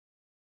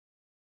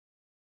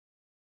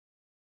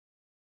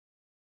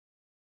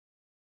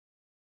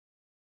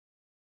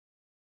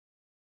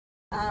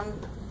Um,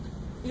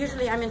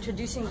 Usually I'm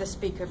introducing the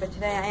speaker, but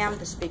today I am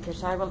the speaker,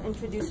 so I will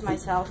introduce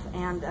myself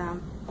and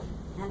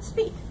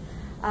speak.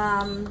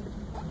 And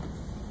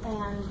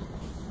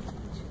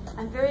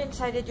I'm very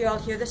excited you're all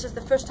here. This is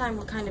the first time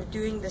we're kind of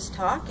doing this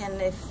talk,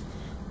 and if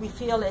we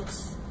feel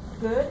it's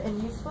good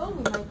and useful,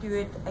 we might do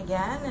it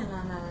again and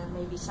on a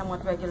maybe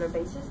somewhat regular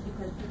basis,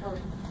 because people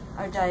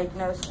are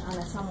diagnosed on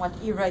a somewhat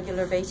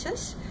irregular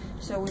basis.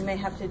 So we may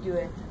have to do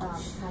it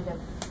kind of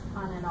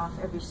on and off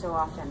every so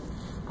often.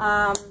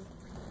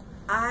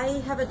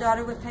 I have a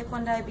daughter with type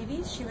 1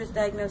 diabetes. She was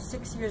diagnosed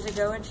 6 years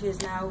ago, and she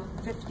is now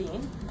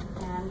 15.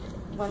 And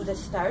when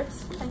this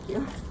starts, thank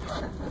you,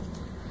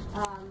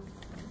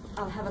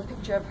 I'll have a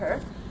picture of her.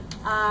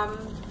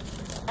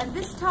 And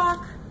this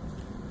talk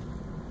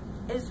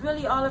is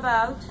really all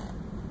about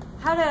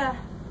how to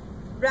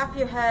wrap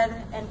your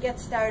head and get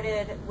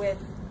started with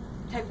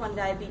type 1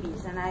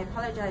 diabetes. And I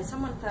apologize,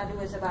 someone thought it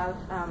was about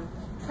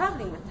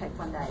traveling with type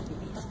 1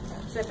 diabetes.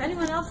 So if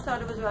anyone else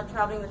thought it was about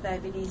traveling with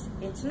diabetes,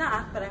 it's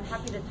not, but I'm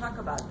happy to talk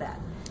about that.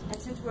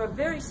 And since we're a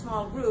very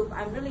small group,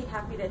 I'm really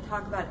happy to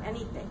talk about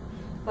anything.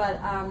 But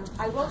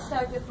I will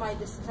start with my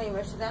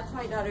disclaimer. So that's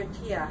my daughter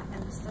Tia,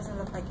 and this doesn't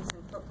look like it's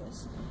in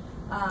focus,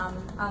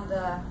 on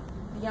the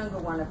younger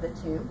one of the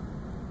two,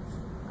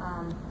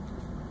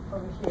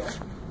 over here.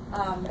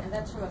 And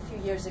that's from a few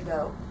years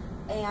ago.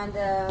 And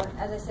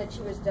as I said,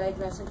 she was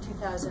diagnosed in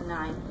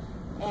 2009.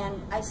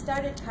 And I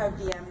started Carb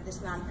DM, this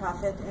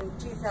nonprofit, in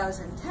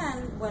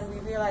 2010 when we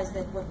realized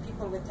that what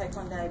people with type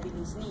 1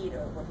 diabetes need,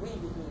 or what we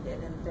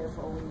needed, and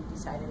therefore we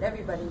decided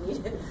everybody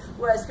needed,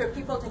 was for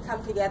people to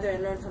come together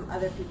and learn from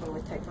other people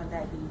with type 1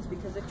 diabetes.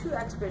 Because the true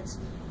experts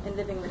in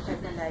living with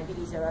type 1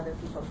 diabetes are other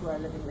people who are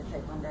living with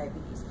type 1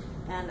 diabetes.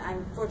 And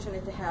I'm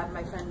fortunate to have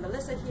my friend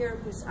Melissa here,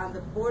 who's on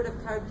the board of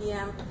Carb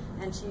DM,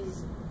 and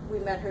we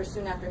met her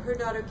soon after her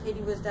daughter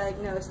Katie was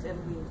diagnosed, and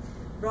we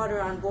brought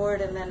her on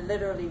board, and then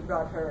literally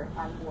brought her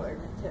on board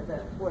to the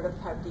board of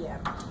Carb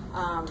DM.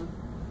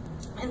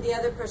 And the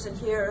other person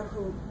here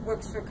who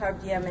works for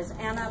Carb DM is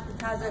Anna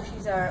Picasso.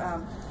 She's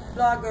our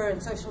blogger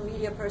and social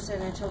media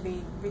person, and she'll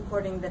be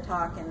recording the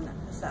talk and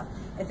stuff.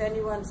 If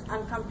anyone's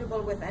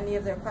uncomfortable with any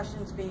of their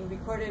questions being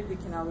recorded, we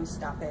can always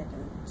stop it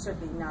and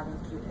certainly not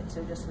include it,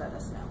 so just let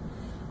us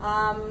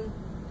know.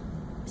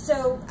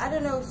 So, I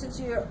don't know, since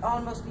you're all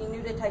mostly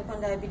new to type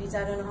 1 diabetes,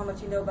 I don't know how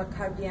much you know about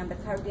Carb DM,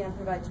 but Carb DM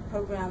provides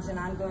programs and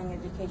ongoing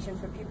education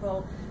for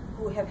people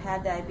who have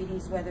had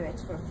diabetes, whether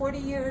it's for 40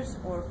 years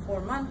or 4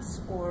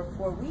 months or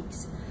 4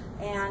 weeks,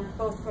 and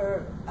both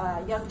for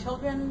young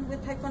children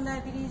with type 1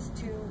 diabetes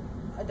to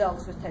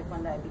adults with type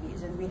 1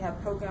 diabetes. And we have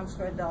programs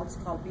for adults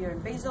called Beer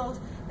and Basils,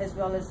 as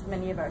well as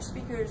many of our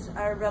speakers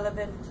are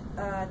relevant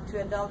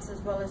to adults as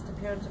well as to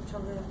parents of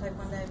children with type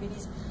 1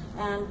 diabetes.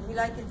 And we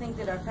like to think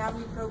that our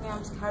family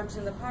programs, Carbs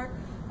in the Park,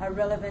 are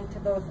relevant to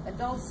both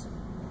adults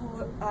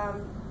who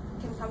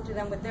can come to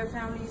them with their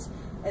families,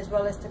 as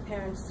well as to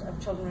parents of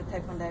children with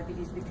type 1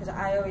 diabetes, because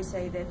I always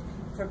say that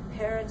for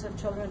parents of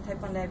children with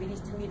type 1 diabetes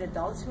to meet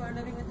adults who are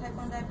living with type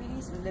 1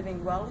 diabetes and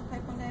living well with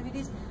type 1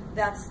 diabetes,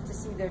 that's to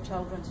see their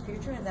children's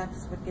future, and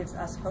that's what gives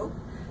us hope.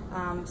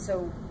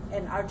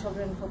 And our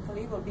children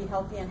hopefully will be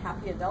healthy and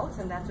happy adults,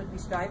 and that's what we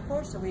strive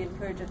for, so we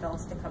encourage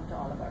adults to come to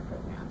all of our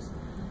programs.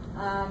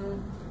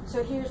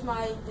 So here's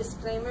my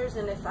disclaimers,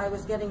 and if I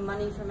was getting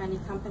money from any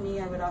company,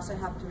 I would also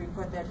have to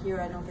report that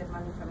here. I don't get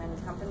money from any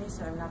company,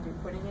 so I'm not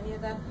reporting any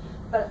of that.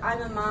 But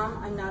I'm a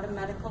mom, I'm not a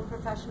medical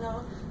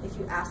professional. If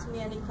you ask me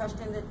any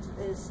question that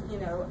is, you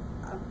know,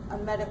 a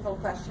medical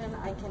question,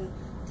 I can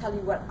tell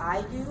you what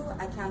I do.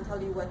 I can't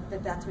tell you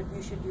that that's what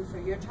you should do for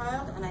your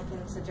child, and I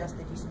can suggest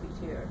that you speak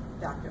to your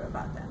doctor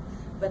about that.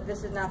 But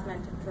this is not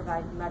meant to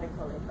provide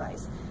medical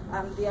advice.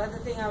 The other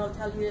thing I will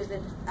tell you is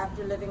that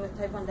after living with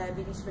type 1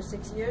 diabetes for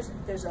 6 years,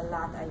 there's a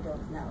lot I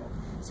don't know.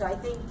 So I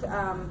think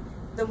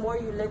the more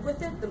you live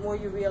with it, the more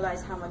you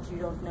realize how much you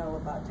don't know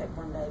about type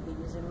 1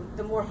 diabetes, and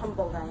the more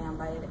humbled I am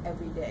by it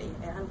every day,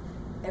 and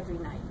every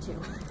night too.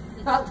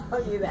 I'll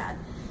tell you that.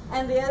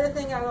 And the other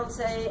thing I will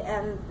say,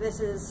 and this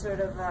is sort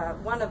of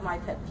one of my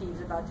pet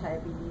peeves about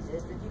diabetes,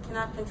 is that you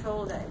cannot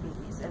control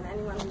diabetes. And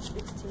anyone who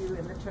speaks to you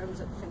in the terms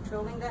of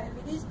controlling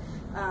diabetes,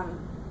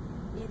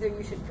 either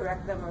you should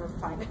correct them or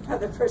find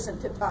another person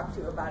to talk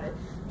to about it.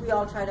 We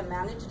all try to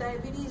manage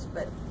diabetes,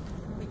 but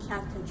we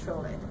can't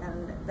control it.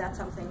 And that's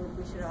something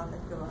we should all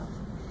let go of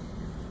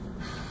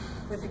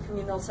with a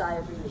communal sigh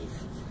of relief.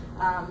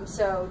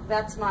 So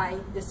that's my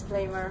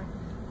disclaimer.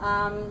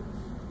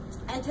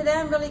 And today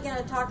I'm really going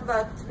to talk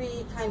about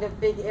 3 kind of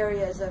big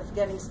areas of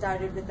getting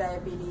started with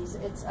diabetes.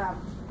 It's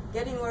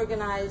getting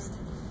organized,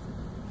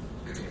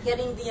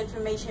 getting the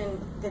information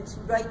that's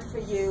right for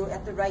you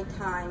at the right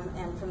time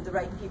and from the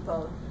right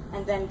people,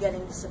 and then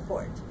getting the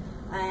support.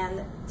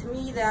 And to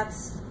me,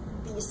 that's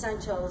the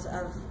essentials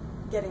of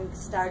getting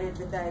started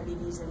with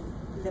diabetes and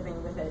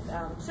living with it,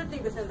 certainly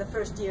within the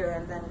first year,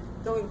 and then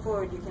going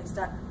forward you can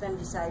then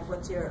decide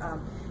what's your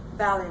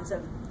balance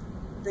of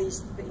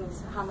these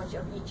things, how much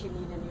of each you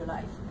need in your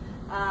life.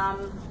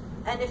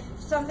 And if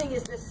something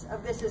is this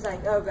is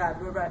like, oh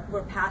God,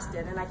 we're past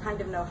it, and I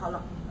kind of know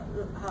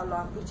how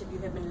long each of you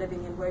have been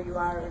living and where you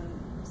are in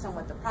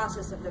somewhat the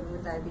process of living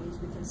with diabetes.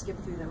 We can skip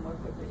through them more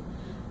quickly.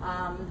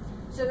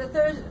 So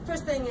the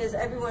first thing is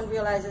everyone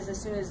realizes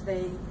as soon as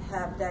they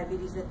have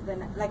diabetes that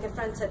then, like a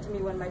friend said to me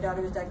when my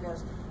daughter was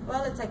diagnosed,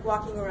 well, it's like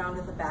walking around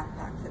with a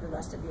backpack for the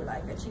rest of your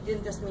life. And she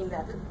didn't just mean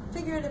that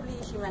figuratively,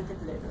 she meant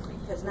it literally,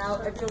 because now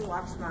everyone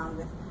walks around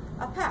with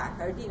a pack,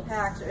 or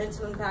D-packs, or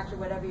insulin packs, or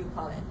whatever you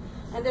call it.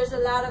 And there's a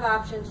lot of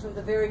options, from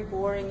the very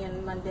boring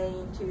and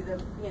mundane to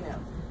the,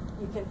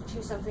 you can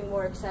choose something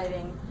more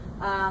exciting.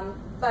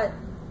 But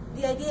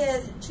the idea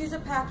is choose a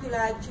pack you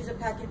like, choose a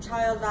pack your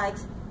child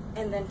likes,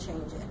 and then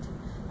change it.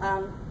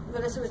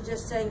 Melissa was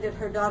just saying that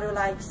her daughter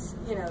likes,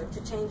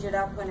 to change it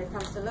up when it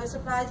comes to low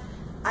supplies.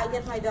 I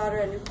get my daughter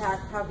a new pack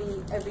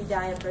probably every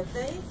diet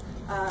birthday.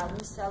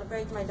 We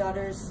celebrate my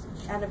daughter's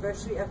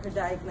anniversary of her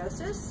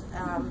diagnosis.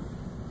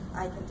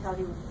 I can tell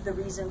you the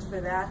reasons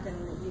for that,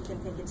 and you can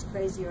think it's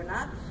crazy or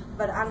not.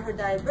 But on her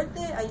diet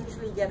birthday, I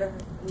usually get her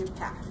a new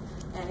pack.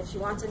 And if she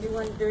wants a new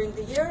one during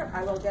the year,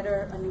 I will get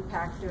her a new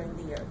pack during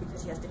the year,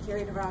 because she has to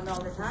carry it around all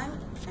the time,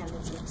 and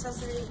it's an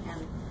accessory,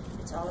 and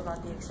it's all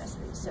about the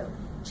accessories. So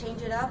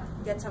change it up,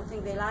 get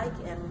something they like,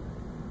 and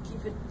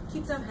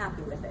keep them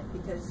happy with it,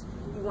 because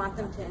you want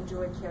them to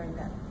enjoy carrying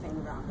that thing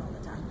around all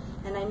the time.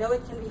 And I know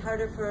it can be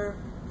harder for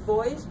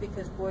boys,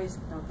 because boys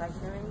don't like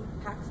carrying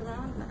packs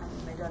around. I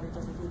mean, my daughter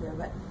doesn't either,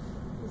 but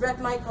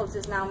Brett Michaels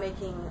is now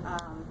making,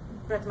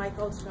 Brett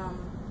Michaels from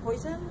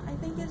Poison, I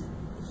think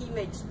he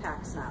makes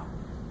packs now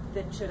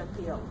that should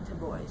appeal to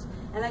boys.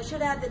 And I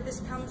should add that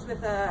this comes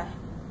with a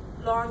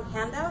long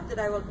handout that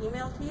I will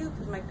email to you,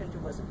 because my printer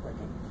wasn't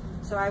working.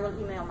 So I will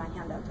email my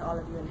handout to all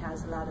of you, and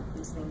has a lot of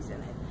these things in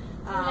it.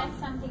 Do you like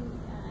something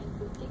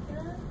in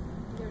particular,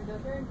 your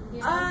daughter? Do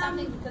you know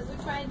something? Because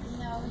we tried,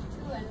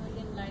 too, and we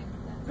didn't like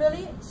that.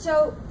 Really?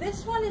 So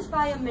this one is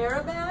by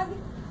Ameribag,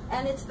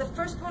 and it's the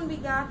first one we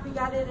got. We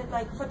got it at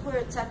like Footwear,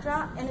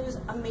 etc., and it was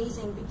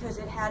amazing because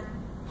it had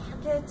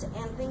pockets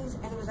and things,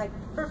 and it was like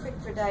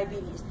perfect for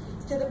diabetes.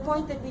 To the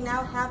point that we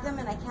now have them,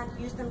 and I can't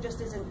use them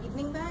just as an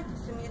evening bag.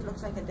 To me, it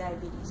looks like a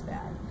diabetes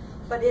bag,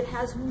 but it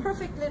has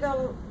perfect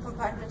little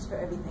compartments for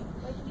everything.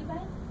 Where did you buy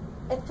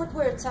it? At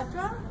Footwear,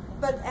 etc.,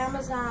 but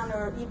Amazon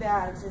or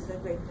eBags is a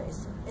great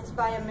place. It's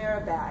by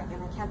Ameribag,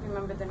 and I can't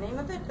remember the name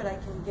of it, but I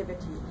can give it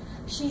to you.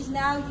 She's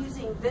now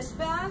using this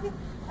bag.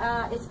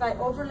 It's by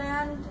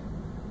Overland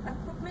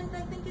Equipment,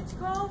 I think it's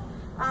called.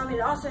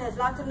 It also has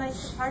lots of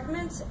nice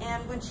compartments,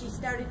 and when she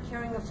started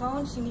carrying a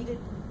phone, she needed,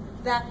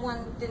 that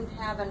one didn't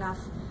have enough,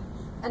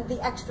 and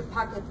the extra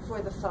pocket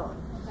for the phone.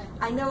 Okay.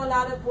 I know a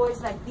lot of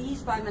boys like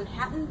these by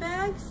Manhattan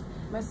bags.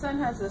 My son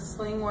has a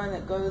sling one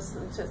that goes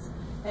just,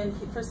 and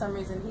for some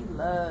reason he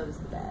loves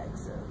the bag,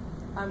 so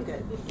I'm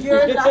good.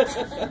 You're not,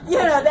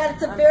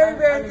 that's a very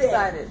rare I'm thing.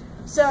 excited.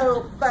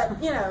 So, but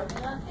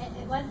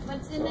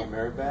What's in it?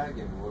 Ameribag,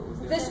 and what was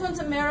the this one's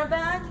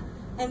Ameribag,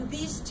 and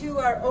these two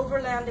are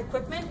Overland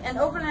Equipment. And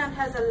Overland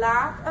has a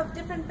lot of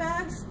different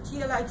bags.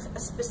 Tia likes a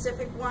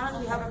specific one.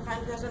 We have a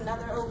friend who has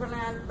another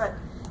Overland, but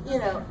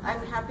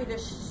I'm happy to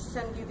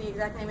send you the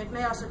exact name. It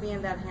may also be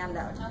in that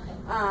handout.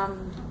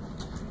 Okay.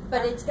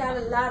 But it's got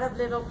a lot of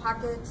little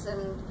pockets,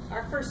 and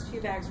our first two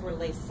bags were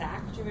lace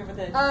sack. Do you remember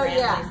the oh brand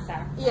yeah, lace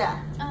sack?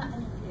 yeah,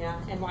 Yeah.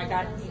 And I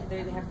got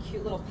they have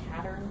cute little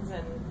patterns,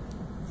 and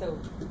so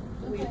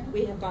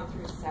we have gone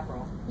through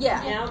several.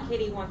 yeah. Now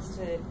Katie wants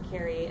to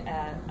carry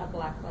a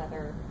black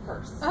leather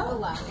purse. Oh,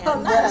 wow.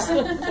 And nice.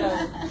 so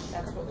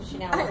that's what she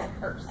now has, a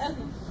purse.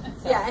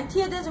 So, Yeah, and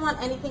Tia doesn't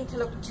want anything to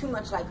look too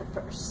much like a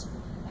purse.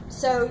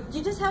 So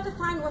you just have to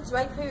find what's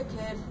right for your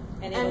kid,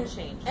 and it'll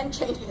change. And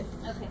change it.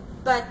 Okay.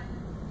 But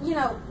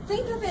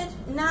think of it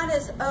not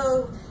as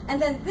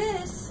and then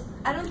this,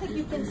 I don't think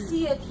you can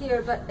see it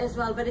here, but as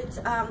well. But it's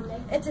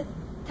a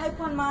Type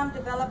 1 mom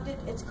developed it.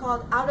 It's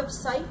called Out of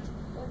Sight,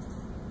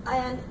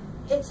 and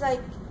it's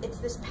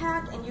this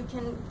pack, and you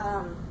can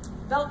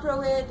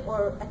Velcro it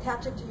or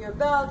attach it to your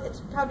belt.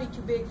 It's probably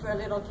too big for a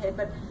little kid,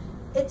 but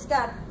it's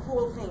got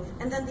cool things.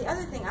 And then the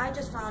other thing I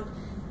just found,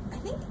 I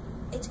think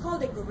it's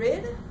called a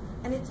grid,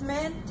 and it's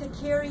meant to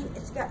carry.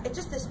 It's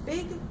just this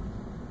big,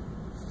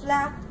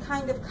 flat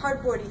kind of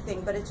cardboardy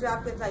thing, but it's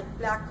wrapped with like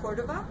black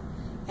Cordova,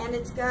 and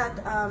it's got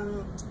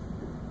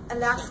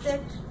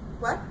elastic.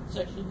 What?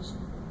 Sections.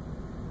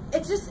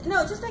 It's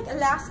just like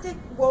elastic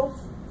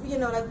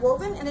like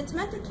woven, and it's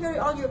meant to carry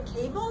all your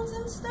cables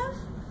and stuff.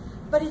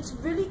 But it's a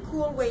really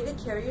cool way to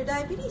carry your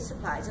diabetes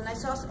supplies. And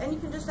and you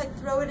can just like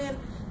throw it in.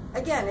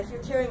 Again, if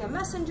you're carrying a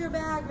messenger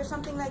bag or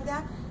something like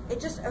that,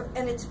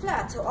 and it's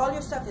flat, so all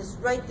your stuff is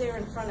right there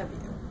in front of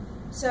you.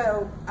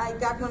 So I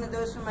got one of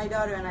those for my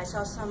daughter, and I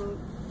saw some,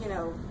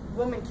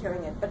 woman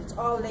carrying it, but it's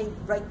all laid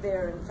right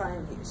there in front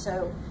of you.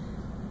 So,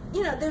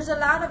 there's a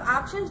lot of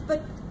options,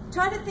 but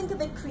try to think of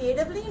it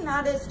creatively,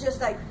 not as just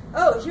like,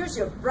 oh, here's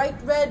your bright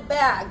red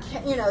bag,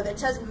 that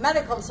says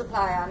medical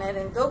supply on it,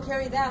 and go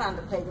carry that on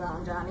the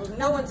playground, Johnny.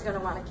 No one's going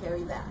to want to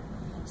carry that.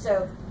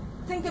 So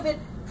think of it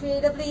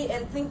creatively,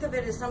 and think of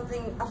it as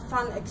a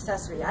fun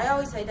accessory. I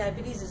always say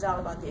diabetes is all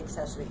about the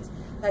accessories.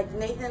 Like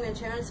Nathan and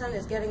Sharon's son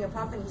is getting a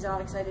pump, and he's all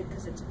excited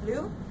because it's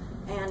blue.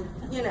 And,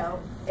 you know,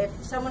 if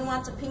someone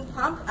wants a pink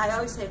pump, I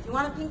always say, if you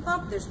want a pink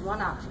pump, there's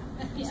one option.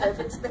 So if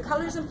it's the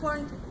color's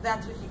important,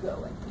 that's what you go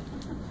with.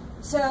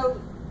 So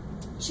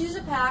choose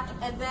a pack,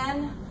 and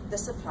then the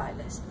supply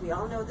list. We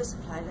all know the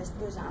supply list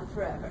goes on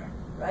forever,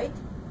 right?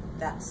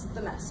 That's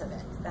the mess of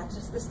it. That's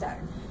just the start.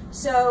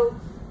 So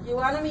you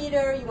want a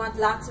meter, you want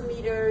lots of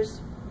meters,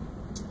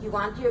 you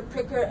want your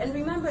pricker, and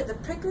remember, the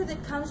pricker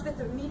that comes with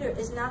the meter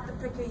is not the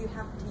pricker you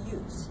have to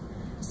use.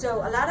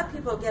 So a lot of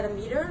people get a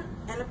meter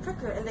and a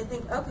pricker, and they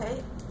think,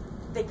 okay,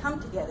 they come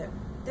together.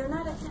 They're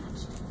not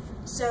attached.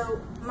 So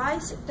my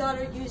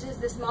daughter uses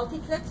this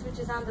multi-clicks, which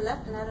is on the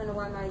left, and I don't know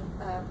why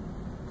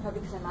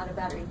probably because I'm out of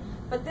battery.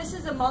 But this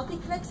is a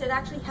multi-clicks. It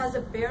actually has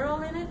a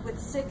barrel in it with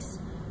 6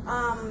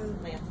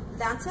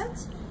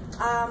 lancets.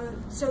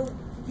 So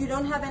you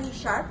don't have any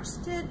sharps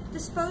to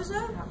dispose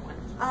of.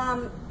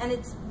 And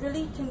it's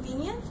really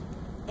convenient,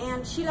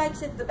 and she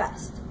likes it the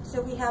best. So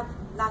we have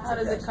lots How of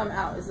does those. it come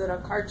out? Is it a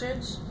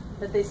cartridge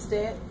that they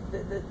stay,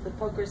 the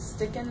pokers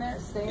stick in there?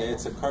 Stay in Yeah,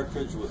 it's a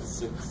cartridge with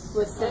 6.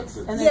 with 6,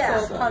 and then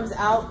Yeah. so it comes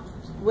out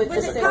with When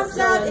the it 6 comes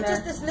still out, in it's there?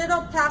 just this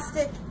little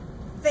plastic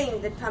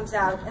thing that comes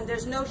out, and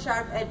there's no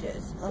sharp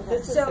edges. So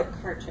this is So- the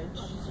cartridge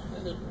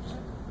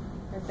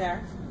right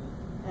there,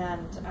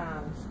 and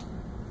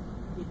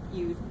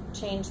you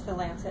change the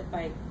lancet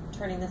by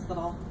turning this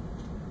little,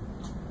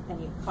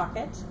 and you cock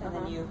it, and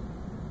then you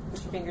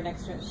put your finger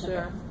next to it.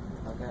 Sure.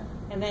 Okay.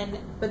 And then,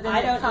 But then I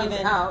it don't comes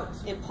even. out.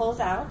 It pulls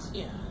out.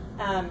 Yeah.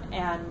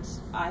 And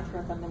I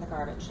throw them in the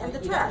garbage. In the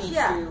You trash, don't need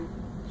yeah. to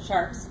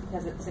sharps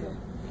because it's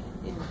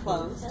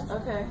enclosed.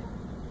 Okay.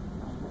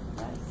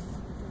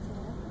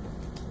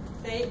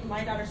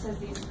 My daughter says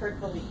these hurt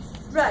the least.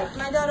 Right.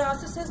 My daughter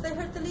also says they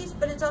hurt the least,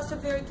 but it's also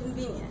very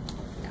convenient.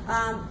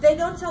 They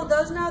don't sell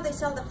those now. They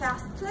sell the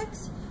fast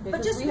clicks. But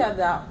Because just we have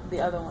the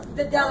other one.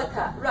 the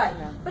Delica, right.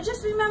 Yeah. But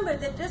just remember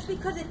that just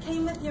because it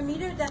came with your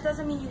meter, that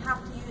doesn't mean you have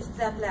to use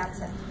that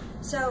lancet.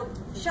 So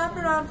shop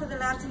around for the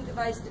lancing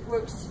device that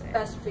works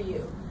best for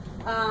you.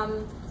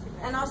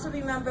 And also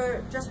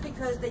remember, just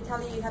because they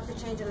tell you you have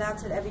to change a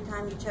lancet every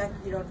time you check,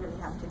 you don't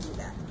really have to do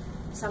that.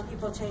 Some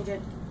people change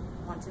it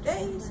once a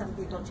day, some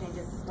people change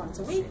it once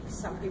a week,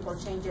 some people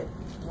change it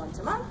once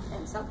a month,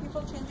 and some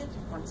people change it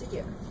once a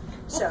year.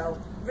 So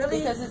really,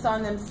 Because it's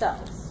on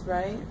themselves,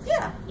 right?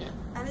 yeah, Yeah.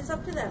 and it's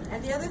up to them.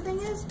 And the other thing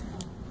is,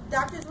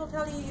 doctors will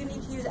tell you you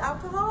need to use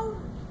alcohol,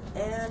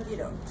 and you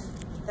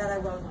don't. That I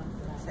won't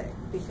say,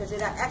 because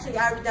it actually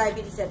our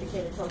diabetes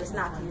educator told us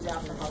not to use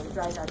alcohol. It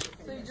dries out your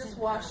So you fingers. just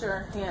wash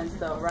your hands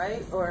though,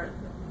 right? Or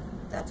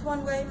That's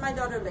one way. My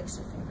daughter licks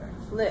her finger.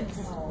 licks?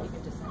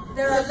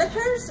 There are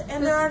lickers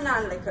and there are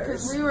Because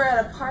non-lickers. we were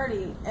at a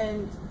party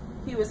and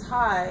he was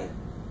high,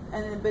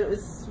 but it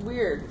was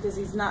weird because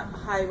he's not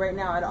high right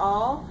now at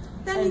all.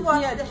 Then and he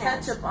washed had the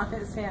hands. ketchup on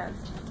his hands,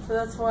 so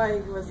that's why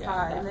he was Yeah.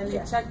 high. And then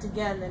Yeah. he checked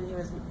again, and he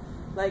was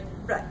like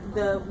Right.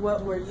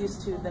 what we're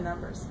used to, the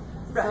numbers.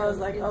 Right. So I was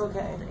like,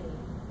 okay.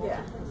 Yeah.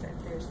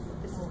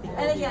 This is the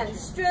And again,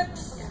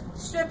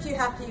 strips you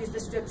have to use the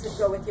strips that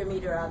go with your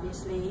meter,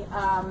 obviously.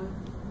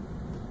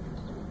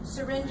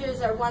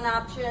 Syringes are one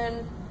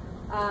option.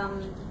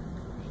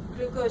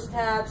 Glucose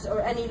tabs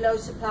or any low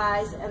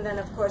supplies, and then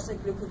of course a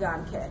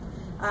glucagon kit.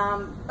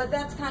 But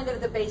that's kind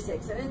of the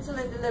basics: an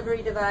insulin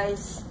delivery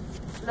device,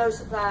 low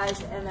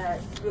supplies, and a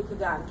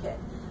glucagon kit.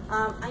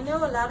 I know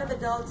a lot of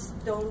adults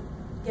don't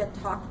get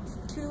talked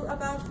to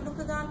about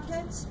glucagon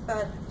kits,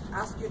 but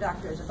ask your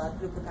doctors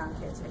about glucagon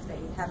kits if they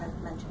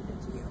haven't mentioned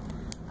it to you.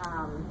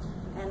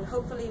 And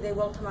hopefully they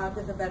will come out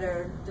with a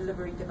better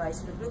delivery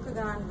device for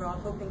glucagon. We're all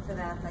hoping for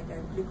that, like a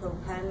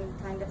glucopen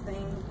kind of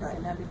thing. Like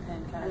an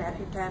EpiPen kind An of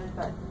thing. EpiPen,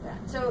 but yeah.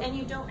 So And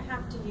you don't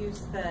have to use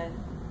the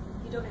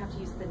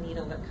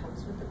needle that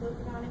comes with the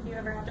glucagon if you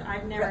ever have to.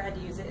 I've never Right. had to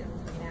use it in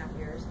 3.5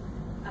 years.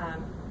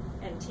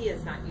 And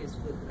Tia's not used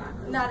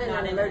glucagon. Not in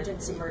an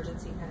emergency.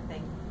 Emergency kind of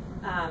thing.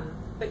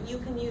 But you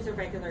can use a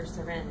regular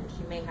syringe.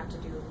 You may have to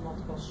do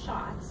multiple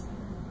shots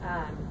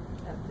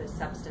of the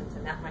substance,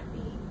 and that might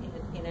be,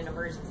 in an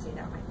emergency,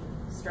 that might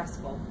be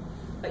stressful.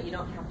 But you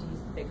don't have to use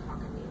the big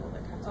honking needle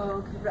that comes with it. Oh,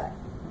 okay. right.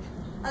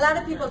 A lot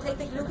of people take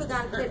the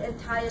glucagon kit and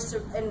tie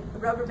and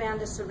rubber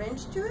band a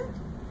syringe to it,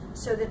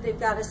 so that they've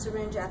got a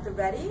syringe at the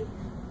ready,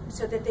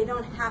 so that they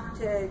don't have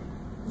to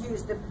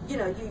use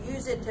you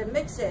use it to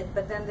mix it,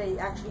 but then they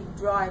actually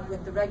draw it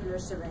with the regular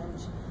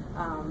syringe.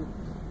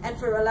 And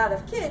for a lot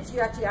of kids, you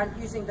actually aren't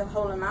using the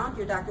whole amount.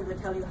 Your doctor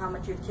would tell you how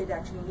much your kid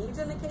actually needs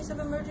in the case of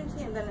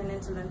emergency, and then an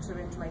insulin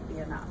syringe might be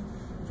enough.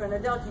 For an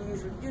adult, you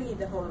usually do need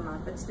the whole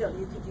amount, but still,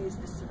 you could use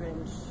the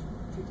syringe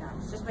 2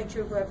 times. Just make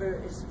sure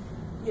whoever is,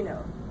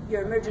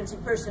 your emergency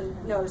person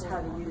knows how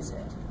to use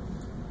it.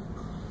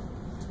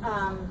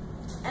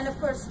 And of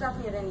course, stop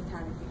me at any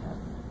time if you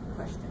have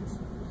questions.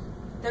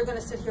 They're going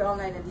to sit here all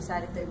night and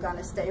decide if they're going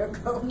to stay or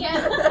go.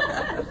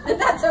 Yeah.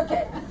 And that's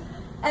okay.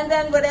 And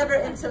then whatever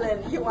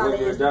insulin you want When to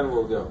you're use. done,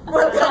 we'll go.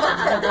 Well,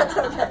 that's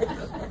okay.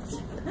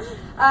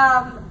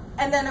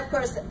 And then, of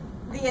course,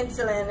 the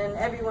insulin, and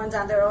everyone's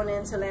on their own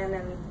insulin,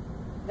 and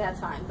that's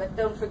fine. But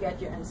don't forget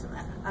your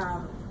insulin.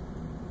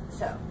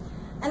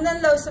 And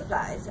then low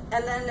supplies.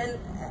 And then,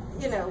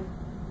 you know,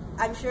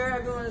 I'm sure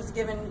everyone is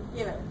given,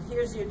 you know,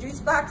 here's your juice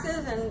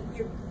boxes and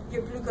your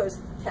glucose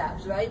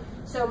tabs, right?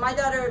 So my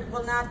daughter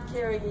will not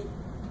carry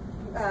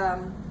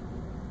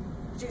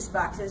juice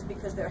boxes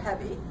because they're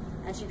heavy,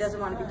 and she doesn't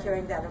want to be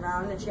carrying that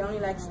around, and she only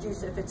likes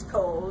juice if it's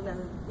cold, and,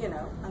 you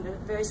know, under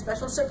very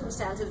special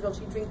circumstances will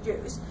she drink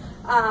juice.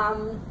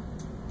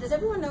 Does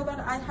everyone know about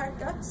I Heart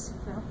Guts?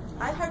 No.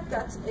 I Heart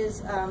Guts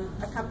is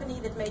a company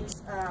that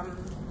makes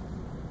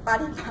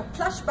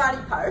plush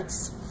body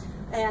parts,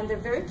 and they're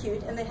very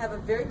cute, and they have a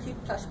very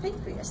cute plush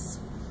pancreas.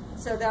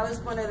 So that was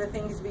one of the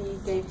things we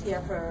gave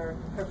Tia for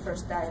her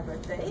first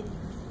birthday,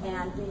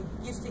 and we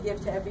used to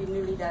give to every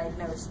newly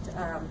diagnosed.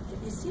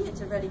 You see,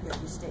 it's already good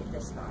you stayed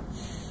this long.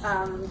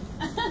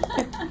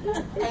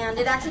 And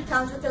it actually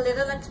comes with a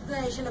little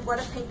explanation of what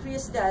a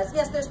pancreas does.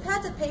 Yes, there's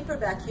pads of paper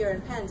back here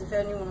and pens if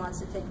anyone wants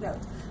to take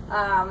notes.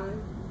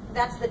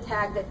 That's the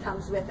tag that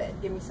comes with it.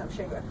 Give me some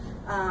sugar.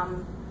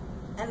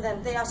 And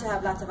then they also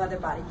have lots of other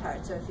body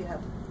parts. So if you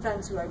have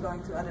friends who are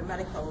going through other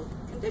medical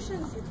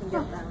conditions, you can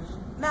get them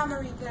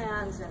mammary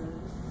glands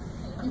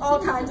and all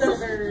kinds of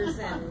livers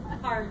and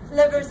hearts.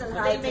 Livers and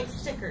hearts. They make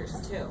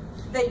stickers too.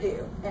 They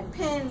do, and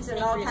pins and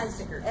all kinds of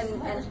stickers,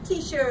 and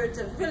T-shirts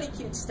and really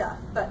cute stuff.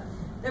 But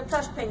their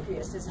plush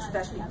pancreas is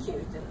especially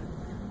cute,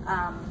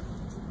 and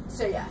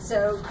so yeah.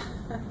 So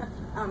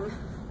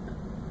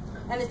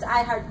and it's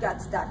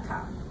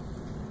iHeartGuts.com.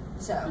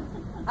 So.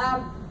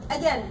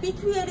 Again, be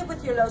creative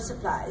with your low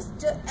supplies.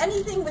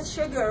 Anything with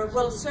sugar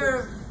will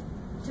serve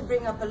to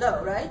bring up a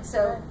low, right?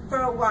 So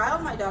for a while,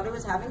 my daughter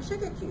was having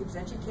sugar cubes,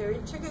 and she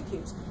carried sugar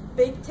cubes.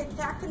 Big Tic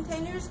Tac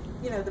containers,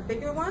 you know, the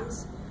bigger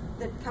ones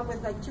that come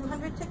with like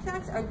 200 Tic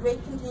Tacs are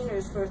great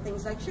containers for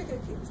things like sugar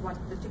cubes once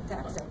the Tic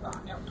Tacs are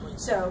gone.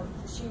 So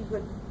she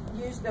would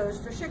use those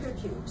for sugar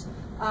cubes.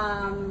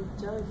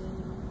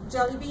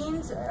 Jelly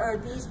beans are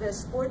these the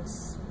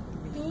sports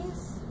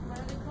beans? What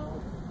are they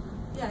called?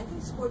 Yeah, I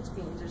think sports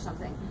beans or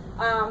something.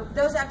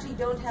 Those actually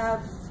don't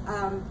have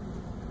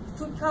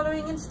food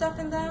coloring and stuff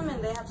in them,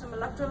 and they have some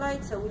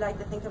electrolytes, so we like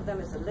to think of them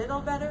as a little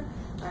better.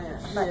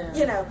 But,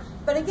 you know,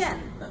 but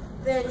again,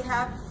 there you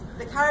have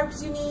the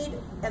carbs you need,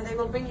 and they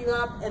will bring you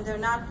up, and they're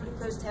not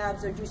glucose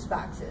tabs or juice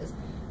boxes.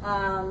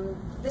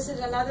 This is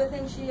another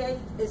thing she ate,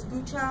 is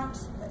Goo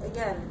Chomps.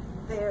 Again,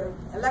 they're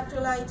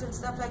electrolytes and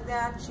stuff like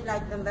that. She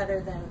liked them better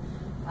than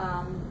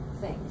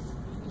things.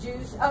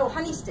 Juice, oh,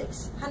 honey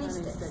sticks,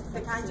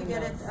 the kinds you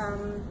get at,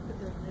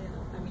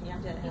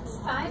 it's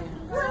 5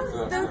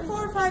 grams? They're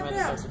 4 or 5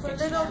 grams for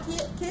little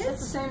kids. It's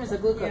the same as a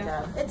glucose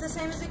tab. It's the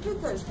same as a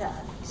glucose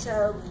tab.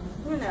 So,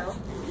 you know,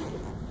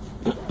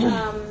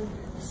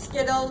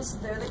 Skittles,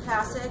 they're the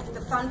classic.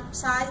 The fun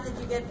size that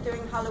you get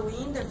during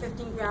Halloween, they're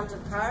 15 grams of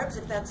carbs,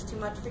 if that's too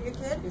much for your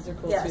kid. These are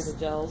cool yes. too, the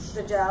gels.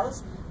 The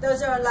gels.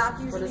 Those are a lot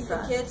usually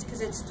for kids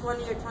because it's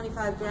 20 or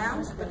 25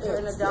 grams, but for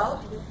an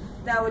adult,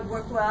 that would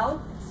work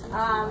well.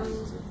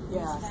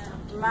 Yeah,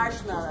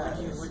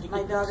 marshmallows.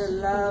 My daughter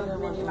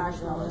loved mini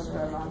marshmallows for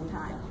a long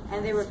time,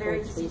 and they were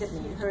very easy to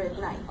feed her at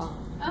night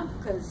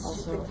because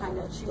she could kind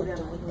of chew them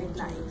at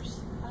night.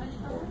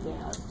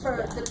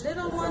 For the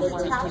little one,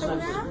 it's half a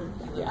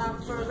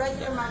gram. For a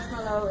regular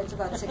marshmallow, it's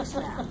about 6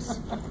 grams.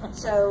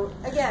 So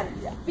again,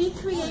 be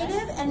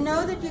creative and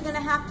know that you're going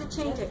to have to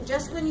change it.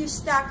 Just when you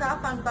stack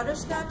up on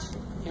butterscotch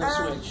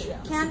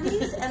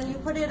candies and you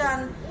put it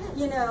on,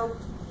 you know,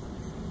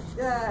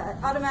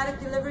 automatic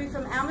delivery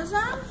from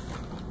Amazon,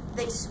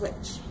 they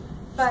switch.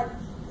 But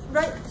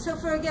so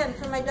for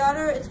my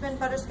daughter, it's been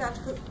butterscotch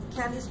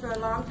candies for a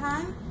long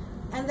time,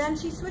 and then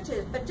she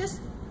switches. But just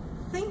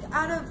think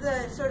out of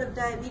the sort of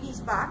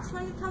diabetes box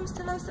when it comes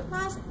to low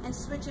supplies and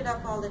switch it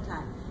up all the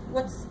time.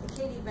 What's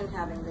Katie been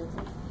having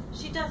lately?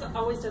 She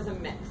always does a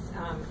mix.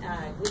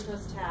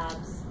 Glucose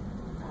tabs,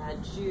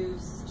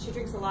 juice. She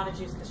drinks a lot of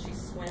juice because she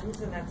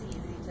swims, and that's easy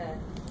to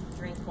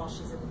drink while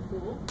she's in the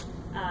pool.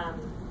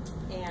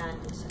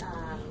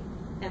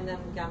 And then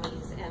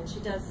gummies, and she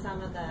does some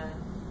of the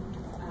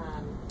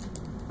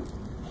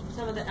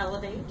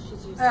Elevate.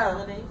 She's used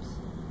Elevate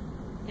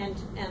and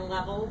the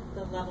level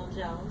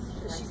gels.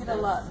 Does she get a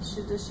lot?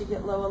 Does she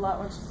get low a lot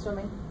when she's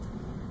swimming?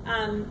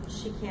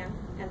 She can,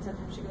 and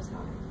sometimes she goes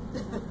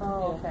high.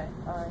 Oh, okay,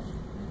 all right.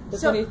 The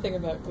funny thing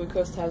about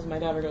glucose tabs, my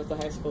daughter goes to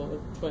high school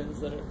with twins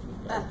that are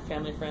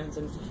family friends,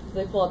 and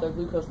they pull out their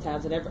glucose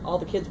tabs, and all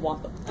the kids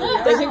want them.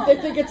 They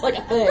think it's like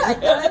a thing.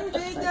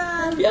 Big,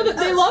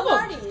 they love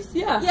Smarties.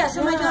 them. Yeah.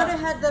 So my daughter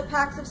had the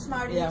packs of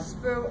Smarties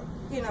for,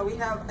 you know, we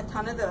have a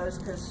ton of those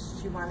because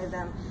she wanted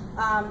them.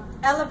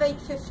 Elevate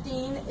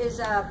 15 is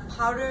a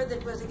powder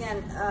that was,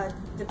 again,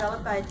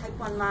 developed by a type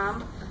 1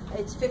 mom.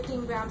 It's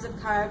 15 grams of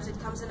carbs. It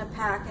comes in a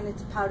pack, and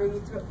it's powder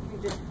you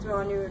just throw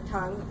on your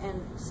tongue,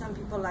 and some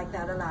people like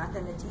that a lot,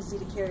 and it's easy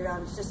to carry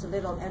around. It's just a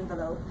little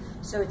envelope,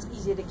 so it's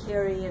easy to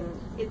carry, and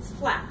it's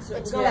flat, so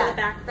it's go in the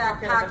back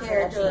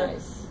pocket,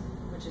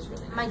 which is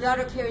really nice. My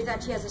daughter carries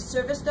that. She has a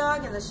service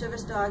dog, and the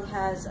service dog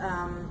has,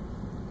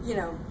 you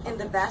know, in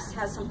the vest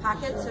has some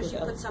pockets, so she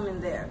puts some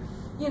in there.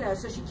 You know,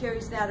 so she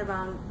carries that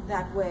around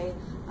that way.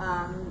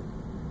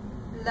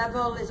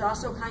 Level is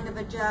also kind of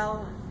a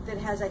gel that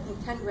has, I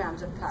think, 10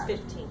 grams of carbs.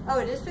 15. Oh,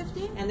 it is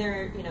 15? And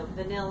they're,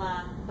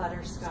 vanilla,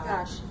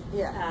 butterscotch, Scotch,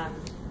 yeah.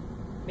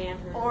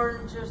 mandarin.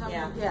 Orange or something,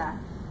 Yeah. yeah.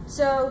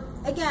 So,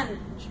 again,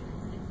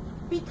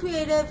 be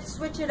creative,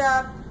 switch it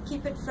up,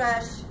 keep it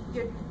fresh.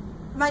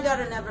 My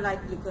daughter never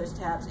liked glucose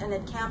tabs, and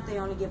at camp they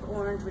only give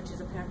orange, which is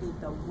apparently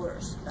the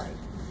worst. Like,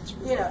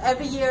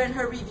 every year in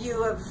her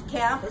review of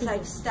camp, it's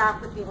like,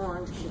 stop with the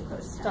orange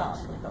glucose tabs.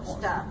 Stop with the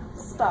orange. Stop.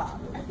 Stop.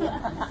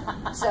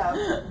 So,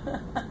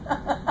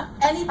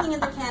 anything in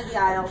the candy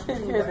aisle. I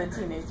can hear the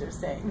teenagers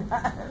saying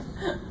that.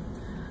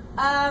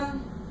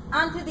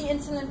 Onto the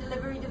insulin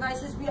delivery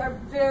devices. We are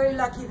very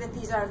lucky that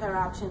these aren't our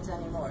options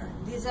anymore.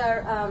 These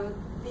are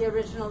the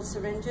original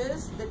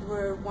syringes that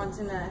were once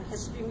in a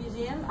history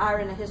museum, are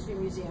in a history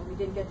museum. We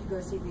didn't get to go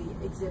see the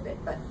exhibit,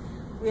 but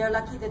we are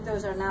lucky that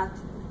those are not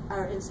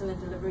our insulin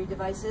delivery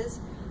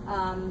devices.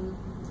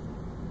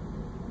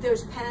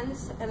 There's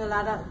pens, and a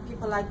lot of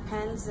people like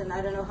pens, and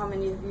I don't know how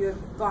many of you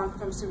have gone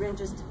from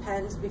syringes to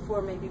pens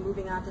before maybe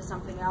moving on to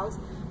something else.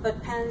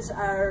 But pens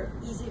are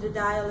easy to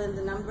dial in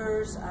the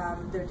numbers.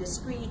 They're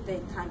discreet. They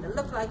kind of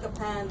look like a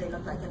pen. They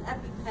look like an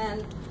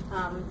EpiPen.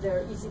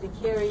 They're easy to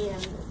carry,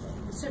 and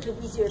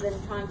certainly easier than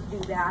trying to do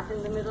that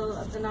in the middle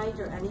of the night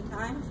or any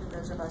time, for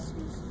those of us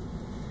whose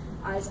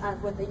eyes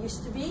aren't what they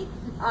used to be.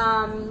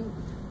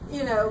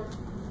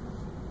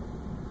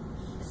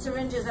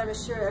 Syringes, I'm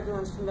sure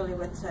everyone's familiar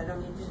with, so I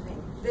don't need to think.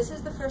 This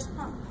is the first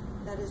pump.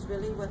 That is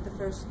really what the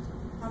first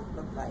pump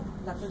looked like.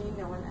 Luckily,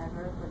 no one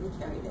ever really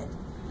carried it.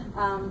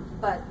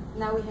 But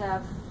now we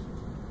have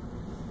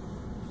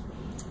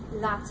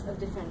lots of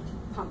different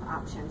pump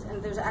options,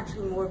 and there's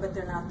actually more, but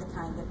they're not the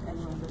kind that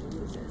anyone really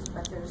uses.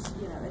 But there's,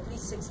 at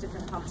least 6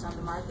 different pumps on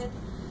the market.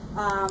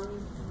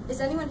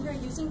 Is anyone here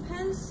using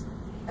pens?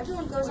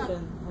 Everyone goes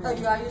on. Oh,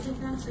 you are using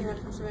pens? So you went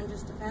from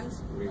syringes to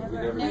pens? We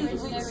never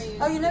use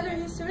Oh, you never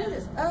use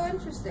syringes? Oh,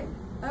 interesting.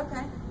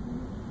 Okay.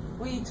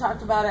 We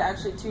talked about it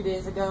actually 2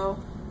 days ago.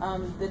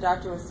 The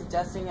doctor was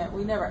suggesting it.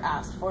 We never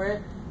asked for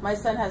it. My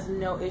son has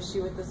no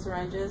issue with the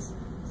syringes,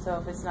 so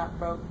if it's not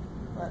broke,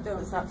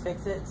 let's not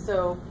fix it.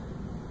 So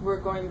we're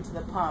going to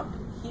the pump.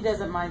 He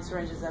doesn't mind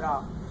syringes at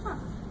all. Huh.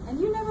 And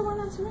you never went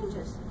on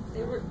syringes?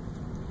 They were.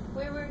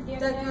 We were there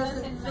Diagnosed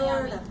in in Miami.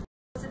 Florida.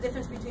 What's the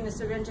difference between a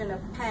syringe and a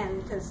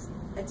pen? Because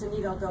it's a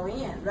needle going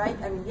in, right?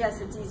 I mean,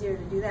 yes, it's easier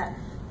to do that.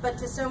 But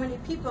to so many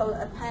people,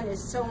 a pen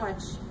is so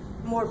much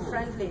more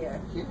friendlier.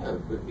 Yeah,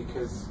 but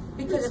because of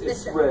it's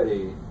this-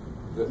 ready,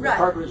 the Right.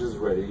 cartridge is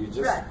ready. You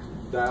just Right.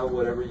 dial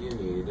whatever you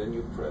need and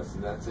you press,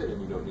 and that's it.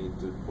 And you don't need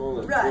to pull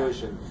and Right.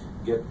 push and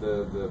get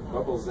the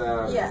bubbles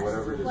out Yes. and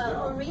whatever it is Well,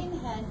 now. Maureen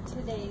had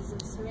 2 days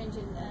of syringe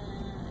in the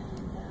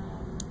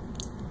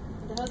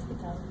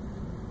hospital.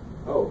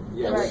 Oh,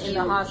 yeah. Right, in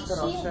the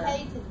hospital, She sure.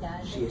 hated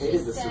that. She And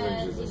hated the said,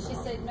 syringes in the She said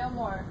hospital. no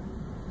more.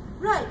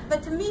 Right,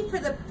 but to me, for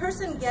the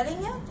person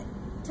getting it,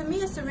 to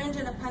me a syringe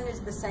and a pen is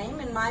the same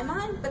in my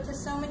mind, but to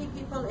so many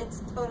people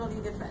it's totally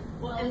different.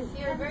 Well, if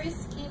you're very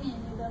skinny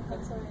and you don't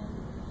have syringe,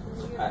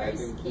 you're I very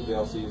think skinny. they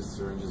also use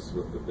syringes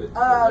with a bit.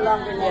 Oh,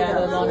 longer Yeah,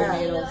 needles. the longer Yeah.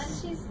 needles.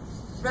 And she's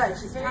Right,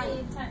 she's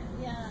very tiny.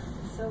 yeah.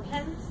 So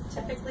pens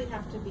typically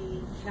have to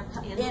be kept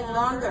in, In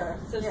longer,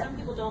 So yeah. some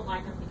people don't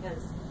like them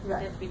because Right.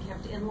 they have to be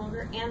kept in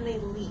longer and they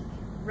leak.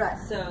 Right.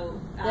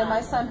 So Yeah,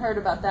 my son heard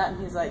about that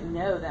and he's like,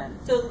 no then.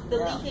 So the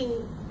Yeah.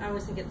 leaking, I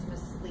always think it's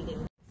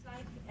misleading. It's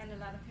like, and a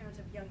lot of parents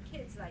of young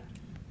kids like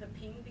the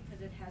Ping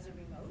because it has a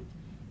remote.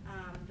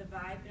 The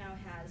Vibe now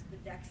has the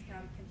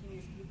Dexcom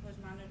continuous glucose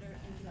monitor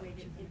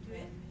integrated into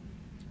it.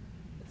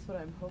 That's what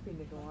I'm hoping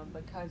to go on,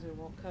 but Kaiser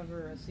won't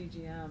cover a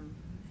CGM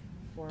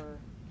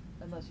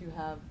unless you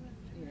have,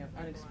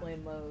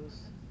 unexplained lows.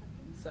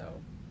 So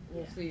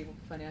we'll see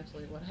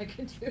financially what I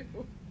can do.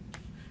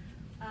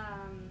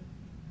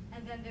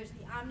 And then there's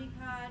the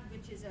Omnipod,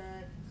 which is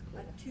a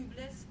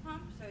tubeless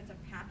pump, so it's a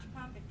patch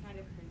pump. It kind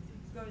of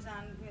goes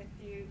on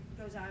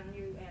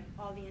you, and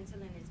all the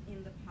insulin is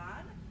in the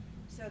pod.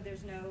 So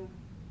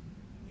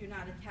you're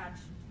not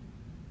attached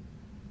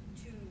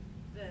to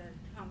the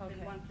pump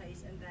in one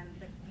place, and then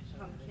the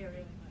pump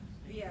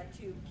via a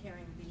tube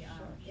carrying the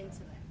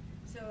insulin.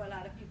 So a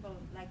lot of people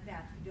like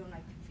that who don't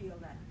like to feel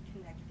that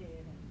connected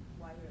and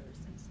wires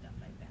and stuff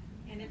like that.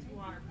 And it's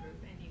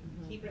waterproof, and you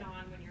keep it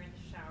on when you're in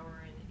the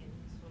shower and in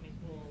the swimming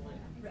pool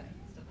and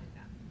stuff like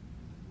that.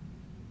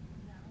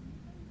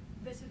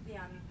 This is the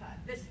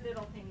Omnipod. This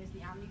little thing is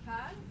the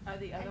Omnipod. Are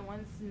the other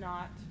ones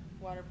not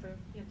waterproof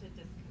You have to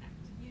disconnect.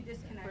 You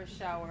disconnect for it.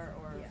 shower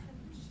or Yeah.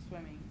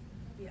 swimming?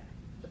 Yeah.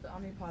 But the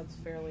Omnipod's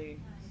fairly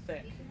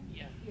thick.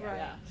 Yeah.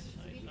 Yeah.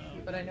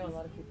 But I know a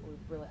lot of people with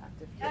really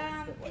active kids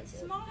that like It's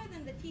it. smaller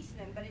than the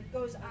T-Slim, but it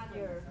goes on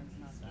your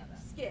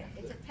skin.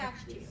 It's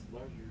attached to you. It's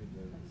larger than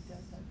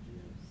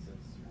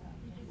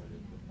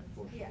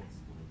Yeah.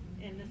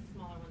 And the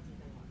smaller ones have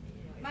been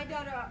larger. My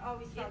daughter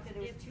always felt that it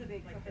was It's too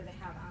big for like her to this.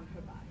 have on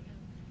her body.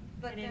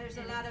 But And there's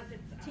a it lot of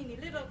sits up. teeny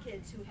little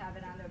kids who have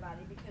it on their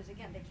body because,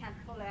 again, they can't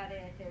pull at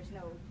it.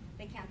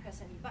 They can't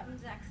press any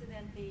buttons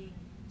accidentally.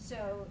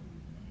 So,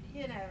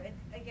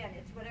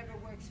 it's whatever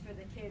works for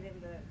the kid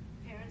and the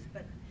parents.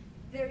 But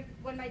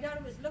when my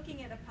daughter was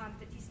looking at a pump,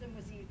 the T-Slim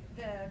was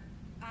the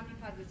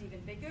Omnipod was even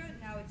bigger.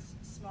 Now it's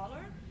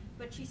smaller,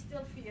 but she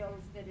still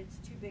feels that it's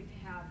too big to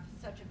have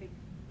such a big,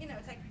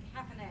 it's like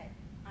half an egg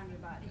on your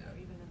body, or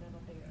even a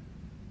little bigger,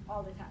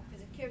 all the time,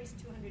 because it carries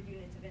 200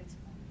 units of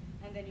insulin.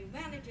 And then you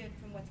manage it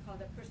from what's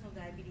called a personal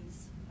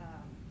diabetes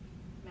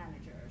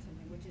manager or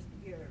something, which is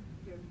your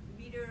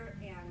meter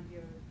and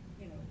your,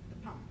 the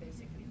pump,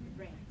 basically, your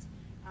brains.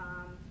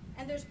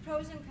 And there's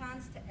pros and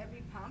cons to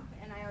every pump,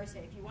 and I always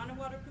say, if you want a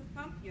waterproof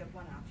pump, you have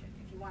one option.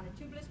 If you want a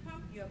tubeless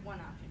pump, you have one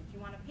option. If you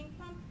want a pink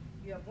pump,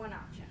 you have one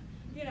option.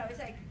 It's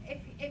like,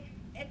 if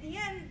at the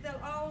end,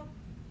 they'll all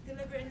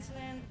deliver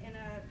insulin in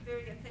a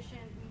very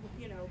efficient,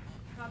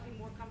 probably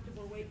more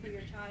comfortable way for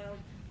your child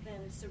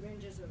than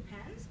syringes or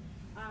pens.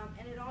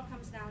 And it all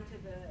comes down to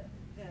the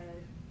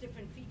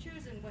different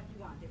features and what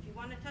you want. If you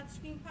want a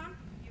touchscreen pump,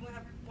 you will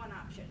have one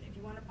option. If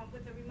you want a pump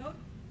with a remote,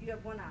 you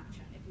have one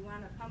option. If you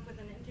want a pump with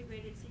an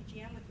integrated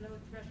CGM with low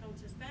threshold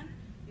suspend,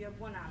 you have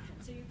one option.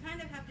 So you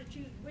kind of have to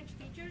choose which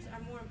features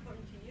are more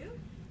important to you,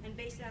 and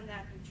based on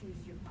that, you choose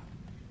your pump.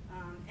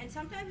 And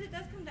sometimes it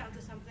does come down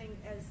to something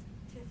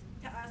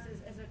to us as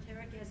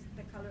esoteric as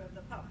the color of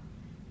the pump.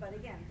 But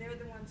again, they're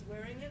the ones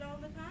wearing it all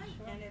the time,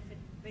 and if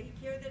they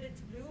care that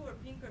it's blue or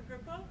pink or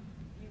purple,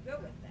 you go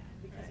with that,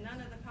 because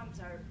none of the pumps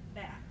are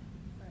bad.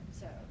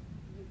 So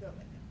you go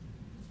with it.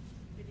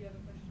 Did you have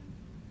a question?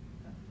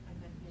 I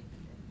bet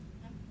Nathan did.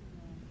 No?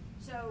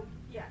 So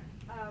yeah,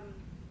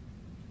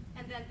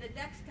 and then the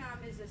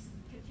Dexcom is a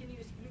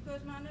continuous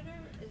glucose monitor.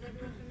 Is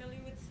everyone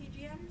familiar with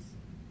CGMs?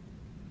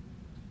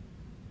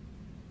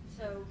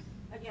 So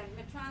again,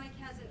 Medtronic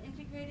has an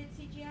integrated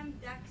CGM.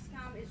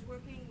 Dexcom is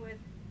working with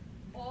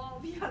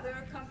all the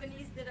other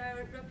companies that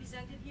are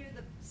represented here.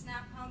 The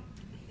Snap pump,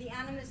 the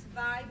Animas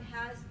Vibe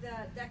has the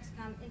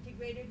Dexcom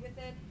integrated with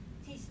it.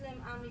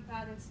 T-Slim,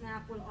 Omnipod, and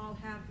Snap will all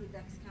have the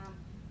Dexcom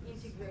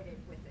integrated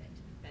with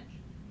it.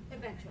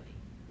 Eventually.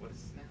 What is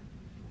Snap?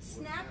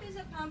 Snap is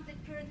a pump that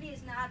currently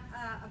is not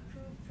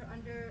approved for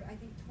under, I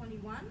think,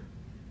 21.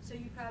 So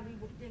you probably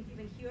didn't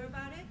even hear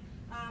about it.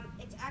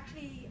 It's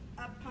actually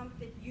a pump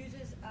that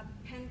uses a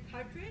pen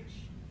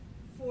cartridge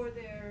for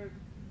their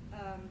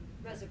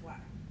reservoir.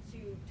 So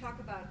you talk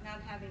about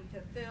not having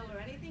to fill or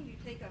anything. You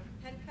take a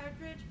pen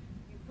cartridge,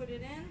 you put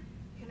it in,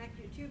 connect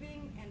your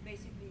tubing, and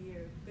basically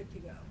you're good to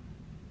go.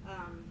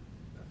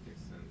 That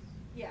makes sense.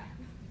 Yeah.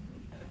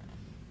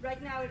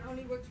 Right now it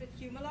only works with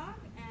Humalog,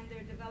 and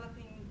they're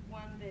developing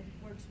one that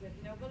works with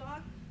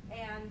Novolog.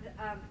 And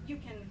you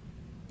can,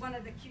 one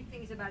of the cute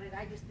things about it,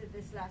 I just did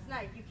this last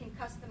night, you can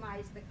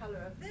customize the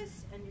color of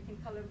this, and you can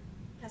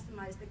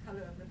customize the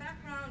color of the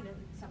background and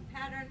some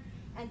pattern.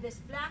 And this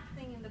black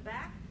thing in the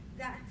back,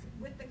 that's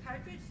with the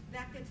cartridge,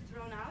 that gets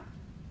thrown out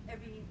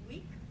every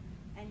week,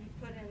 and you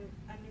put in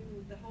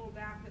the whole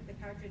back with the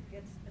cartridge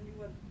gets a new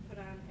one put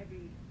on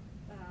every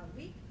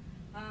week.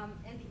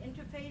 And the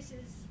interface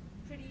is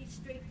pretty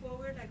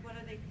straightforward. Like, one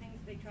of the things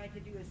they tried to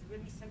do is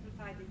really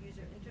simplify the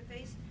user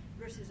interface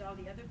versus all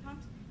the other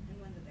pumps. And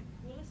one of the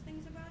coolest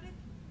things about it,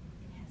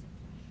 it has a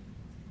flashlight,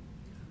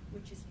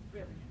 which is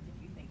brilliant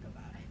if you think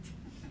about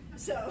it.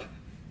 So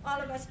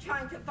all of us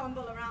trying to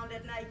fumble around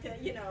at night to,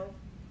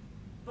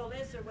 pull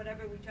this or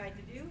whatever we tried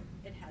to do,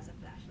 it has a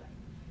flashlight.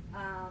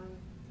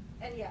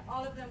 And yeah,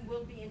 all of them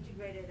will be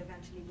integrated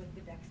eventually with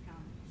the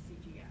Dexcom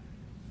CGM.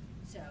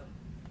 So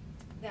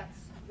that's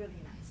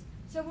really nice.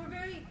 So we're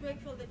very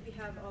grateful that we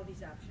have all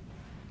these options.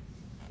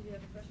 Do you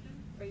have a question?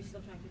 Or are you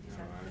still trying to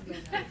decide? No,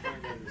 I'm still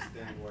trying to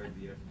understand why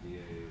the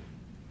FDA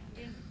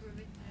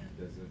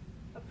doesn't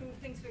approve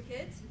things for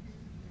kids?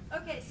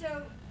 Okay,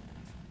 so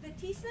the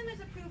T-Slim is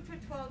approved for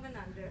 12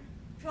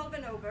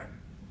 and over.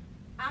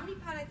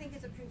 Omnipod, I think,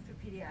 is approved for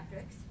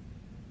pediatrics.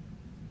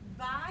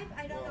 Vibe,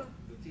 I don't know.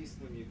 The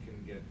T-Slim you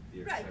can get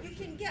the Right, exception. you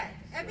can get.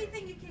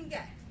 Everything you can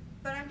get.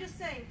 But I'm just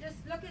saying, just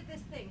look at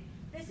this thing.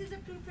 This is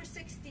approved for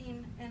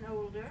 16 and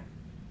older.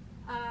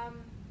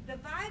 The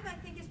Vibe, I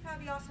think, is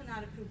probably also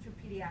not approved for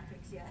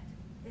pediatrics yet,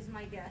 is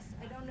my guess.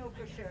 I don't know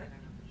for sure. I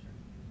don't know for sure.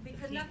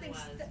 Because the nothing's...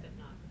 was, but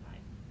not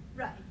Vibe.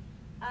 Right.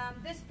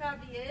 This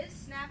probably is.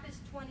 Snap is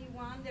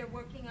 21. They're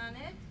working on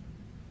it.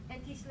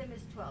 And T-Slim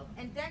is 12.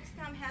 And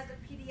Dexcom has a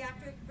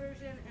pediatric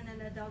version and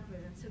an adult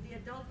version. So the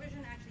adult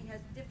version actually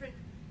has different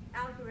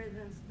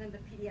algorithms than the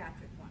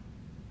pediatric one.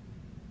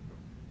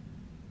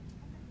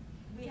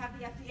 We have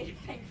the FDA to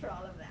thank for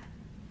all of that.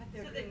 But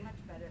they're doing much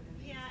better than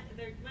these. Yeah,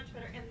 they're much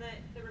better. And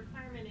the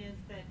requirement is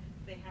that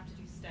they have to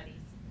do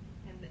studies.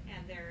 And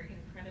they're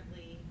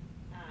incredibly,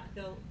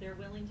 they're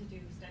willing to do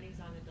studies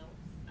on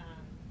adults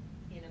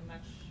in a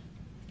much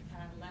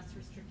less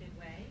restricted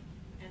way.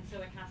 And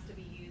so it has to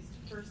be used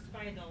first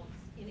by adults.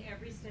 In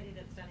every study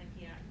that's done in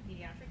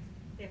pediatrics,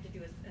 they have to do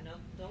an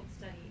adult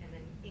study and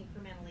then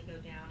incrementally go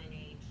down in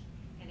age.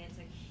 And it's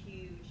a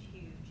huge,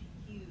 huge,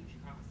 huge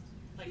cost.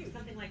 Like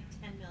something like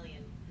 $10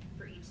 million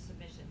for each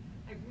submission.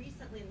 I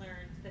recently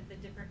learned that the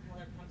different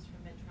color pumps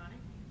from Medtronic,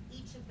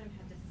 each of them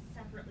had to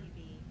separately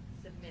be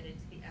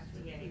submitted to the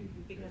FDA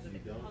because of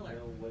the color.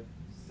 You don't know what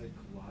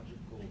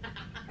psychological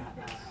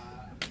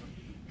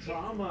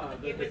trauma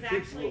that It the was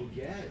kids actually- will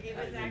get. it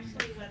was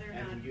actually whether or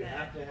not And you the-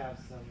 have to have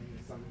some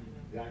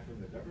guy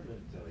from the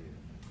government tell you.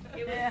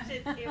 It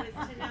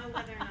was to know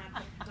whether or not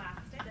the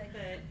plastic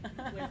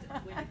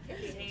would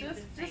behave the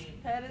Just same.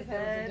 pet his If it was a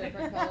head.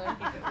 different color.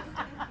 If it was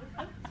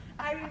different.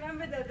 I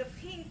remember the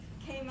pink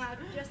came out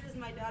just as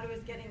my daughter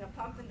was getting a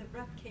pump, and the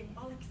rep came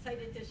all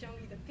excited to show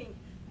me the pink.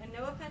 And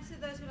no offense to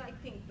those who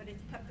like pink, but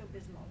it's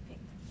Pepto-Bismol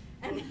pink.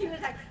 And he was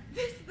like,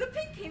 the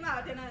pink came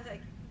out, and I was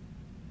like,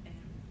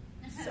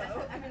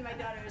 so, I mean, my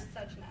daughter is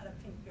such not a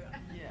pink girl.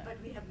 Yeah. But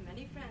we have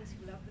many friends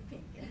who love the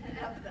pink, and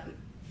I love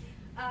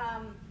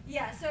them.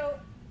 Yeah, so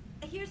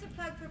here's a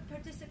plug for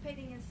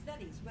participating in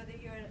studies, whether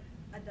you're an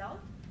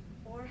adult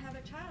or have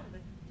a child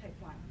with type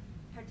 1.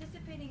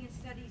 Participating in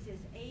studies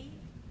is A,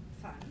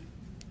 fun,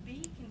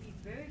 B, can be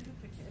very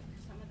lucrative,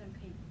 some of them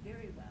pay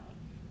very well,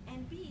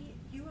 and B,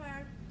 you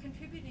are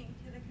contributing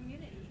to the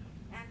community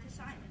and to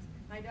science.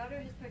 My daughter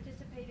has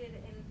participated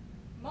in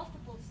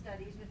multiple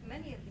studies with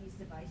many of these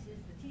devices,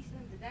 the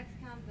T-Slim, the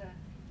Dexcom, the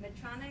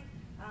Medtronic.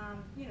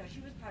 You know, she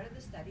was part of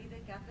the study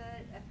that got the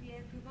FDA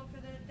approval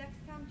for the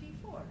Dexcom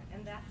G4,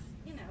 and that's,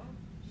 you know,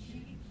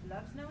 she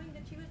loves knowing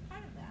that she was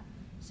part of that.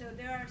 So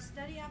there are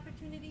study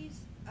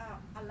opportunities.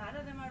 A lot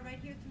of them are right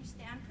here through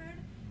Stanford.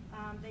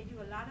 They do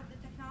a lot of the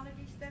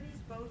technology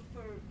studies, both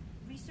for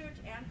research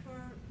and for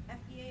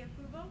FDA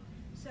approval.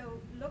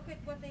 So look at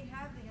what they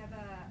have. They have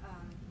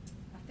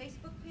a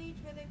Facebook page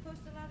where they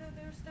post a lot of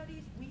their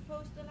studies. We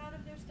post a lot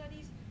of their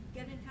studies.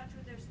 Get in touch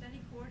with their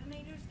study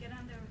coordinators. Get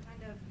on their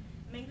kind of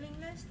mailing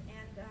list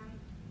and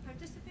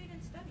participate in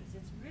studies.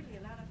 It's really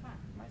a lot of fun.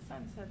 My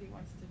son said he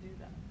wants to do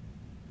that.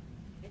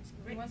 It's He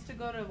great. wants to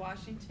go to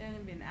Washington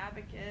and be an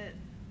advocate.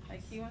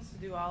 Like, he wants to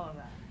do all of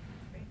that.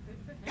 Great, good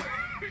for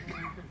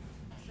him.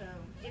 So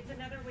It's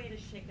another way to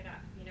shake it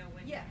up. You know,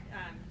 when Yeah.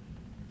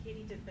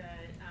 Katie did the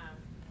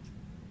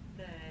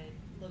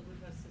low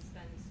glucose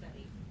suspend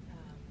study,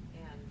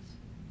 and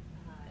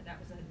that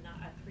was a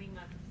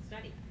 3-month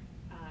study,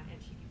 and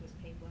she was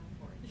paid well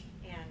for it,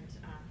 and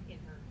in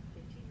her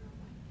 15-year-old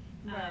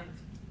life.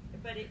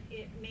 Right. But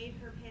it made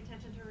her pay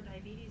attention to her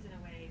diabetes in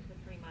a way for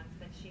 3 months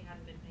that she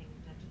hadn't been paying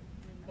attention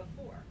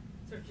before.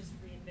 So it just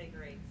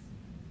reinvigorates,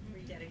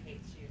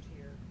 rededicates you to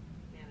your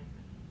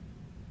management.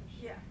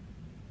 yeah,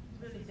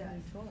 really It's a does.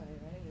 new toy,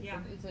 right?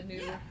 Yeah. It's a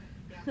new. Yeah.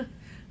 Yeah.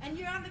 And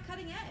you're on the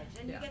cutting edge,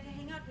 and Yeah. you get to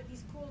hang out with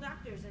these cool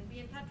doctors and be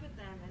in touch with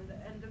them,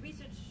 and the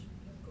research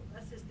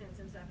assistants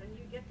and stuff, and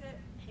you get to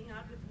hang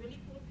out with really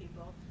cool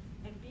people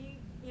and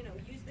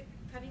use the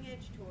cutting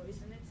edge toys,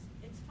 and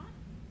it's fun.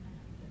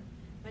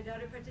 My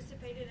daughter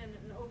participated in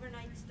an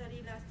overnight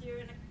study last year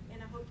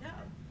in a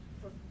hotel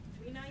for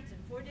 3 nights and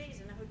 4 days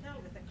in a hotel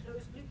with a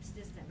closed loop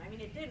system. I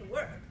mean, it didn't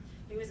work.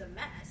 It was a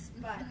mess,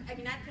 but I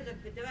mean, not because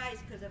of the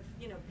device, because of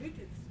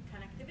Bluetooth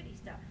connectivity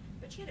stuff.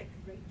 But she had a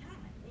great time,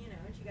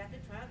 and she got to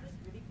try out this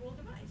really cool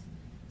device.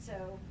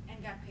 So,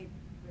 and got paid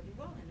really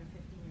well in her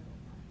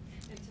 15-year-old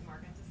life. And Tamar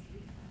got to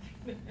sleep.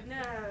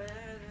 No,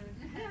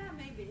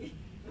 maybe.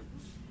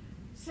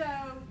 So,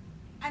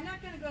 I'm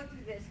not going to go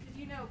through this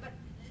because but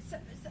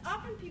so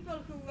often people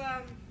who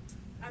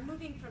are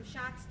moving from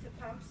shots to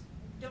pumps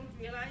don't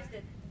realize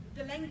that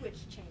the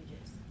language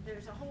changes.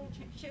 There's a whole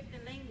shift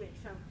in language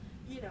from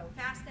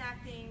fast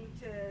acting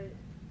to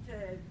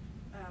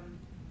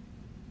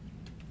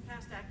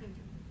fast acting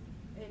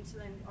to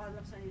insulin. All of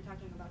a sudden you're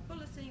talking about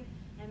bolusing,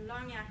 and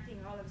long acting.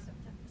 All of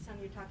a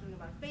sudden you're talking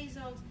about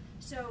basals.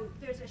 So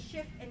there's a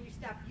shift, and you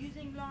stop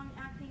using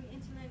long-acting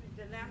insulin.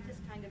 The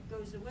Lantus kind of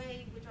goes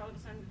away, which all of a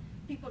sudden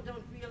people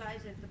don't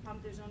realize at the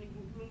pump there's only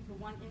room for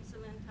 1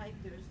 insulin type.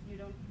 You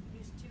don't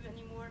use 2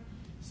 anymore.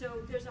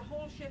 So there's a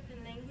whole shift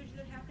in language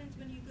that happens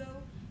when you go.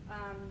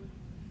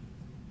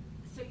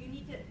 So you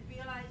need to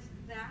realize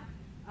that.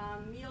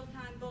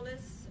 Mealtime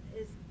bolus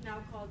is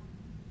now called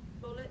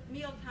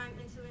mealtime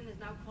insulin is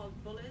now called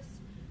bolus.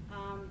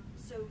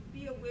 So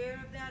be aware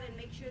of that and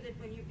make sure that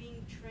when you're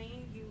being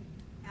trained, you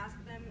ask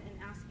them and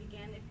ask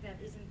again if that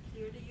isn't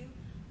clear to you.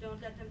 Don't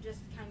let them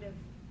just kind of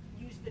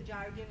use the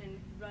jargon and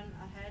run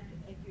ahead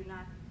if you're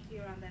not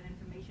clear on that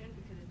information,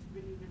 because it's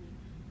really, really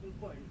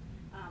important.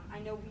 I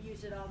know we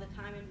use it all the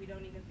time and we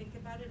don't even think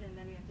about it, and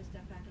then we have to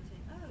step back and say,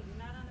 oh, you're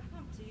not on a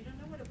pump, so you don't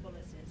know what a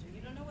bolus is, or you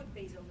don't know what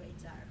basal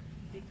rates are,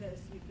 because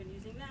you've been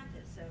using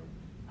Lantus. So,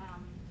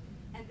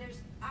 and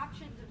there's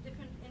options of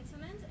different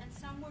insulins, and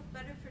some work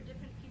better for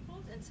different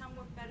peoples, and some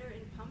work better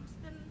in pumps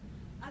than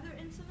other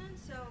insulins.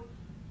 So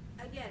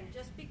again,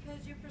 just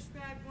because you're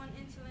prescribed 1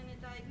 insulin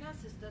at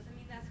diagnosis doesn't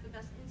mean that's the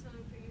best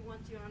insulin for you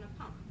once you're on a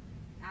pump.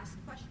 Ask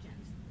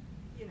questions.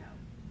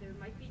 There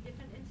might be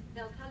different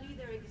they'll tell you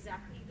they're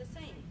exactly the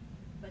same,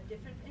 but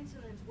different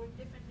insulins work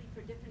differently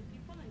for different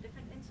people, and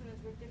different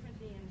insulins work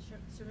differently in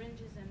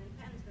syringes and in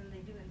pens than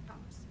they do in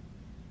pumps.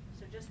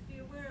 So just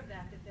be aware of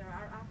that there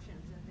are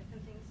options, and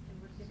different things can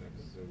work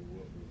differently. So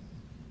what was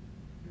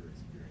your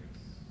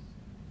experience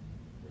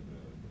for the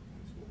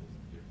pumps? What was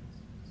the difference?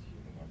 Is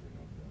Humalog or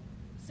Novolog?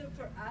 So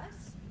for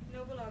us,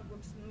 Novolog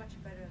works much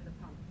better in the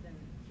pump than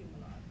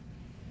Humalog.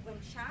 When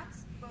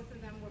shots, both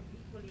of them work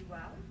equally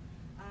well.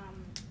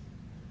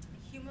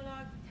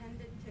 Humalog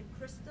could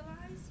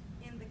crystallize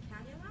in the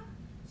cannula.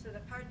 So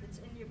the part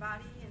that's in your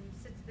body and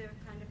sits there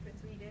kind of for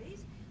 3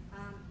 days,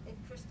 it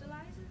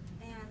crystallizes,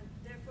 and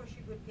therefore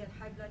she would get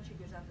high blood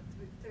sugars on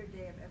the third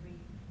day of every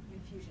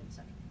infusion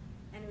site.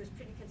 And it was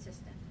pretty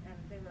consistent. And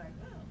they were like,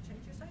 well,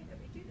 change your site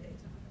every 2 days.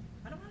 And I'm like,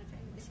 I don't want to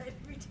change my site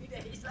every 2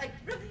 days. Like,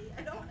 really?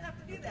 I don't want to have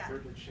to do that. I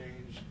prefer to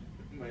change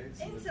my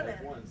insulin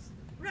like once.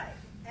 Right.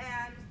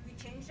 And we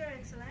changed our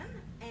insulin,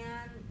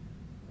 and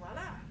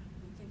voila,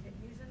 we can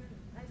use an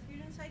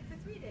infusion site for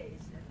 3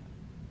 days. And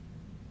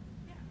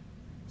yeah.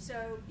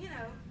 So, you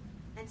know,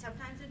 and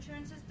sometimes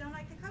insurances don't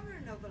like to cover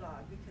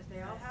Novolog because they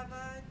all have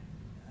a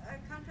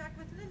contract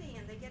with Lilly,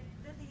 and they get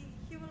Lilly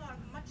Humalog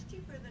much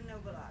cheaper than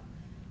Novolog.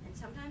 And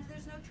sometimes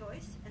there's no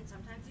choice, and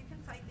sometimes you can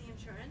fight the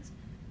insurance,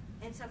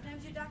 and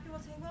sometimes your doctor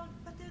will say, well,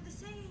 but they're the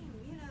same,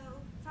 you know,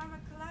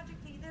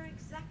 pharmacologically they're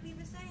exactly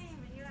the same.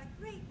 And you're like,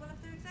 great, well, if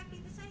they're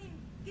exactly the same,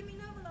 give me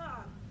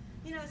Novolog.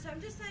 You know, so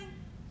I'm just saying,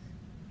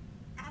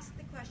 ask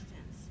the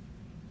questions.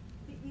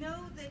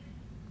 Know that,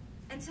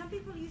 and some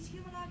people use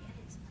Humalog and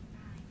it's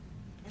fine,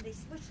 and they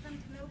switch them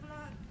to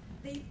Novolog,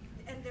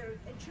 and their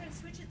insurance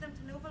switches them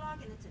to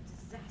Novolog, and it's a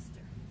disaster.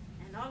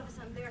 And all of a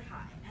sudden they're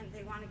high, and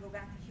they want to go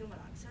back to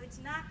Humalog. So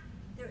it's not,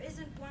 there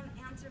isn't one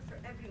answer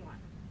for everyone.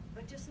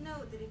 But just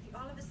know that if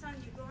all of a sudden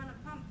you go on a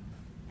pump,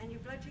 and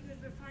your blood sugars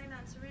were fine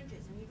on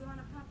syringes, and you go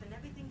on a pump, and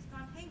everything's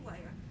gone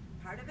haywire,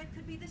 part of it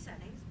could be the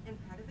settings, and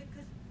part of it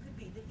could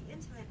be that the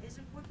insulin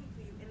isn't working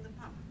for you in the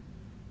pump.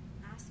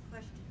 Ask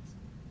questions.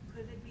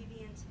 Could it be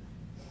the insulin?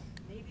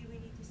 Maybe we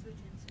need to switch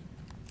insulin.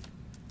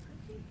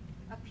 Could be.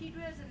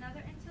 Apidra is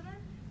another insulin,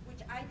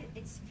 which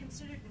it's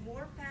considered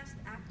more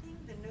fast-acting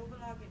than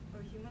Novolog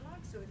or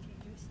Humalog. So if you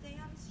do stay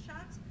on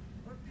shots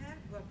or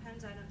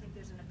pens, I don't think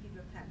there's an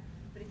Apidra pen.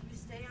 But if you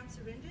stay on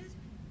syringes,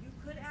 you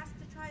could ask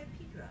to try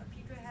Apidra.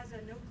 Apidra has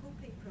a no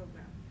copay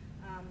program.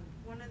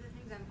 One of the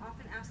things I'm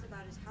often asked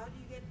about is how do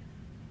you get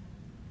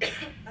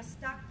a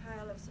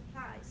stockpile of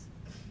supplies?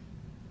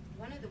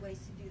 One of the ways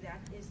to do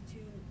that is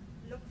to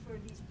look for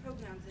these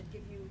programs that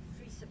give you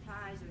free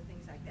supplies or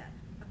things like that.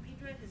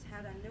 Apidra has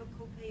had a no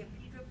copay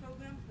Apidra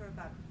program for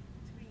about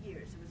 3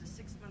 years. It was a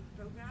 6-month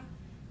program.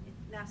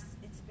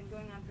 It's been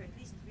going on for at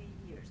least 3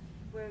 years,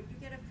 where you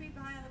get a free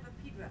vial of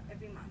Apidra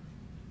every month.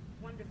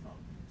 Wonderful.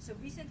 So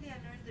recently I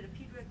learned that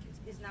Apidra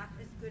is not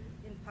as good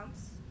in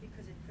pumps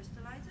because it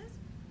crystallizes.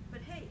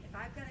 But hey, if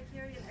I've got to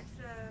carry an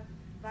extra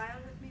vial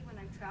with me when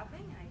I'm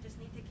traveling, and I just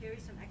need to carry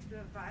some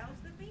extra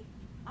vials with me,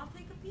 I'll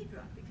take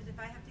Apidra, because if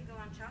I have to go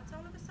on shots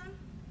all of a sudden,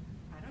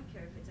 I don't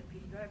care if it's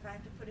Apidra. If I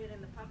have to put it in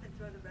the pump and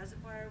throw the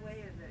reservoir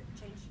away, or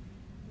change,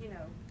 you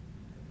know,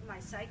 my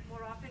site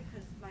more often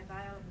because my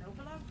vial of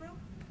Novolog broke,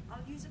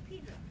 I'll use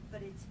Apidra, but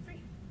it's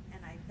free,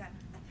 and I've got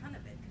a ton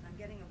of it because I'm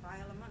getting a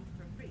vial a month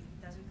for free.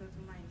 It doesn't go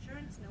through my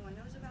insurance. No one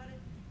knows about it.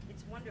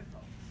 It's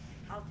wonderful.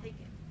 I'll take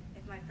it.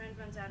 If my friend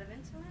runs out of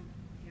insulin,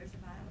 here's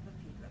a vial of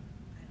Apidra.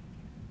 I don't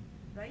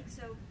care, right?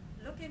 So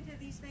look into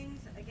these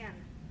things. Again,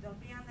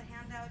 they'll be on the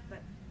handout,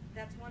 but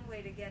that's one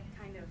way to get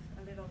kind of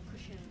a little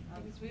cushion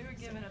of. Because we were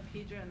given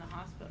Apidra in the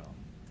hospital,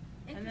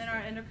 and then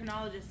our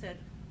endocrinologist said,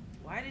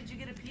 "Why did you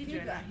get Apidra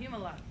and not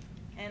Humalog?"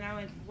 And I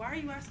went, "Why are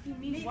you asking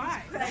me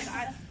why? Like,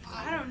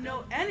 I don't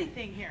know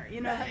anything here,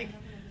 you know." Like,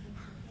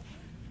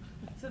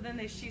 so then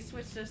she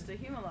switched us to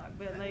Humalog,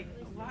 but like,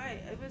 why?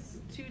 It was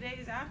 2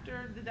 days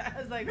after I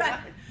was like, right.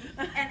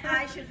 What? And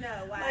I should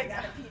know why I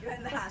got Apidra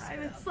in the hospital.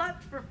 I haven't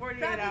slept for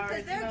 48 Probably hours.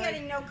 because they're you know,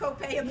 getting no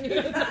copay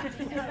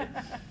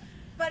Apidra.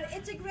 But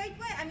it's a great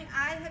way. I mean,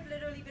 I have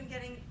literally been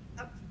getting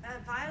a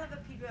vial of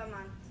Apidra a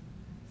month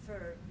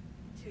for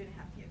 2.5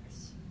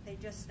 years. They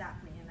just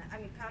stopped me. And I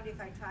mean, probably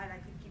if I tried, I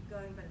could keep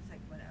going, but it's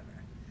like, whatever.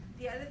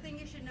 The other thing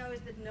you should know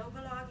is that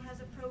Novolog has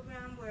a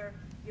program where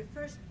your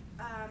first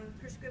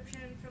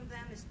prescription from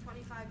them is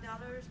 $25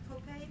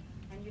 copay,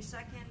 and your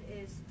second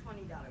is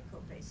 $20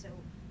 copay. So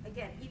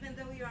again, even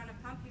though you're on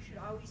a pump, you should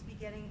always be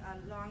getting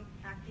a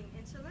long-acting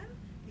insulin.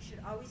 You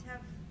should always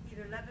have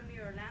either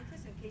Levemir or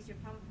Lantus in case your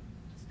pump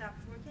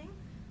stops working,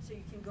 so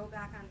you can go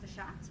back on the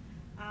shots.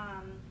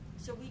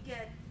 So we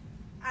get,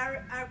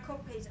 our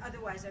copays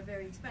otherwise are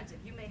very expensive.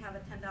 You may have a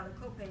 $10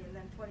 copay and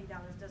then $20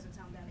 doesn't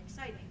sound that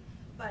exciting.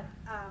 But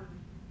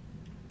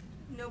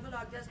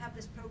Novolog does have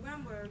this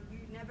program where you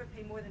never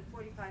pay more than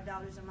 $45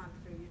 a month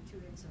for your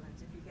 2 insulins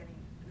if you're getting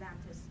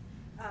Lantus,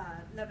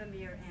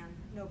 Levemir, and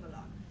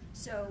Novolog.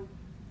 So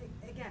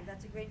again,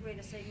 that's a great way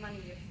to save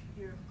money if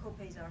your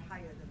copays are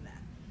higher than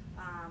that.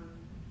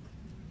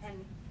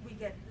 And we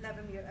get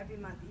Levemir every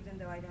month, even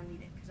though I don't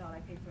need it, because all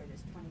I pay for it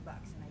is $20,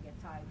 and I get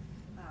 5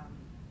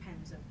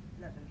 pens of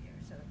Levemir.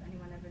 So if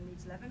anyone ever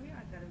needs Levemir,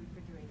 I've got a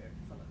refrigerator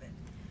full of it.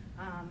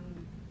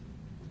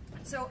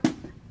 So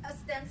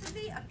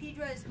ostensibly,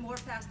 Apidra is more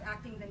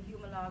fast-acting than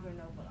Humalog or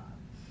Novolog.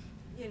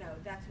 You know,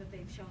 that's what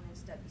they've shown in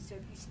studies. So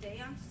if you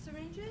stay on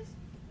syringes,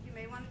 you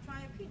may want to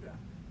try Apidra.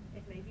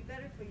 It may be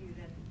better for you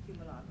than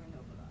Humalog or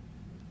Novolog.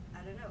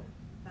 I don't know,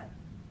 but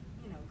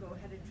you know, go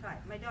ahead and try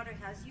it. My daughter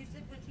has used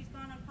it when she's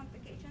gone on pump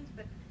vacations,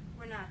 but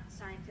we're not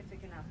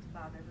scientific enough to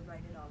bother to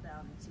write it all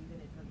down and see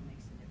that it really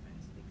makes a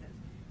difference, because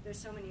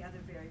there's so many other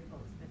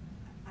variables that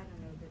I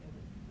don't know that it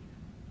would,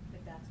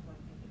 but that's one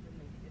thing that would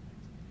make a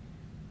difference.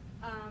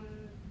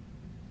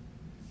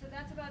 So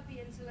that's about the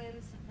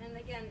insulins. And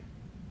again,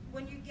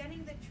 when you're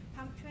getting the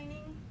pump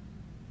training,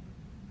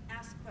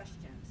 ask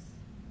questions.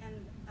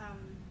 And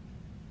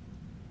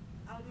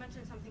I'll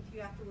mention something to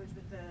you afterwards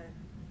with the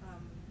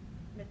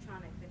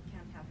Medtronic that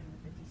can't happen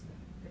with the diesel.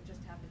 It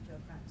just happened to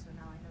a friend, so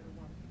now I know to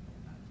warn people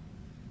about it.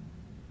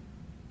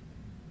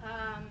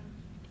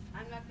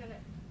 I'm not going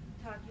to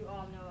talk, you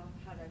all know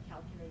how to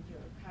calculate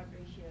your carb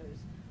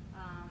ratios.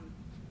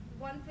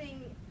 One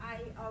thing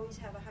I always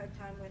have a hard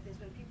time with is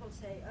when people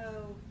say,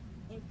 oh,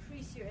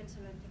 increase your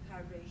insulin to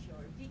carb ratio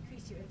or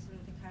decrease your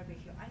insulin to carb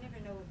ratio. I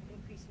never know if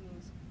increase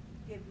means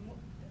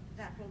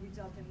that will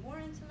result in more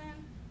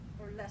insulin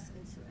or less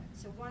insulin.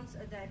 So once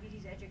a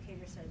diabetes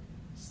educator said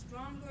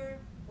stronger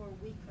or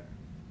weaker,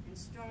 and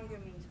stronger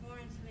means more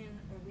insulin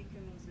or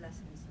weaker means less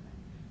insulin.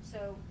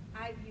 So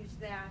I've used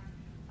that,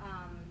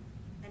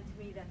 and to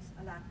me that's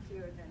a lot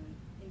clearer than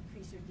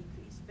increase or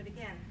decrease. But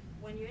again,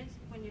 when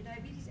your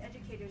diabetes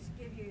educators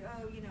give you,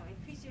 oh,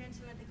 increase your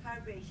insulin to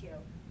carb ratio,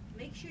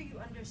 make sure you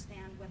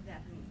understand what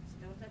that means.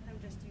 Don't let them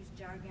just use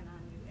jargon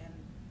on you and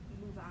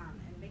move on,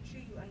 and make sure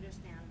you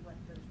understand what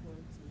those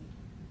words mean.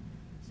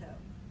 So,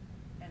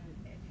 and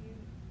if you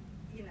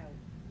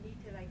need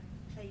to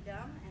play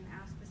dumb and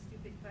ask the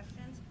stupid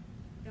questions,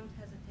 don't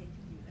hesitate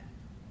to do that.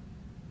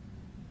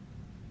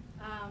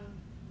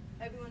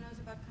 Everyone knows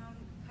about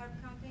carb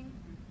counting.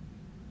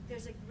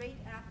 There's a great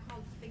app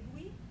called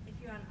Figwe if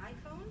you're on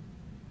iPhone.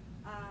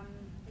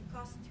 It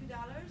costs $2,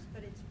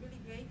 but it's really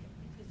great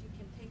because you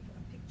can take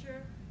a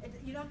picture.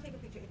 You don't take a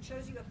picture. It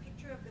shows you a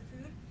picture of the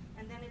food,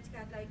 and then it's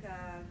got like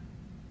a,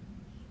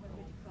 what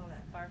would you call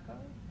that?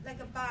 Barcode? Like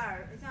a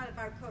bar. It's not a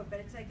barcode, but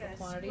it's like a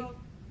quantity? scroll.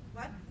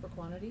 What? For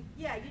quantity?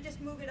 Yeah, you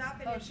just move it up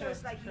and it sure,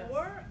 shows like sure.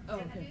 your. Oh,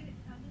 and okay.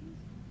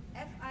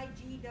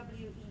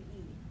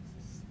 Figwee. It's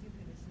the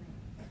stupidest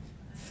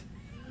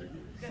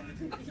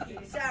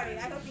name. Sorry,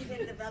 I hope you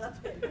didn't develop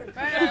it.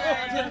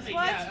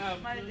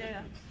 What? My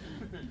data.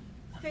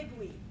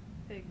 Figwee.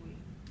 Figwe.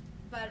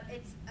 But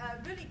it's a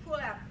really cool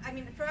app. I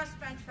mean, for us,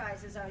 French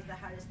fries is always the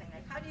hardest thing.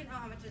 Like, how do you know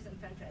how much is in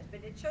French fries?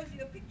 But it shows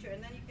you a picture,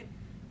 and then you can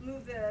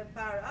move the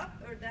bar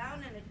up or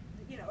down, and it,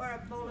 or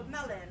a bowl of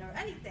melon or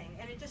anything,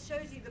 and it just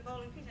shows you the bowl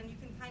and piece, and you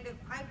can kind of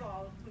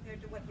eyeball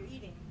compared to what you're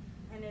eating,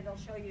 and it'll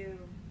show you,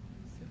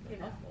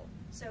 helpful.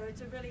 So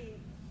it's a really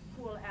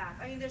cool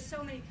app. I mean, there's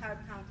so many carb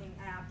counting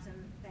apps and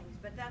things,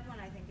 but that one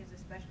I think is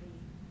especially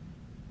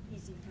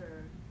easy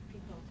for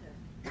people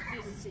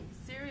to see.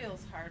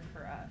 Cereal's hard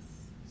for us.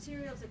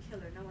 Cereal's a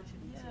killer. No one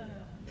should eat Yeah.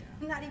 cereal.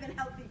 Not even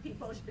healthy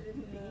people shouldn't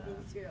be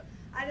eating cereal.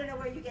 I don't know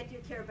where you get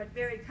your care, but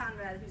Barry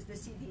Conrad, who's the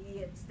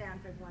CDE at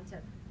Stanford, once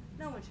said,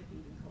 no one should be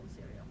eating cold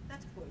cereal.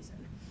 That's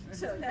poison.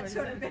 So that's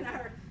sort of been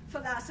our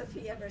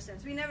philosophy ever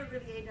since. We never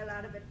really ate a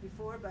lot of it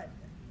before, but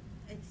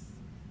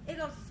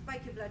it'll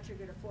spike your blood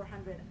sugar to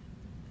 400,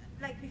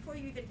 like before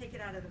you even take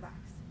it out of the box.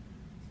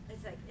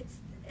 It's like, it's.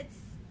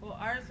 Well,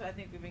 ours, I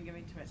think we've been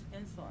giving too much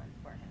insulin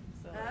for him,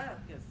 so Oh.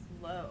 it gets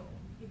low.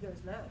 He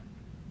goes low.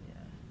 Yeah.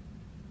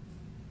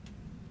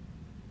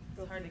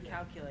 Go It's hard to figure.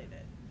 calculate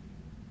it.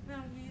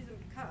 Well, you use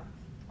a cup.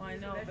 Well, I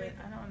Use a know, but measuring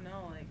I cup. don't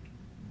know,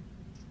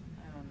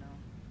 I don't know.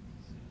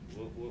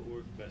 What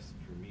worked best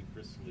for me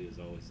personally is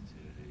always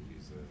to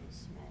use a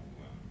small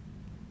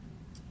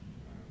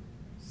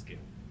scale.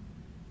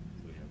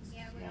 We have a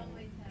Yeah, we small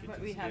always have. kitchen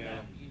But we have scale,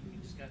 that. You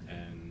just got to.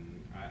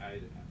 and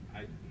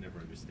I never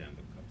understand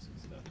the cups and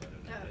stuff. I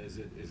don't know. Oh. Is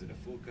it a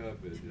full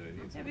cup? Do I need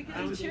Yeah, some? because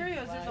I in just-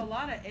 Cheerios, there's a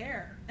lot of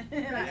air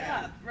in a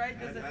Yeah. cup, right?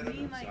 Does I it don't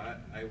mean know. like? So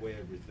I weigh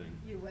everything.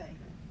 You weigh.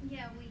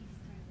 Yeah, we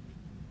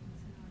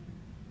started.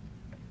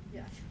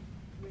 Yeah.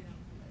 We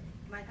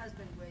don't. My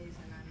husband weighs,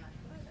 and I'm like,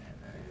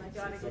 whatever. My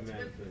daughter It's a gets man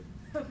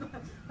really,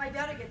 my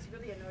daughter gets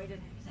really annoyed at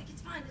him. He's like,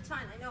 it's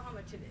fine. I know how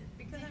much it is.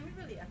 Because I mean,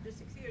 really, after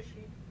 6 years,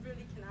 she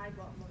really can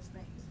eyeball most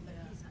things. But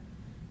Yeah. he's like,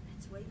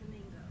 let's weigh the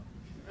mango.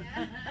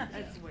 Yeah.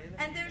 That's way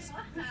the And there's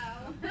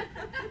Wow.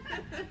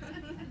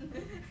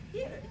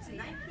 here, it's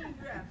 19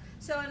 grams.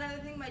 So another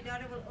thing, my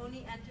daughter will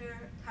only enter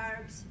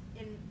carbs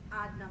in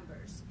odd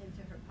numbers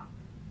into her pump.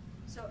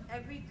 So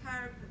every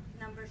carb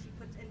number she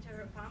puts into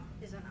her pump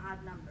is an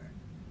odd number.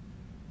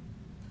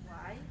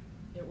 Why?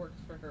 It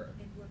works for her.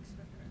 It works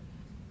for her.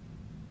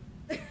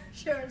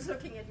 Sharon's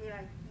looking at me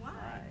like, why?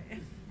 Why?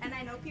 And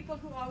I know people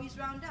who always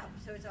round up,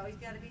 so it's always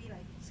got to be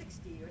like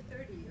 60 or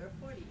 30 or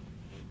 40.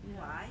 Yeah.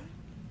 Why?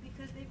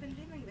 Because they've been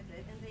living with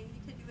it and they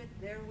need to do it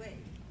their way.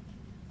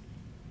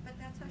 But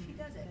that's how she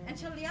does it. And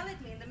she'll yell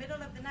at me in the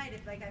middle of the night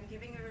if like I'm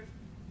giving her,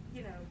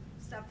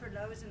 stuff for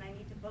Lowe's and I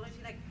need to bullet.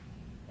 She's like,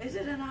 is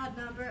it an odd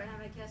number? And I'm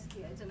like, yes,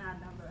 Tia, it's an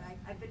odd number.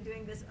 I've been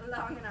doing this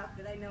long enough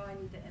that I know I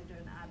need to enter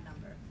an odd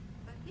number.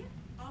 But yeah,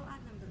 all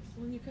odd numbers.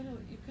 Well, you kind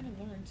of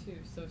learn too.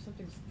 So if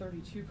something's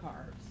 32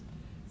 carbs,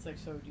 it's like,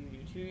 so do you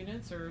do 2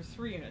 units or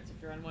 3 units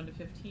if you're on 1 to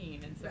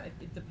 15? And so Right.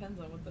 it depends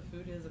on what the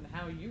food is and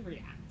how you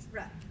react.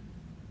 Right.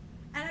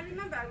 And I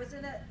remember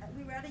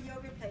we were at a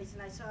yoga place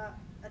and I saw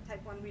a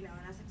type 1 renal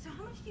and I was like, so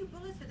how much do you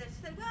bullets for this?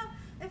 She said, well,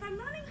 if I'm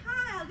running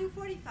high, I'll do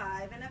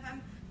 45. And if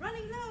I'm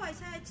running low, I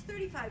said it's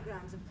 35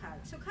 grams of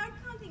carbs. So carb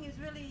counting is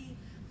really...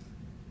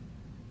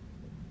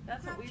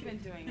 That's what we've been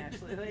doing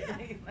actually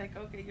lately. Yeah. Like,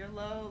 okay, you're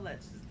low,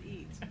 let's just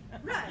eat.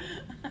 Right.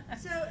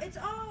 So it's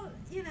all,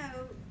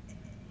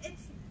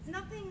 it's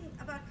nothing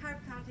about carb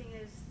counting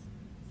is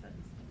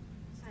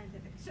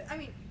scientific. So, I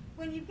mean,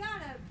 when you've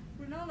got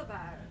a granola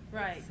bar,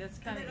 right, that's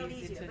kind a of little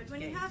easy easier. to But when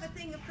gauge. you have a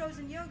thing of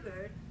frozen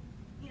yogurt,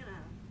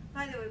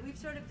 By the way, we've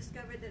sort of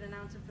discovered that an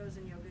ounce of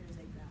frozen yogurt is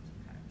 8 grams of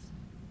carbs.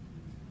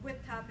 With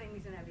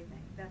toppings and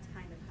everything. That's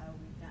kind of how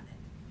we've done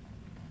it.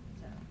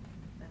 So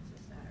that's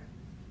just our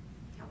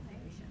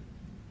calculation.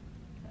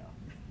 So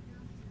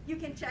you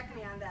can check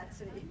me on that,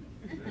 Sue. I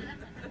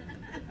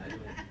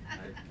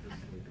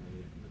personally don't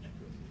eat much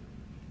protein.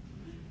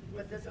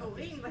 But does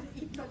Olin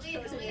eat much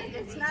Olin, frozen Olin.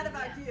 yogurt? It's not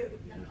about you.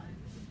 No.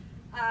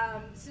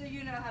 So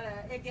you know how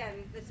to,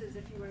 again, this is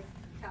if you were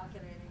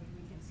calculating,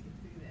 we can skip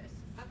through this.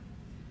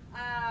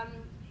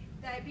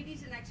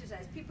 Diabetes and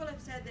exercise. People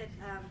have said that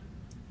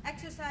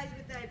exercise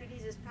with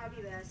diabetes is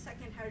probably the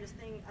second hardest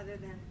thing other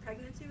than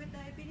pregnancy with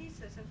diabetes.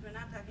 So since we're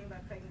not talking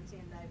about pregnancy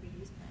and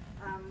diabetes,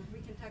 we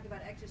can talk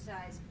about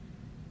exercise.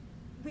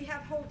 We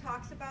have whole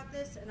talks about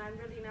this, and I'm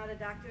really not a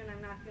doctor, and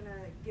I'm not going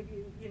to give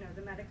you,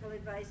 the medical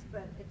advice,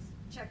 but it's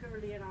check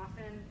early and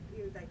often.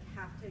 You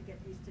have to get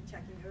used to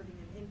checking early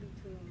and in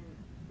between, and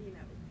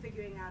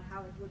figuring out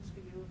how it works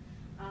for you.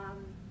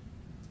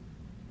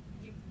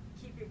 You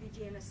keep your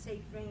BG in a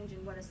safe range,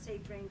 and what a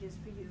safe range is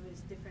for you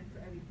is different for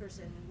every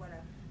person, and what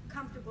a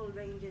comfortable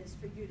range is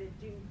for you to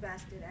do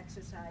best at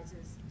exercise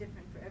is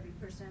different for every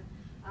person.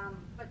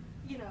 But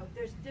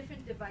there's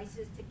different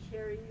devices to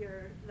carry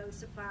your low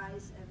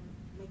supplies and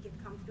make it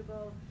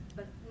comfortable,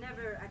 but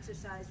never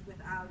exercise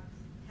without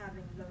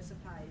having low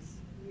supplies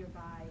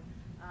nearby.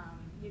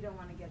 You don't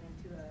want to get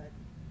into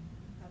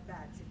a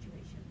bad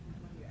situation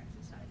when you're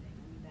exercising.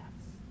 I mean,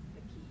 that's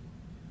the key.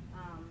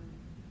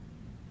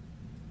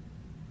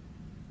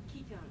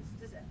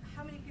 Ketones.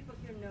 How many people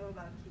here know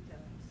about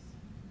ketones?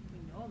 We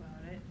know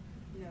about it.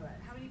 Know it.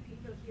 How many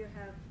people here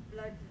have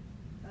blood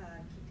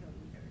ketone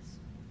meters?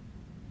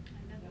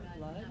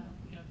 Blood?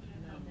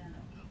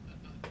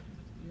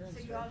 So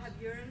you all have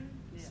urine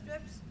Yeah.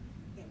 strips?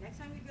 Okay, next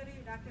time you go to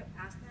your doctor,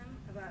 ask them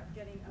about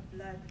getting a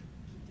blood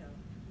ketone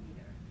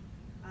meter.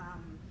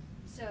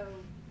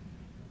 So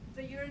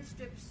the urine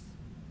strips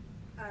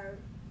are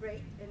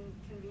great and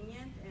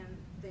convenient, and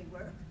they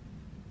work.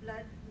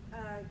 Blood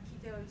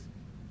ketones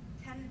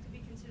tend to be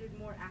considered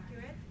more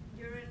accurate.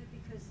 Urine,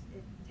 because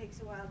it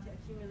takes a while to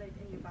accumulate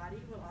in your body,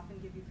 will often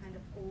give you kind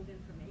of old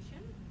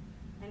information.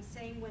 And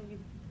same when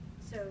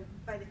so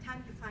by the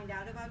time you find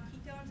out about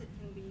ketones, it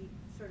can be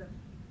sort of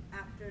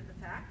after the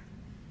fact.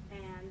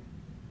 And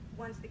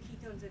once the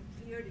ketones have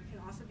cleared, it can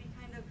also be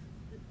kind of,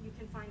 you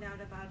can find out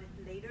about it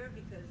later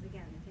because,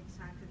 again, it takes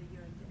time for the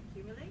urine to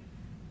accumulate.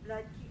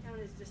 Blood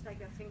ketone is just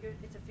like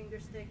it's a finger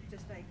stick,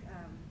 just like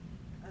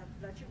a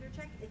blood sugar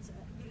check.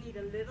 You need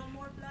a little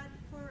more blood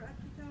for a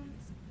ketone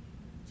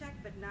check,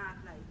 but not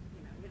like,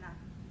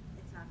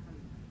 it's not from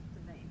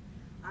the vein.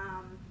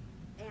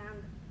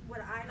 And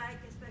what I like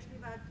especially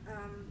about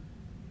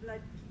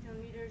blood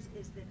ketone meters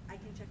is that I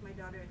can check my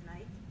daughter at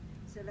night.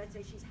 So let's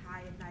say she's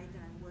high at night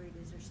and I'm worried,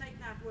 is her sight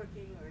not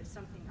working or is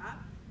something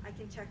up? I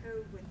can check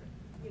her with,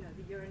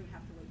 the urine. You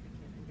have to wake the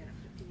kid and get up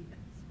to pee.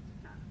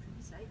 That's not a pretty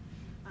sight.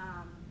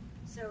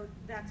 So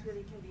that's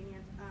really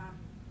convenient.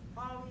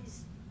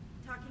 Always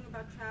talking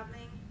about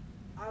traveling,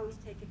 always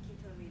take a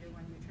ketone meter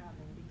when you're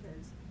traveling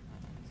because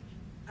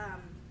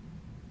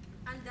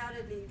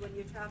undoubtedly when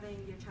you're traveling,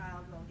 your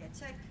child will get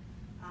sick,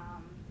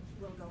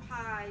 will go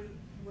high,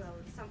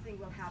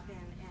 something will happen,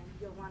 and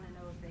you'll want to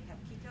know if they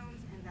have ketones,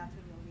 and that's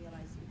when you'll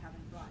realize you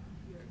haven't brought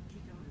your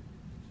ketone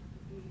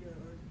meter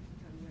or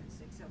ketone urine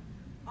stick. So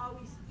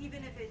always,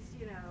 even if it's,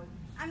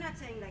 I'm not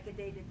saying like a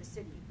date at the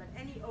city, but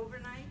any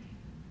overnight,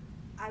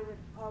 I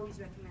would always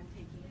recommend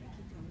taking a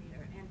ketone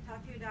meter. And talk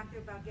to your doctor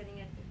about getting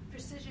it.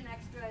 Precision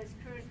Extra is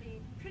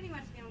currently pretty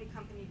much the only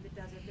company that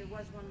does it. There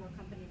was one more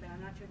company, but I'm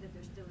not sure that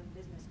they're still in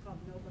business,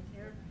 called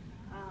NovaCare.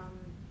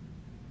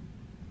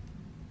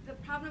 The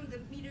problem, the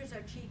meters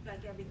are cheap,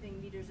 like everything,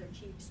 meters are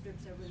cheap,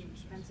 strips are really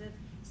expensive.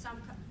 Some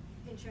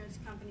insurance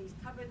companies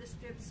cover the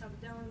strips, some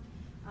don't.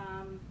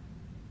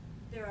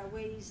 There are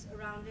ways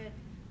around it.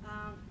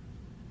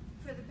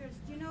 For the parents,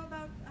 do you know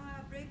about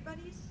Brave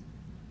Buddies,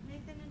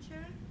 Nathan and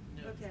Sharon?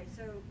 No. Okay,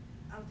 so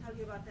I'll tell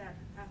you about that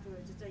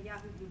afterwards. It's a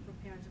Yahoo group for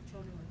parents of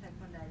children with type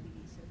 1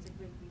 diabetes, so it's a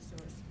great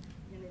resource.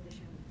 In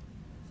addition,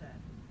 it's an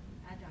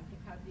adjunct to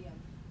Carb DM.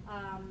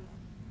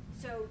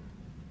 So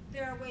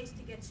there are ways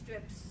to get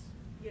strips,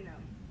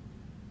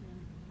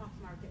 off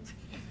market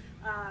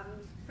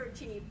for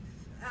cheap.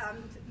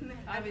 I'm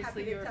happy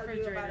Obviously, to your tell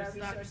you about our refrigerator's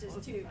not resources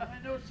closed. too.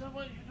 I know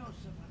someone, you know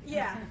someone.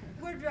 Yeah,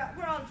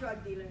 we're all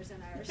drug dealers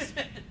in ours.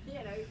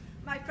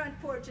 My front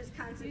porch is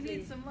You constantly.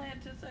 need some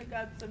Lantus? I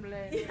got some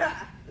land.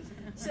 Yeah.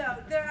 So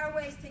there are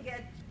ways to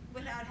get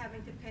without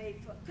having to pay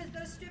for, because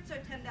those strips are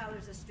 $10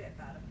 a strip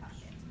out of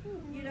pocket.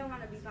 You don't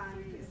want to be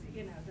buying,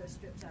 you know, those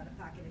strips out of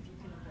pocket if you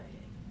can avoid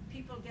it.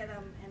 People get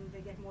them and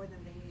they get more than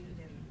they need,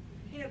 and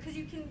you know, because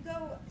you can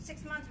go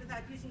 6 months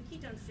without using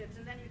ketone strips,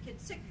 and then your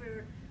kid's sick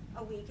for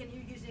a week, and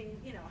you're using,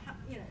 10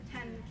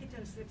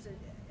 ketone strips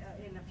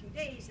in a few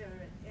days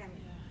and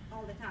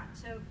all the time.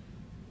 So,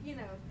 you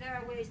know, there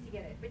are ways to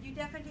get it, but you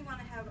definitely want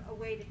to have a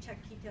way to check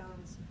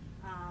ketones,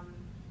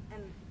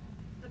 and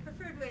the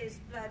preferred way is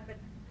blood, but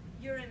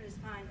urine is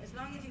fine. As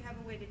long as you have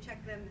a way to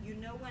check them, you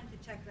know when to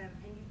check them,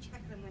 and you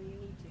check them when you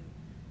need to.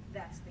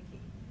 That's the key.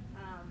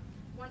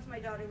 Once my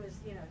daughter was,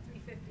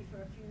 350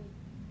 for a few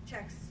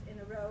checks in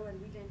a row, and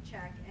we didn't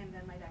check, and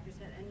then my doctor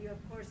said, and you of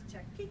course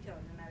check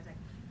ketones, and I was like,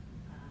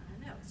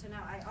 no. So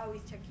now I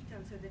always check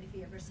ketones so that if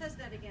he ever says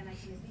that again, I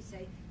can at least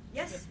say,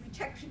 yes, we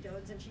checked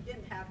ketones, and she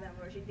didn't have them,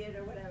 or she did,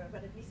 or whatever,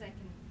 but at least I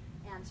can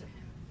answer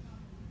him.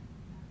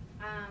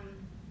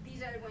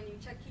 These are when you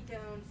check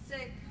ketones: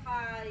 sick,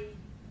 high,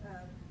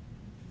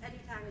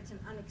 anytime it's an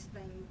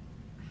unexplained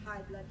high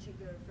blood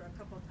sugar for a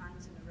couple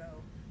times in a row,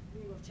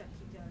 we will check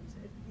ketones.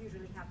 It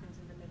usually happens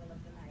in the middle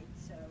of the night,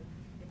 so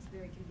it's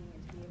very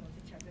convenient to be able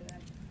to check it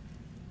out.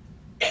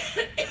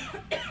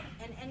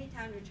 And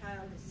anytime your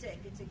child is sick,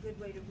 it's a good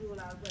way to rule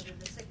out whether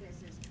the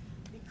sickness is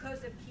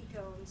because of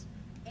ketones,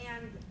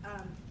 and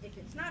if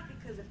it's not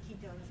because of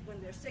ketones,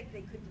 when they're sick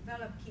they could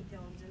develop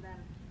ketones, and then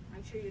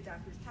I'm sure your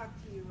doctors talk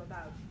to you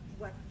about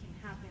what can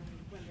happen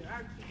when there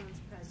are ketones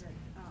present,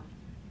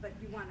 but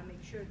you want to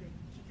make sure that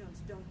ketones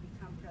don't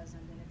become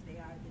present, and if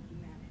they are, that you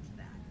manage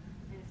that.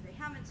 And if they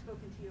haven't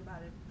spoken to you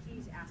about it,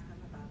 please ask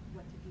them about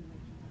what to do when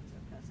ketones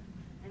are present.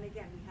 And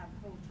again, we have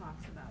whole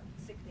talks about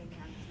sick day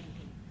management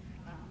and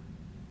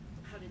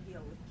how to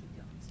deal with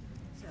ketones.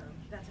 So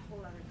that's a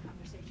whole other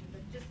conversation,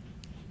 but just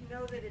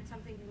know that it's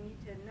something you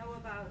need to know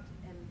about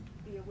and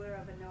be aware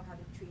of and know how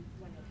to treat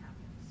when it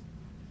happens.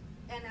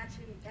 And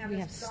actually,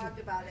 Anna's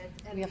blogged about it.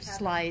 And we have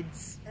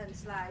slides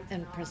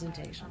and on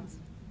presentations.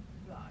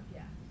 Our, blog,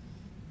 yeah.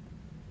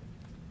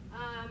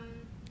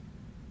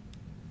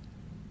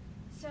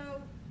 So,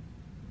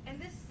 and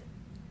this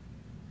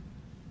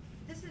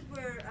is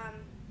where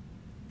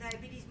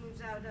diabetes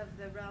moves out of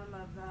the realm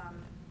of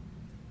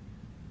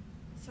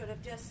sort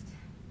of just,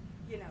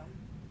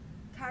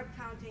 carb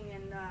counting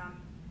and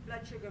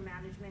blood sugar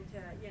management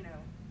to,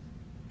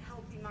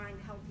 healthy mind,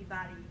 healthy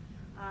body.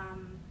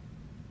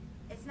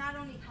 It's not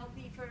only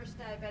healthy first,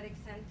 diabetic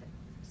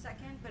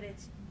second, but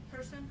it's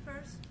person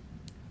first,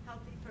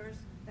 healthy first,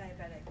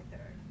 diabetic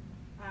third.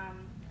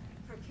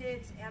 For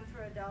kids and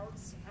for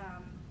adults,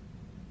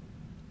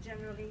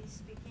 generally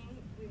speaking,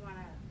 we want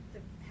to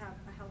have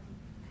a healthy,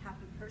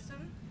 happy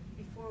person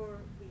before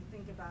we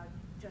think about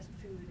just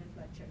food and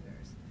blood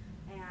sugars.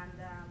 And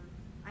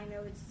I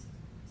know it's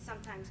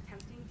sometimes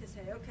tempting to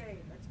say, okay,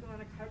 let's go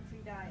on a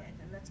carb-free diet,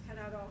 and let's cut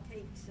out all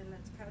cakes, and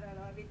let's cut out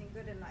everything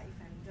good in life,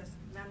 and just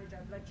manage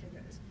our blood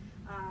sugars.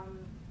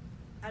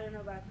 I don't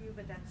know about you,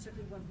 but that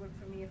certainly wouldn't work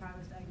for me if I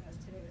was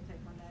diagnosed today with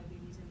type 1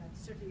 diabetes, and that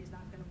certainly is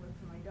not going to work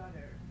for my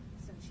daughter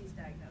since she's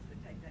diagnosed with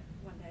type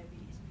 1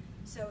 diabetes.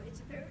 So it's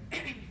very,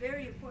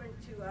 very important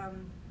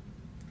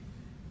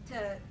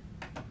to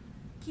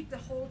keep the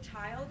whole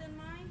child in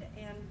mind,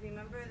 and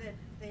remember that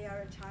they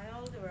are a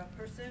child or a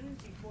person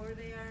before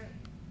they are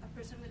a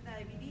person with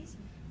diabetes,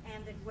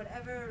 and that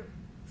whatever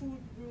food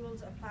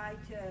rules apply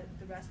to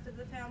the rest of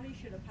the family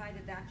should apply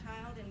to that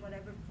child, and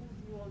whatever food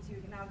rules you're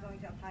now going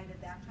to apply to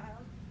that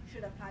child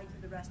should apply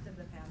to the rest of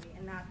the family,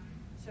 and not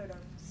sort of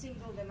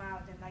single them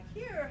out and like,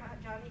 here,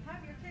 Johnny,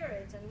 have your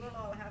carrots, and we'll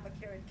all have a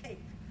carrot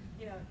cake.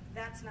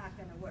 That's not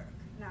going to work.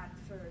 Not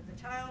for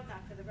the child,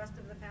 not for the rest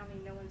of the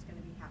family. No one's going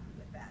to be happy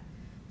with that.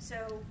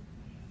 So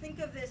think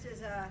of this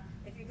as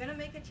if you're going to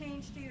make a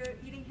change to your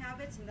eating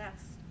habits, and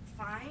that's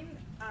fine.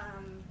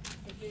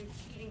 If your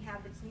eating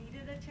habits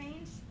needed a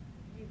change,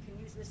 you can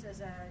use this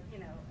as an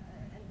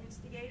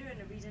instigator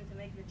and a reason to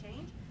make the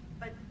change.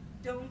 But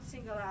don't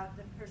single out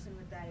the person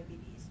with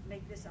diabetes.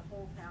 Make this a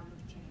whole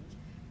family change,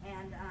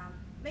 and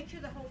make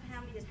sure the whole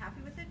family is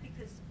happy with it,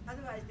 because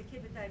otherwise the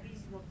kid with diabetes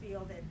will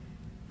feel that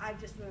I've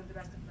just ruined the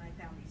rest of my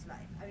family's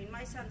life. I mean,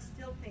 my son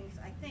still thinks,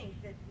 I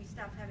think, that we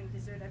stopped having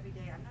dessert every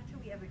day. I'm not sure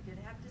we ever did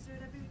have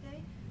dessert every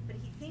day, but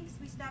he thinks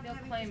we stopped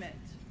having He'll claim dessert.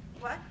 it.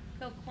 What?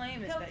 He'll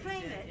claim it. He'll that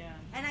claim you did, it.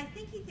 yeah. And I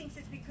think he thinks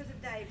it's because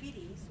of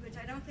diabetes, which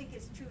I don't think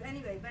is true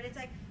anyway, but it's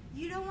like,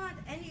 you don't want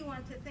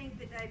anyone to think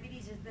that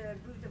diabetes is the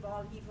root of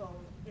all evil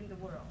in the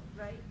world,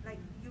 right?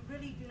 Like, you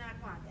really do not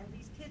want. And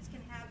these kids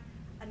can have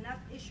enough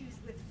issues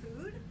with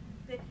food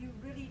that you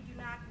really do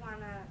not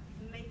want to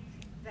make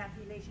that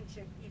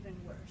relationship even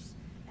worse.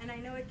 And I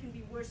know it can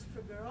be worse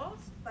for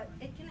girls, but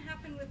it can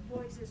happen with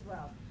boys as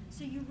well.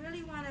 So you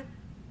really want to,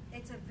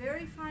 it's a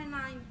very fine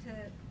line to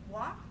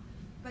walk,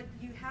 but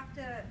you have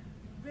to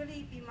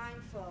really be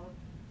mindful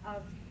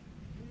of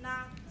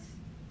not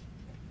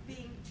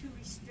being too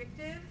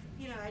restrictive.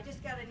 I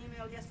just got an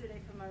email yesterday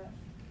from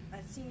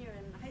a senior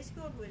in high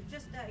school who was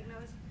just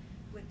diagnosed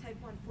with type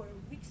 1 4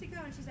 weeks ago,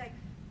 and she's like,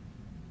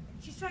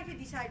 she's trying to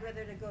decide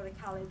whether to go to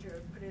college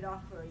or put it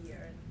off for a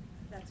year. And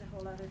that's a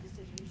whole other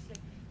decision. You say,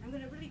 I'm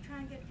going to really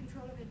try and get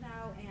control of it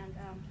now and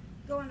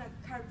go on a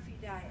carb-free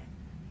diet.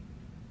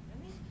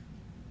 Really?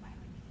 Why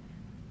would you do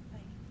that?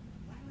 Like,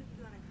 why would you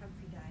go on a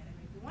carb-free diet? I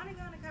mean, if you want to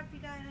go on a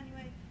carb-free diet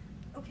anyway,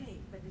 okay,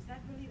 but is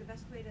that really the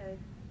best way to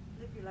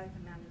live your life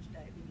and manage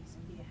diabetes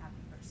and be a happy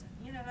person?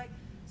 You know, like,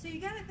 so you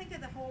got to think of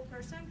the whole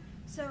person.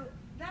 So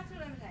that's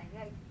what I'm saying.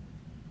 Like,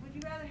 would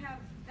you rather have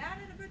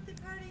that at a birthday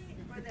party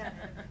or that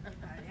at a birthday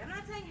party? I'm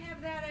not saying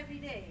have that every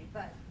day,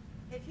 but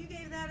if you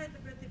gave that at the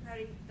birthday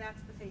party,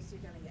 that's the face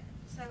you're going to get.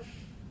 So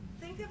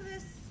think of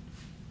this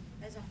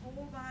as a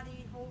whole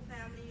body, whole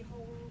family,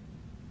 whole,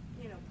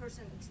 you know,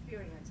 person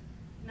experience,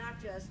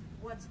 not just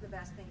what's the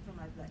best thing for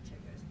my blood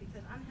sugars,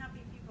 because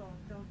unhappy people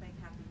don't make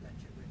happy blood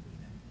sugars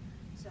either.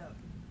 So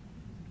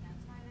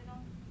that's my little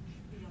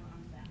spiel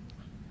on that.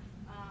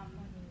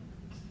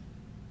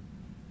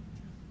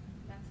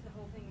 That's the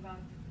whole thing about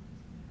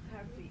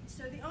carb-free.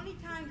 So the only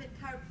time that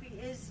carb-free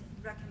is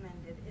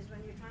recommended is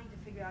when you're trying to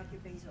figure out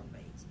your basal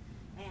rates.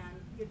 And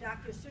your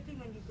doctor, certainly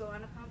when you go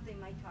on a pump, they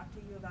might talk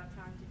to you about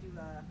trying to do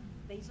a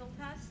basal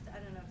test. I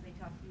don't know if they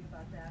talk to you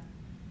about that.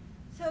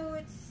 So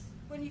it's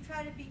when you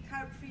try to be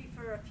carb-free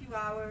for a few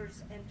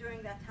hours, and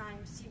during that time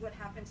see what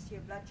happens to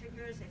your blood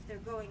sugars. If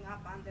they're going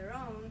up on their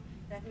own,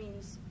 that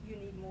means you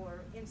need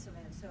more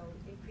insulin, so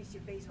increase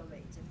your basal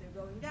rates. If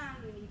they're going down,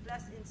 you need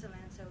less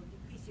insulin, so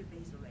decrease your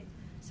basal rates.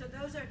 So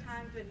those are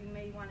times when you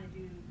may want to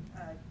do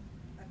a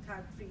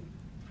carb-free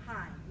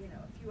time, you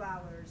know, a few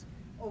hours,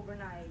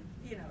 overnight,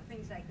 you know,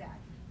 things like that,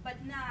 but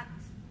not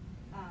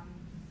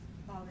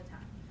all the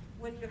time.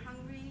 When you're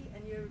hungry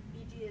and your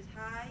BG is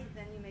high,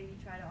 then you maybe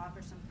try to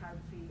offer some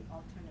carb-free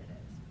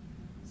alternatives.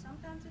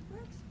 Sometimes it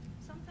works.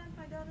 Sometimes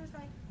my daughter's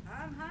like,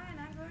 I'm high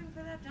and I'm going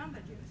for that Jamba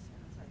Juice. And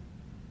it's like,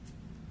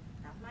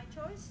 not my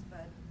choice,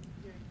 but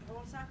your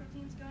whole soccer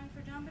team's going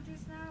for Jamba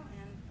Juice now,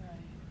 and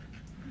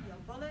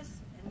you'll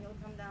bolus and you'll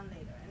come down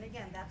later. And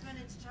again, that's when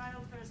it's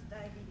child first,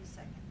 diabetes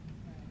second.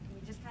 And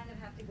you just kind of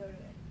have to go to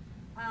it.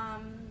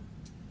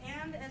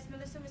 And as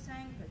Melissa was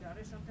saying, her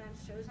daughter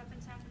sometimes shows up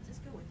in San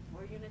Francisco with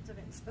 4 units of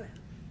insulin.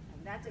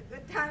 And that's a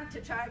good time to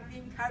try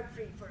being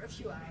carb-free for a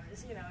few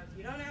hours. You know, if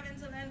you don't have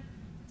insulin,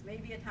 it's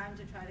maybe a time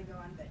to try to go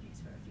on veggies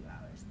for a few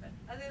hours. But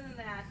other than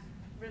that,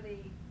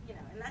 really, you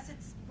know, unless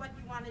it's what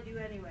you want to do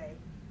anyway,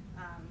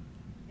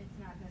 it's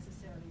not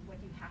necessarily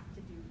what you have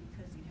to do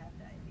because you have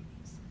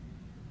diabetes.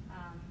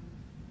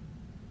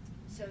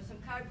 So some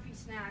carb-free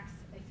snacks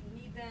if you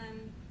need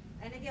them.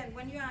 And again,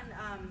 when you're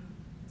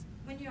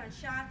on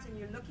shots and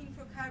you're looking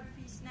for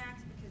carb-free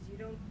snacks because you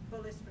don't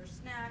bolus for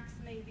snacks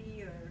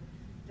maybe, or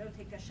don't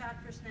take a shot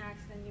for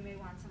snacks, then you may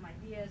want some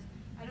ideas.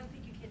 I don't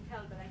think you can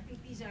tell, but I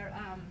think these are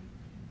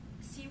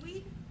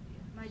seaweed.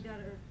 My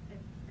daughter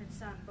and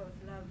son both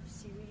love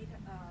seaweed.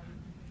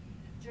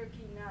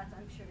 Jerky, nuts,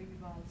 I'm sure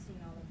you've all seen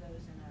all of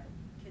those, and our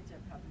kids are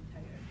probably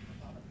tired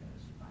of all of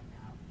those by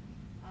now.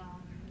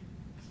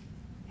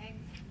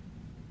 Eggs.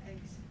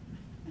 Eggs.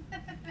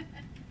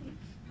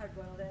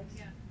 Hard-boiled eggs.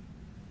 Yeah.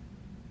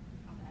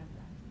 I'll add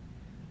that.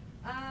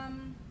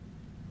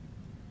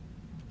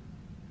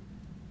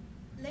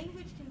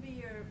 Language can be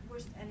your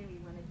worst enemy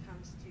when it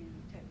comes to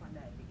type 1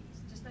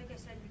 diabetes. Just like I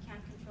said, you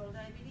can't control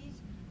diabetes.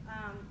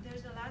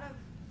 There's a lot of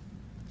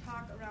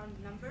talk around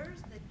numbers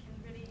that can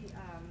really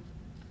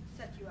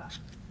set you up,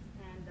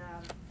 and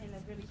in a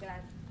really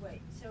bad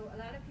way. So a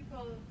lot of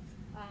people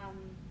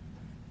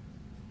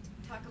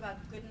talk about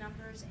good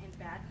numbers and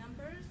bad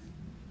numbers,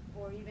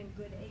 or even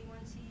good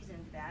A1Cs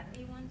and bad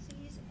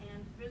A1Cs,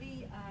 and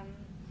really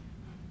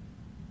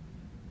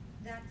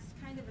that's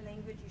kind of a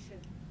language you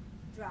should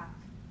drop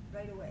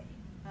right away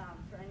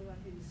for anyone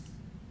who's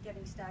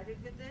getting started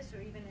with this,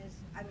 or even as,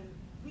 I mean,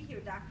 we hear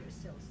doctors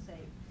still say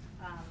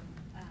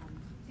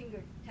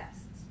finger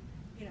tests,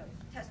 you know,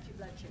 test your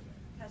blood sugar,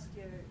 test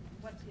your,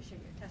 what's your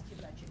sugar, test your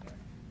blood sugar.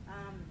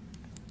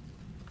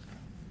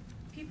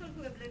 People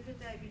who have lived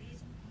with diabetes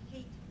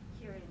hate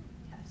hearing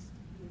tests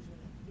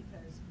usually,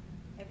 because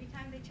every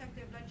time they check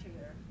their blood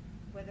sugar,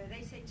 whether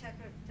they say check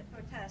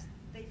or test,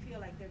 they feel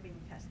like they're being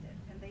tested,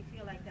 and they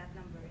feel like that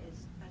number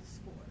is a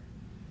score.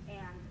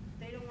 And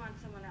they don't want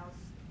someone else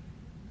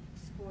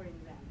scoring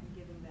them and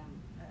giving them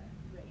a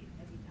grade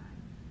every time.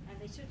 And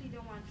they certainly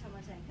don't want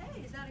someone saying,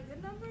 hey, is that a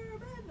good number or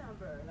a bad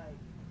number? Like,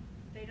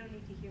 they don't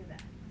need to hear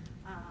that.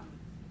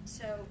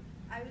 So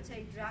I would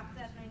say drop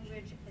that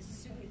language as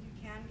soon as you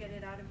can, get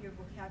it out of your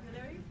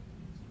vocabulary.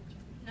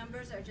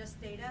 Numbers are just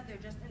data,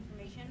 they're just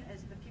information,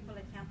 as the people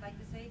at camp like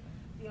to say.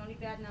 The only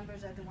bad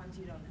numbers are the ones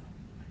you don't know.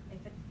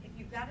 If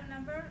you've got a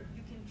number,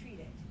 you can treat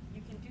it.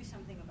 You can do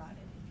something about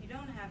it. If you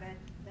don't have it,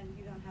 then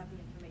you don't have the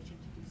information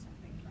to do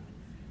something about it.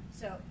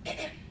 So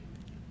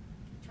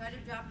try to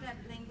drop that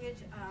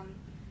language.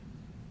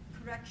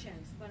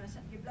 Corrections. When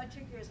your blood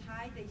sugar is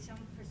high, they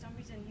for some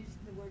reason use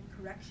the word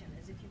correction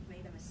as if you've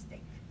made a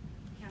mistake.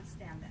 You can't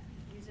stand that.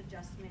 Use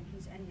adjustment,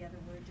 use any other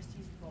word, just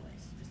use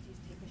bolus. Just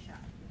use take a shot.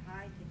 If you're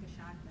high, take a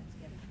shot, let's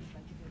get your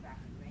blood sugar back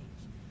in range.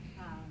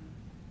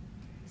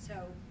 So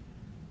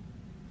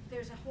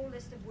there's a whole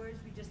list of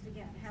words. We just,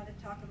 again, had to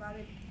talk about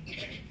it.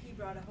 He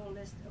brought a whole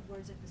list of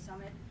words at the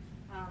summit.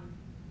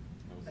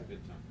 That was a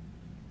good time.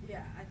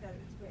 Yeah, I thought it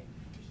was great.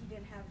 He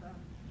didn't have,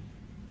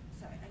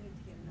 sorry, I need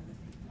to get another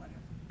thing of water.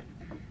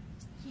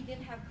 He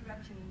didn't have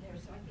correction in there,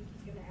 so I think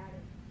he's going to add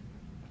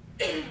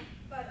it.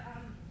 But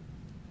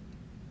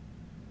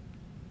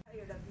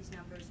tired of these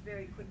numbers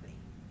very quickly.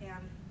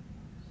 And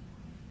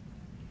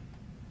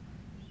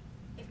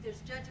if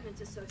there's judgments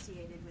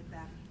associated with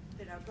them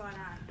that are brought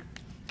on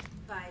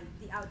by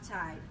the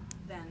outside,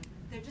 then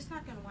they're just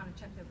not going to want to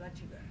check their blood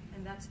sugar.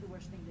 And that's the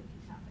worst thing that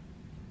can happen.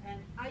 And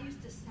I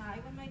used to sigh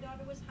when my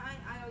daughter was high.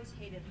 I always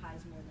hated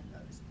highs more than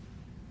lows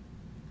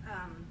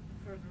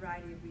for a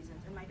variety of reasons.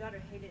 And my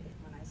daughter hated it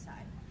when I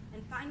sighed.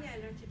 And finally I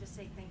learned to just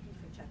say thank you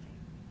for checking.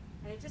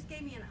 And it just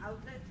gave me an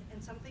outlet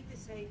and something to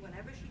say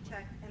whenever she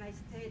checked, and I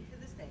say it to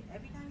this day.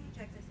 Every time she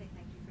checks, I say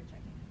thank you for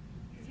checking.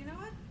 Because you know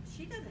what?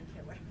 She doesn't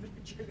care what her blood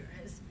sugar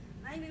is.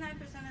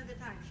 99% of the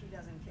time she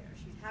doesn't care.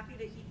 She's happy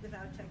to eat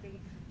without checking.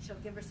 She'll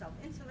give herself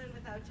insulin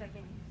without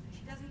checking.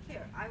 She doesn't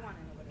care. I want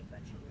to know what her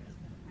blood sugar is.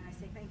 And I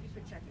say thank you for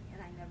checking, and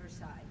I never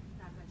sigh.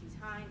 Not when she's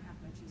high, not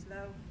when she's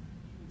low.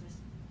 We just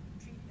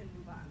treat and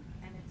move on.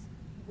 And it's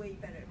way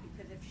better,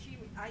 because if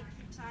I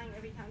keep sighing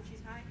every time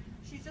she's high,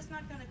 she's just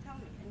not going to tell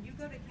me. And you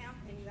go to camp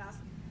and you ask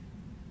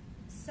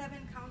 7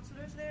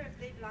 counselors there if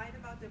they've lied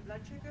about their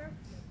blood sugar,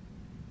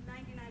 99%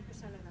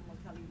 of them will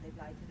tell you they've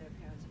lied to their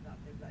parents about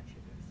their blood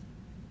sugars.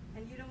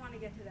 And you don't want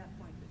to get to that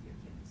point with your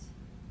kids.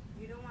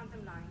 You don't want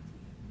them lying to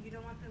you. You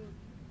don't want them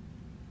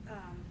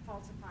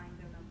falsifying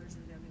their numbers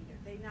in their meter.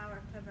 They now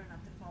are clever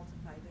enough to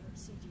falsify their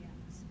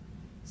CGMs.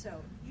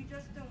 So you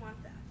just don't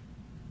want that.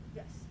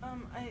 Yes.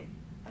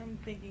 I'm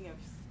thinking of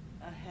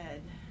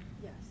ahead.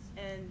 Yes.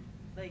 And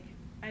like,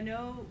 I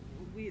know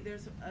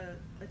there's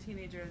a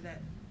teenager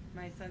that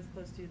my son's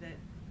close to that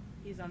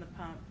he's on the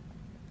pump,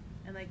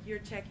 and like you're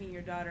checking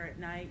your daughter at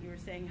night. You were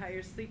saying how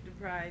you're sleep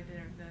deprived and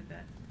everything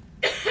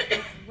like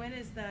that. When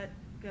is that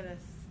gonna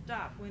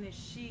stop? When is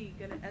she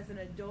gonna, as an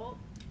adult?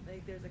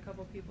 Like, there's a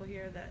couple people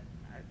here that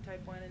are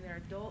type 1 and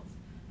they're adults.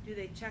 Do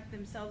they check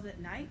themselves at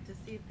night to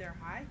see if they're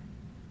high?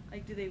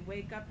 Like, do they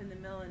wake up in the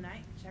middle of the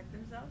night and check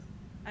themselves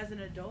as an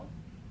adult?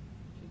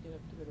 You get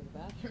up to go to the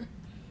bathroom.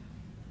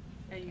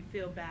 And you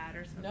feel bad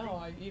or something?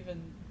 No,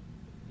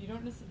 you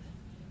don't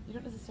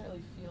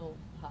necessarily feel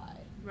high.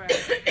 Right.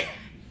 You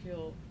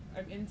feel,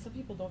 I mean, some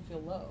people don't feel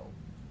low.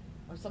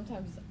 Or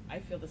sometimes I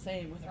feel the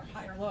same with our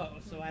high or low,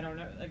 so I don't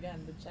know.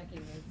 Again, the checking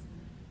is,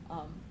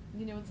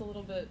 you know, it's a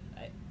little bit,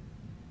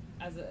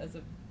 as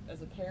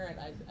a parent,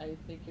 I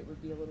think it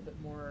would be a little bit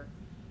more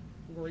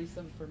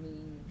worrisome for me,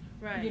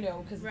 Right. you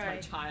know, because Right.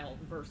 it's my child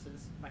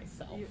versus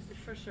myself.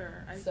 For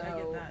sure, I get So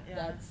that, yeah.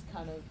 that's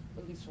kind of,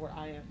 at least where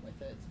I am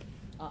with it.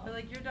 But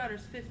like, your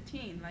daughter's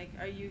 15, like,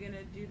 are you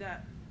gonna do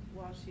that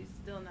while she's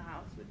still in the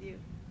house with you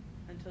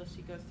until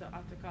she goes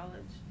off to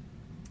college?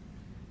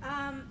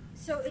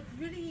 So it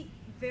really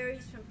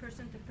varies from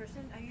person to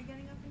person. Are you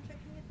getting up and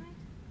checking at night?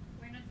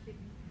 We're not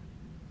sleeping.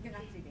 You're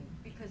not sleeping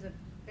because of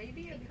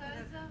baby or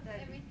Because of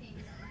diabetes? everything.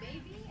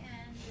 Baby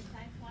and the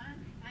type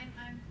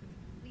 1.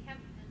 We have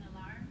an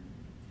alarm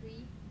at 3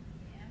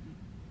 a.m.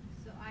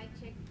 So I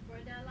check for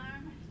the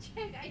alarm.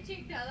 I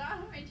check the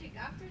alarm. I check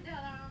after the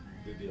alarm.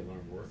 Did the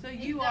alarm work? So If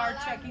you the are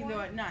alarm checking though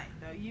works- at night,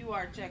 though? You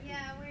are checking?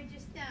 Yeah, we're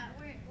just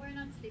we're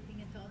not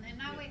sleeping at all. And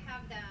now we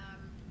have the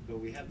But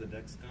we have the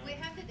Dexcom.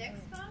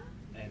 Dexcom.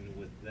 And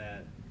with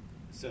that,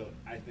 so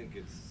I think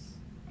it's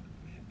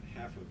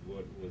half of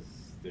what was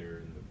there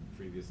in the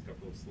previous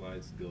couple of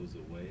slides goes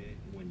away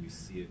when you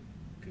see it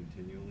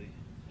continually.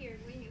 Here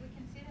we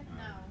can see it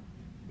now.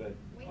 But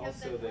We have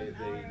also that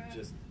they on our,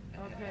 just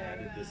Okay.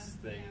 added this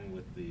thing yeah.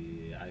 with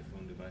the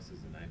iPhone devices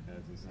and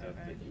iPads and stuff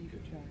Right. that you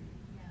can.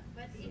 Yeah,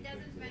 but some it doesn't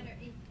things matter.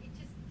 away. It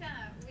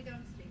just we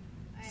don't sleep.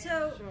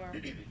 So Sure.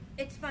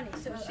 it's funny.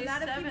 So Well, a she's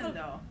lot of 7 people.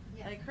 though.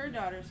 Yeah. Like, her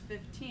daughter's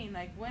 15.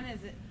 Like, when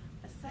is it?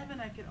 A 7,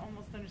 I can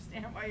almost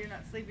understand why you're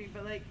not sleeping,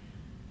 but like,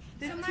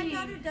 So 15. my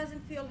daughter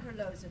doesn't feel her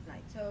lows at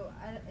night. So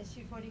is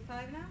she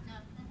 45 now? No.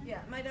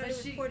 Yeah, my daughter But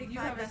was she, 45 you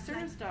have a last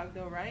service night. dog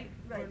though, right?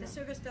 Or Right, the no?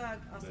 service dog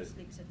also But-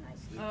 sleeps at night.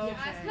 Oh, Yeah,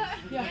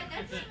 okay. yeah,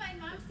 that's what my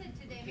mom said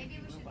today. Maybe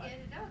we should get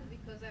a dog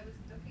because I was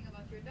talking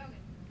about your dog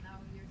and now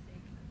you're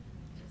saying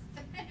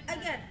just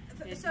Again,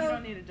 Yeah, so you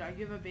don't need a dog.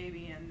 You have a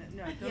baby, and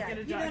no, don't yeah, get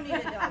a you dog. don't need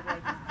a dog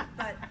right now.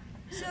 But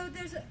so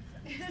there's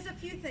a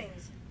few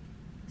things.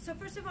 So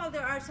first of all,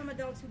 there are some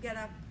adults who get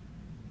up.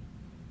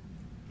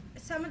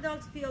 Some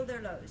adults feel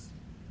their lows.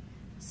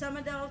 Some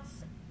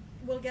adults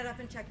will get up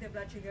and check their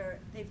blood sugar.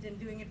 They've been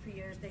doing it for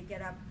years. They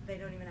get up. They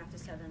don't even have to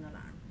set an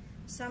alarm.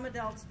 Some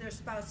adults, their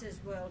spouses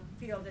will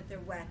feel that they're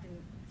wet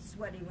and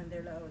sweaty when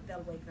they're low.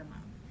 They'll wake them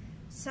up.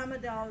 Some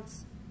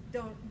adults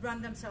don't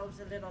run themselves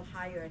a little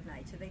higher at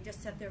night, so they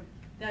just set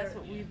That's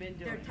what we've been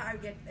their doing.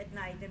 target at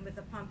night, and with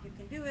a pump you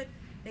can do it.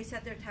 They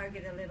set their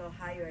target a little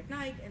higher at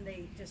night, and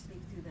they just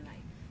sleep through the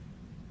night.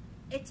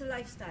 It's a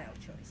lifestyle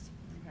choice.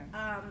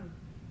 Okay.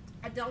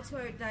 Adults who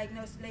are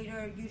diagnosed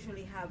later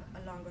usually have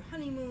a longer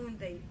honeymoon.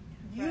 They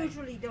Right.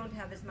 usually don't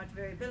have as much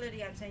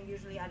variability. I'm saying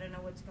usually. I don't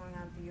know what's going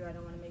on for you. I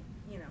don't want to make,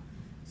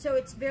 So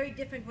it's very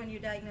different when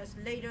you're diagnosed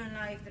later in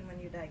life than when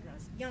you're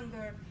diagnosed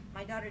younger.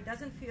 My daughter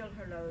doesn't feel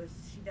her lows.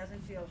 She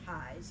doesn't feel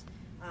highs,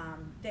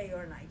 day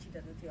or night. She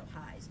doesn't feel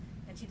highs.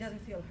 And she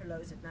doesn't feel her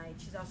lows at night.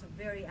 She's also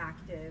very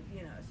active,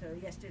 you know. So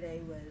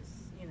yesterday was,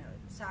 you know,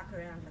 soccer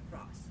and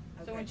lacrosse.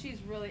 Okay? So when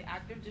she's really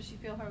active, does she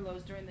feel her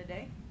lows during the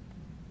day?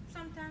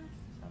 Sometimes.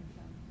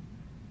 Sometimes.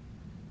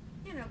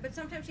 You know, but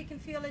sometimes she can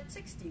feel it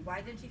 60.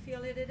 Why didn't she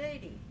feel it at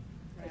 80?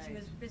 Because she Right.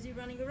 was busy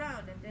running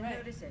around and didn't Right.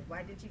 notice it.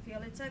 Why did she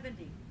feel it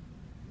 70?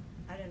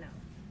 I don't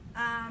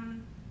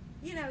know.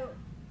 You know,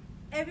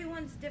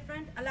 everyone's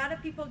different. A lot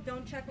of people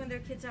don't check when their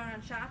kids are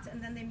on shots,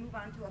 and then they move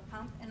on to a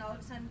pump, and all of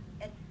a sudden,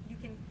 you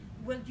can.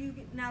 Will you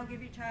now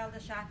give your child a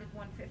shot at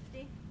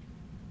 150?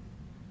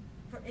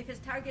 If his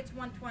target's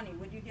 120,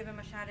 would you give him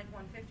a shot at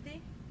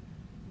 150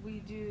 We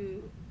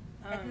do.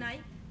 at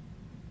night?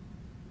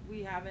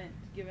 We haven't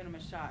given him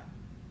a shot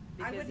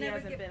I because would he never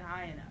hasn't been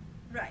high enough.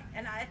 Right,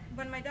 and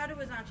when my daughter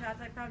was on shots,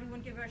 I probably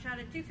wouldn't give her a shot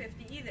at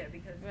 250 either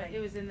because Right. It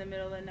was in the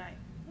middle of the night.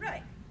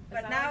 right.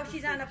 That's But how I now like to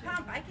she's see on a it, too.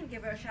 pump. I can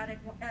give her a shot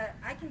at.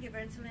 I can give her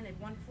insulin at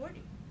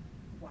 140.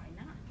 Why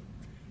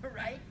not?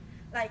 Right?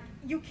 Like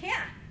you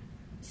can.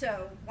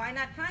 So why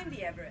not climb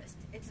the Everest?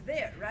 It's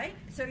there, right?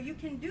 So you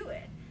can do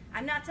it.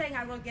 I'm not saying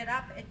I will get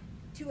up at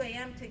 2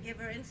 a.m. to give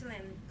her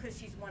insulin because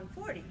she's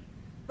 140,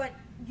 but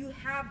you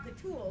have the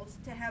tools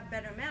to have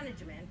better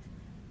management.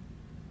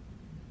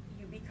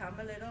 You become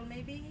a little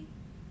maybe.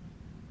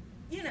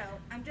 You know,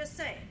 I'm just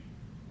saying.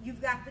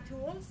 You've got the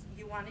tools.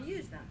 You want to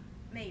use them,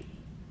 maybe.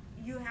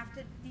 You have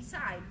to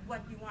decide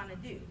what you want to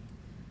do.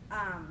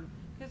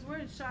 Because we're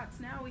in shots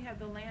now. We have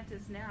the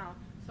Lantus now.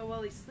 So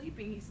while he's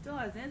sleeping, he still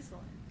has insulin.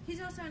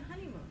 He's also on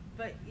honeymoon.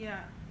 But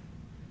yeah.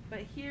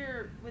 But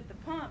here with the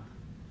pump,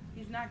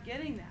 he's not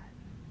getting that.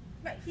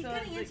 Right, he's So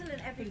getting it's like-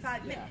 insulin every he's-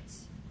 5 yeah.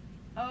 minutes.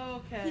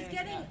 Okay. He's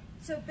getting,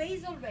 so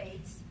basal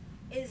rates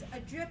is a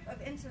drip of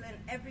insulin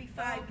every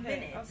 5 Okay,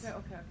 minutes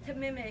okay. to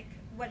mimic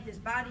what his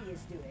body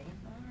is doing.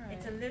 All right.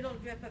 It's a little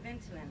drip of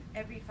insulin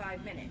every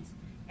 5 minutes.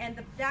 And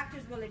the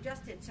doctors will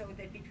adjust it so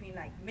that between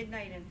like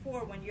midnight and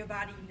 4, when your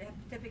body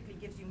typically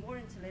gives you more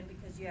insulin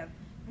because you have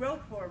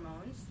growth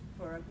hormones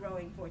for a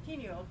growing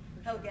 14-year-old,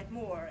 he'll get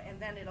more, and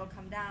then it'll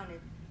come down at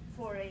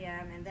 4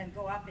 a.m. and then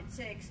go up at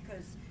 6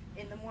 because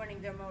in the morning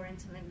they're more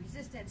insulin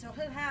resistant. So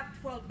he'll have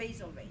 12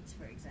 basal rates,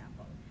 for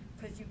example,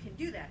 because you can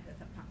do that with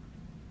a pump,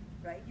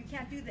 right? You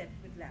can't do that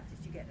with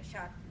Lantus. You get a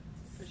shot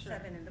For at sure.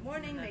 7 in the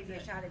morning, And that's maybe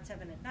a it. shot at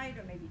 7 at night,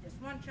 or maybe just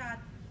one shot,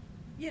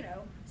 you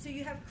know. So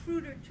you have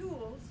cruder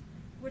tools,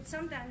 which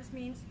sometimes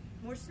means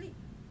more sleep.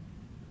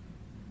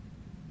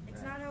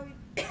 It's not always,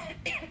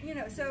 you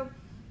know, so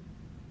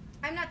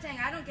I'm not saying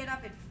I don't get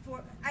up at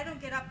 4, I don't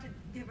get up to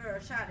give her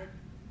a shot at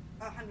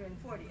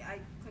 140. I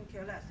couldn't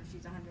care less if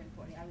she's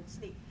 140. I would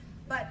sleep.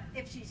 But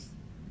if she's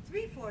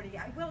 340,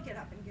 I will get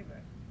up and give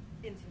her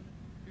insulin.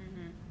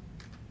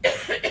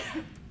 Mm-hmm.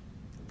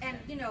 And,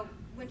 you know,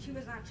 when she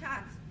was on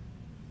shots,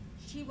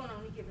 she will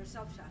only give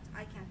herself shots.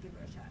 I can't give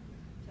her a shot.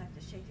 So I have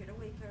to shake her to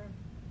wake her,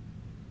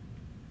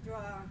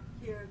 draw,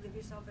 here, give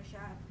yourself a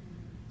shot.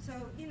 So,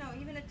 you know,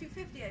 even at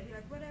 250, I'd be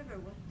like, whatever,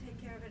 we'll take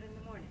care of it in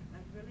the morning.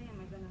 Like, really? Am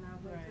I going to now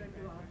wake her and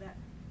do all of that?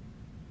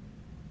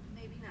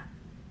 Maybe not.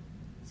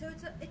 So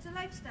it's a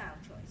lifestyle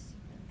choice.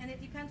 And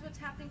it depends what's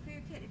happening for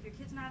your kid. If your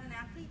kid's not an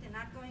athlete, they're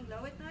not going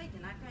low at night,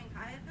 they're not going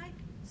high at night,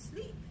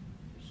 sleep.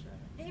 For sure.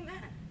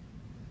 Amen.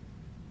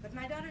 But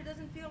my daughter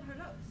doesn't feel her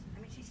lows. I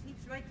mean, she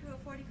sleeps right through a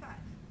 45.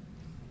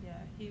 Yeah,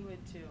 he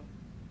would too.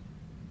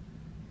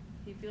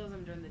 He feels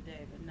them during the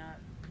day, but not,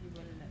 he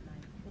wouldn't at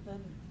night. But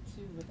then,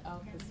 too,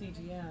 without the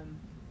CGM,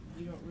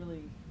 you don't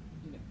really,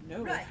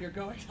 know Right. if you're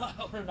going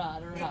low or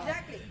not, or not.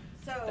 Exactly.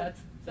 So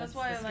That's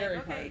why the I'm like, scary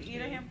okay, part, eat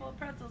a too. handful of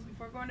pretzels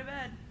before going to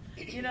bed.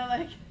 You know,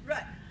 like,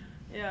 right.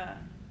 yeah.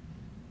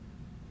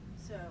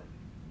 So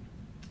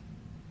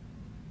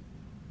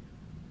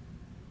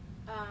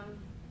I don't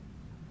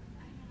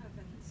know if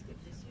I can skip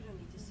this. You don't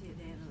need to see a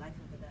day in the life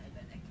of a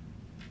diabetic.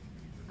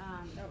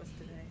 That was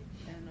today.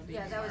 And it'll be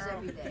Yeah, that was tomorrow.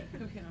 every day.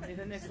 It'll be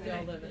the next We day.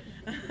 all live it.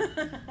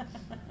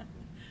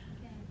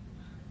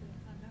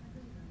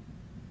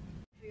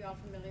 If you're all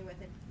familiar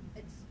with it,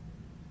 it's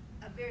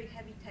a very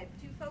heavy type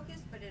 2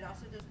 focus, but it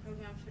also does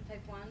programs for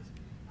type 1s.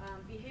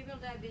 Behavioral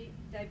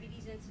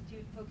Diabetes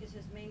Institute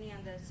focuses mainly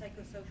on the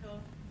psychosocial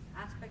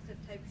aspects of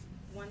type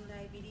 1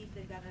 diabetes.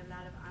 They've got a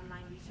lot of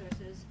online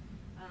resources.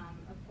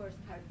 Of course,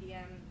 Carb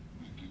DM.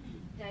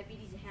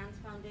 Diabetes Hands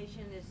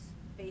Foundation is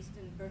based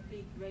in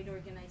Berkeley, great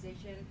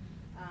organization,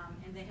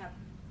 and they have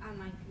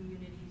online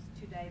communities.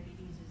 2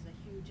 Diabetes is a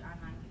huge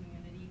online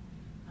community.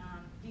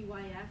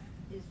 DYF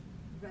is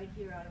right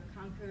here out of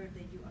Concord.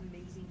 They do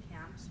amazing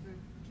camps for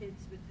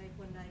kids with type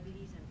 1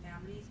 diabetes and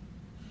families.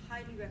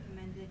 Highly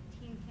recommended.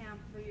 Teen camp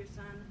for your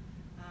son.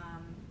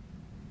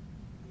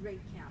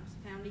 Great camps.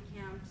 Family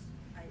camps.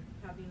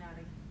 Probably not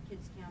a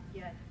kids camp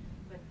yet,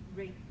 but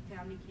great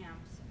family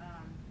camps.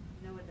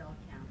 No adult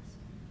camps.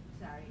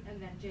 Sorry.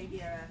 And then JDRF,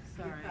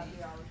 you're Sorry.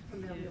 probably all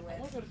familiar Yeah. with. I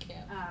want to go to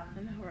camp.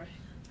 I know, right?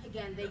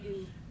 Again, they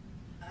do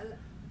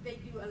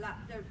a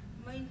lot. Their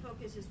main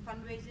focus is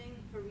fundraising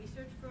for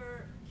research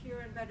for cure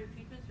and better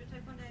treatments for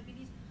type 1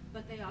 diabetes,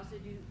 but they also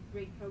do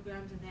great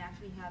programs, and they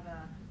actually have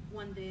a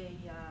one-day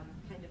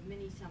kind of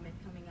mini summit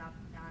coming up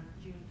on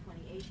June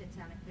 28th at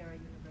Santa Clara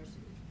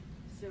University.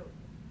 So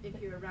if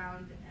you're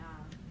around,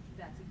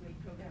 that's a great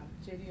program.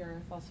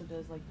 JDRF also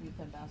does like youth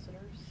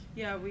ambassadors.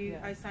 Yeah, Yeah.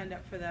 I signed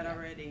up for that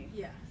already.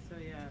 Yeah. So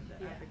yeah,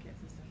 the Yeah. advocates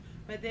and stuff.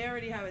 But they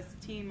already have a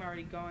team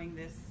already going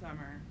this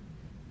summer.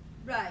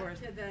 Right, course.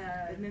 to the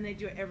And then they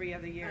do it every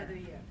other year.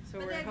 But So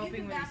we're they have hoping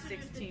youth with ambassadors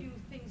that 16 do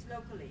things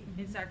locally.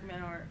 in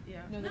Sacramento or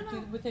yeah. No, No, they no.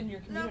 do within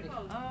your community.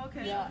 Local. Oh,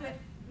 okay. Yeah.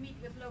 Meet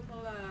with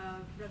local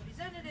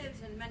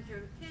representatives and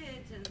mentor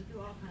kids and do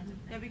all kinds of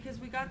Yeah, things. because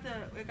we got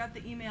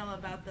the email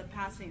about the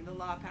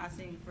law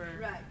passing for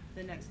Right.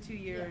 the next 2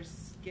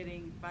 years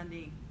getting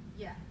funding.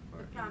 Yeah, the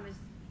Or- promise,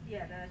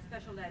 the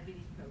special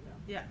diabetes program.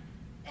 Yeah.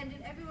 And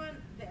did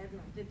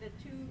did the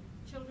 2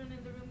 children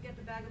in the room get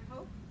the bag of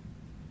hope?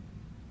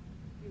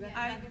 You got the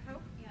I- bag of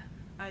hope? Yeah.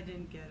 I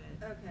didn't get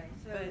it. Okay,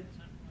 so But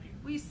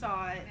we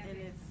saw it and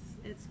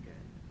it's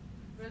good.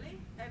 really,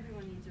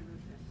 everyone needs a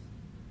Rufus.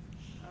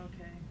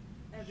 Okay.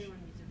 Everyone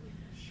needs a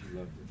Rufus. She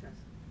loved it. Trust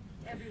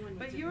me. Everyone needs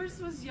But a yours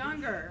Rufus. was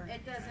younger.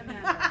 It doesn't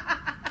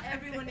matter.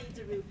 Everyone needs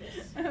a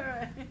Rufus. All right. I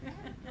have a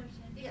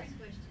question, different Yes.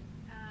 question.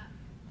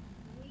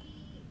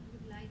 We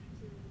would like to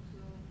go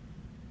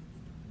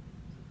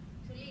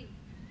to live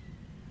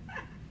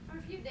for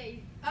a few days.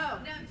 Oh.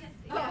 No, just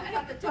Oh, I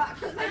thought the talk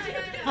was No, like, no, you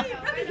no, can no, leave. we're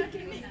not You can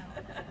leaving leave.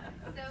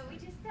 now. So we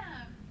just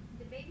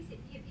the babysit.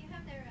 You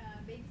have their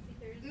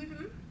babysitters.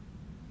 Mm-hmm.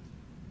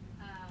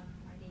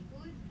 Are they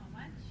good? How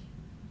much?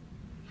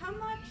 How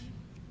much?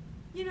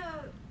 You know,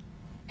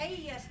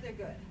 yes, they're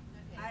good.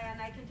 Okay.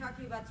 And I can talk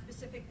to you about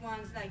specific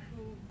ones, like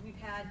who we've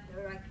had,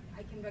 or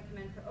I can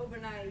recommend for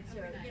overnights,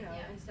 or Overnight,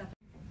 yeah. and stuff.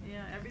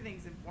 Yeah,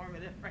 everything's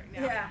informative right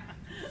now. Yeah.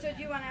 So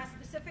do you want to ask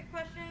specific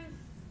questions?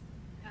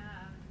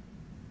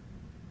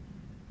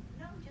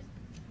 No, just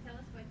tell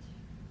us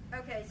what.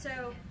 Okay,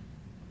 so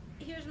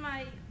here's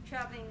my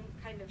traveling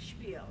kind of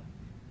spiel.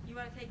 You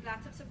want to take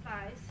lots of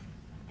supplies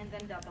and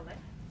then double it.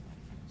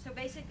 So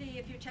basically,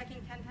 if you're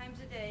checking 10 times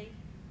a day,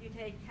 you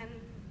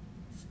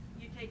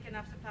take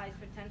enough supplies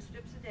for 10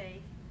 strips a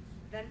day,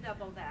 then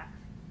double that,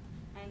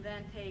 and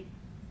then take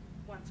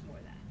once more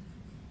that.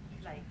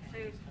 Like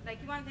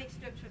you want to take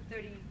strips for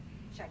 30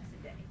 checks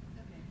a day.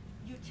 Okay.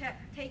 You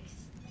take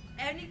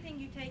anything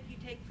you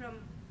take from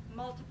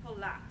multiple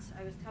lots.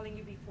 I was telling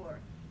you before,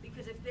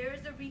 because if there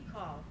is a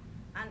recall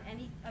on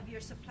any of your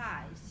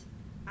supplies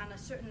on a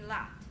certain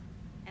lot,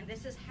 and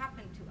this has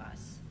happened to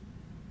us,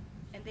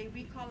 and they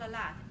recall a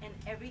lot, and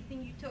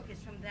everything you took is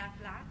from that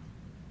lot,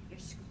 you're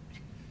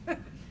screwed.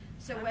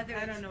 So whether I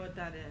it's, don't know what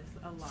that is.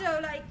 A lot. so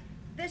like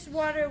this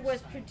water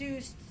was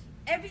produced.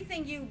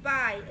 Everything you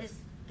buy is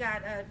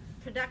got a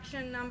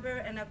production number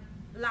and a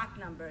lot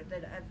number.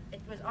 That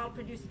it was all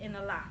produced in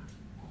a lot.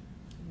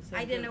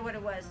 I didn't know what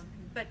it was,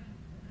 but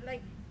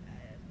like,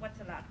 what's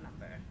a lot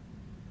number?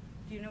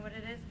 Do you know what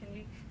it is? Can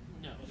you?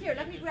 No. Here,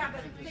 let me grab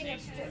a The thing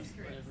of same strips.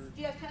 whatever. Do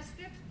you have test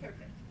strips?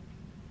 Perfect.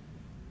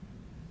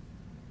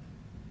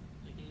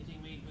 Like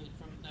anything made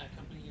from that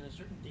company at a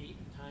certain date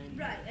and time.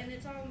 Right, and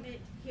it's all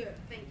made here.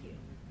 Thank you.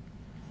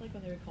 It's like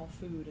when they recall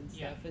food and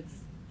Yeah. stuff.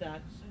 It's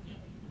that. Yeah,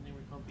 when they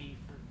recall beef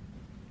or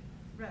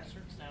Right.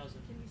 certain styles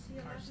of Can you see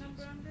a car lot seats.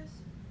 number on this?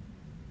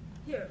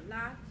 Here,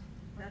 lot.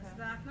 That's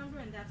Okay. lot number,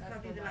 and that's That's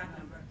probably the the lot lot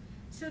number.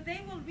 So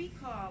they will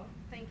recall.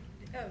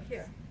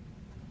 Here.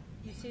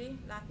 You see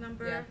lot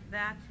number. Yeah.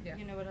 That. Yeah.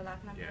 You know what a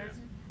lot number Yeah. is.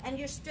 And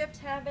your strips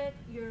have it.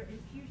 Your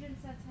infusion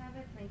sets have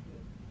it. Thank you.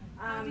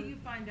 How do you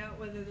find out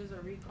whether there's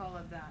a recall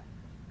of that?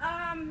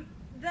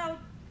 They'll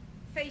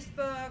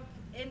Facebook,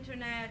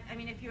 internet. I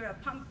mean, if you're a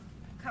pump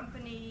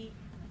company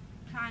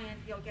client,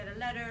 you'll get a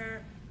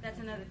letter. That's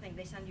another thing.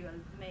 They send you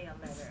a mail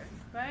letter.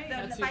 Right?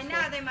 That's By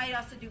useful. now, they might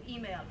also do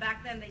email.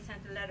 Back then, they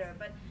sent a letter.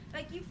 But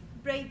like you,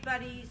 Brave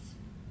Buddies.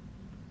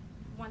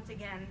 Once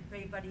again,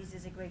 Brave Buddies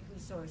is a great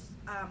resource.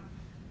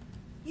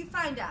 You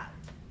find out.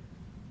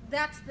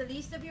 That's the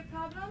least of your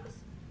problems.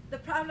 The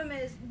problem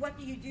is, what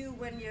do you do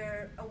when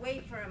you're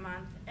away for a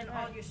month and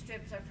all your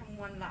strips are from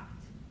one lot?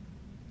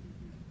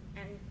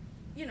 And,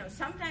 you know,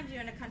 sometimes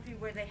you're in a country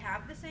where they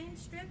have the same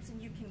strips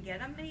and you can get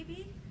them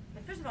maybe.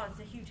 But first of all, it's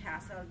a huge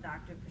hassle,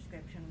 doctor,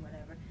 prescription,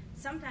 whatever.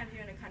 Sometimes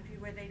you're in a country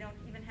where they don't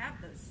even have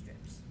those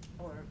strips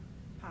or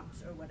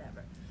pumps or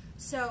whatever.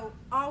 So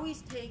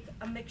always take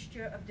a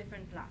mixture of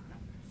different lot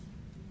numbers.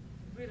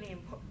 Really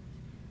important.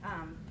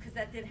 Because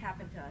that did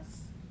happen to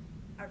us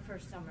our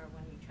first summer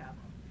when we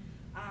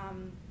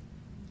traveled.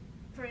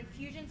 For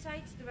infusion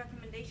sites, the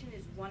recommendation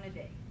is 1 a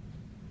day.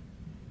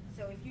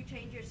 So if you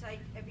change your site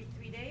every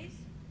 3 days,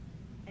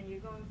 and you're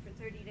going for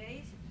 30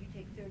 days, you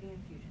take 30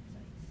 infusion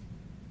sites.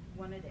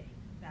 1 a day.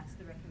 That's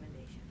the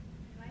recommendation.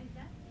 Why is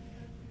that?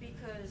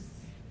 Because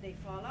they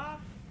fall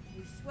off,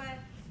 you sweat,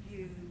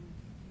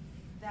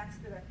 that's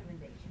the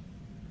recommendation.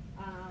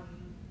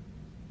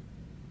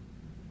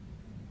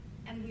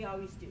 And we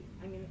always do.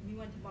 I mean, we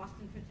went to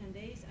Boston for 10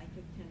 days, I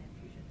took 10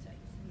 infusion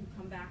sites. You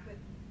come back with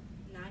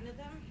 9 of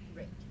them,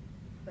 great.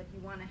 But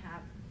you want to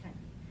have 10.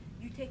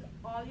 You take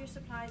all your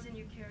supplies in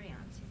your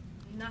carry-ons.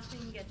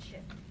 Nothing gets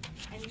shipped.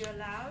 And you're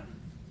allowed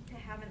to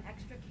have an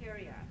extra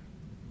carry-on.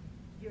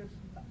 Your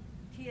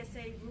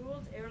TSA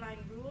rules, airline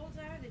rules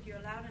are that you're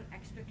allowed an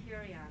extra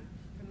carry-on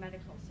for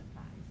medical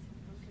supplies.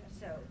 Okay.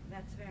 So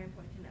that's very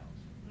important to know.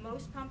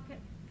 Most pump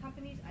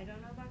companies, I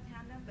don't know about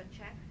Tandem, but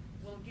check,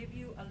 will give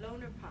you a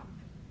loaner pump.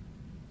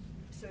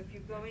 So if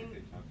you're going,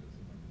 They talked to us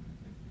about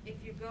that. if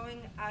you're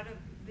going out of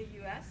the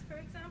U.S., for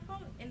example,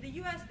 in the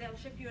U.S. they'll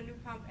ship you a new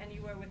pump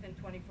anywhere within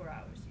 24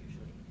 hours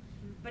usually.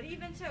 But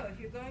even so, if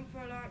you're going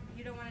for a long,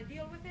 you don't want to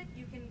deal with it,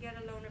 you can get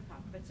a loaner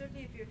pump. But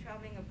certainly if you're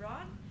traveling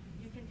abroad,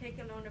 you can take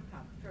a loaner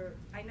pump. For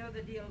I know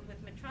the deal with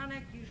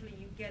Medtronic, usually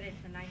you get it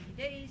for 90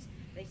 days.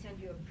 They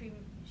send you a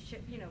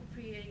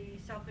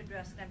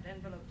pre-self-addressed stamped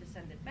envelope to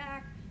send it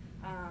back.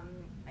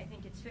 I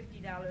think it's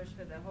 $50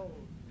 for the whole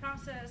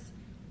process.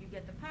 You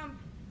get the pump,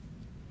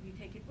 you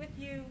take it with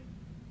you,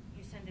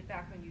 you send it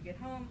back when you get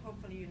home.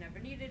 Hopefully you never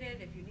needed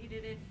it. If you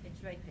needed it,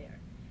 it's right there.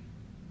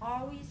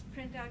 Always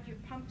print out your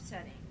pump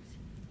settings,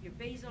 your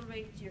basal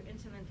rates, your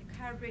insulin to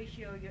carb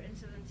ratio, your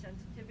insulin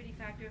sensitivity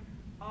factor.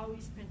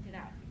 Always print it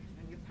out, because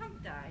when your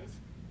pump dies,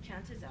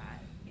 chances are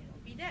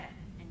it'll be dead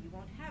and you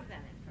won't have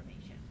that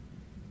information.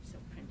 So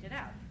print it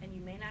out. And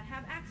you may not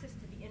have access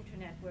to the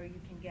internet where you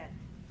can get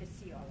to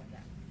see all of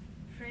that.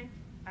 Print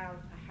out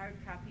a hard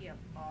copy of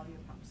all your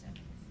pump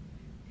settings.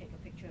 Take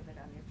a picture of it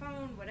on your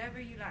phone, whatever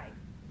you like.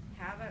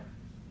 Have a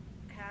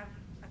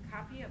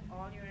copy of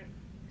all your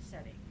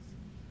settings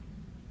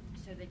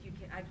so that you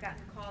can. I've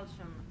gotten calls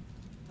from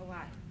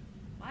Hawaii.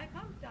 My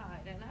pump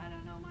died and I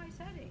don't know my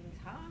settings.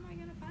 How am I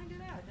going to find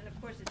it out? And of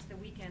course it's the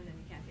weekend and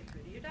you can't get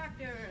through to your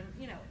doctor,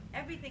 and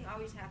everything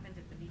always happens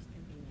at the least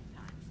convenient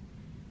times.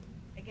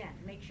 Again,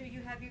 make sure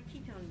you have your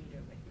ketone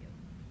meter with you.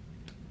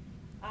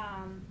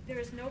 There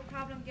is no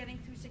problem getting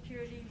through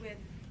security with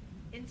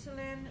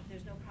insulin.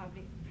 There's no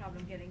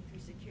problem getting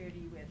through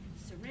security with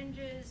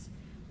syringes.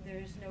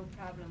 There's no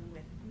problem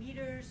with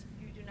meters.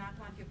 You do not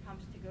want your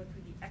pumps to go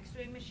through the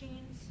x-ray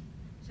machines.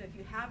 So if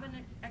you have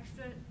an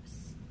extra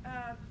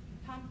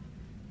pump,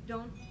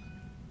 don't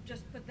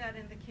just put that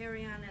in the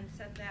carry-on and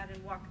set that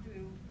and walk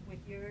through with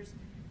yours.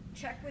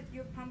 Check with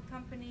your pump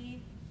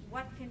company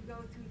what can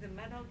go through the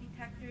metal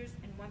detectors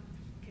and what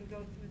can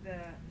go through the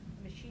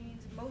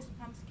machines. Most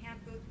pumps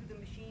can't go through the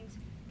machines.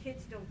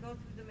 Kids don't go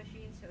through the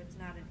machines, so it's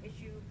not an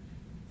issue.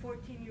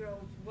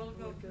 14-year-olds will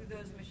go through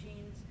those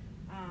machines.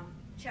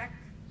 Check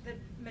that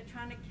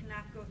Medtronic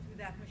cannot go through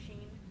that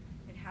machine.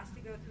 It has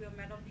to go through a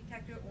metal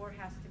detector or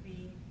has to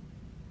be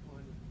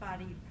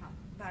body pump,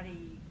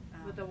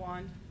 With a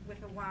wand?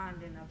 With a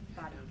wand and a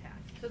body tag.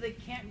 So they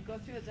can't go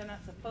through it, they're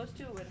not supposed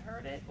to? It would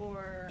hurt it,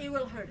 or? It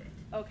will hurt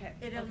it. Okay.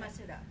 It'll mess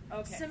it up.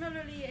 Okay.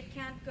 Similarly, it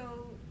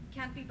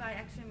can't be by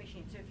x-ray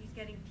machine. So if he's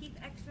getting teeth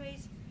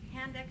x-rays,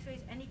 hand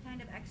x-rays, any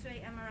kind of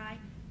x-ray, MRI,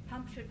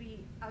 pump should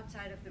be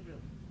outside of the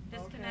room.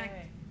 Disconnect,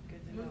 Okay.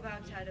 Good to move know.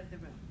 outside of the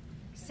room.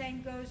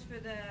 Same goes for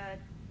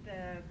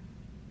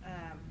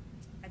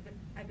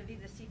I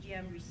believe the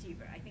CGM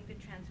receiver. I think the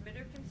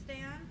transmitter can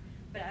stay on,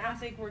 but I don't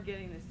think we're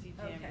getting the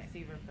CGM Okay.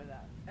 receiver for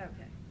that.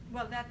 Okay.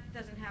 Well, that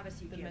doesn't have a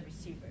CGM med-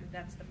 receiver.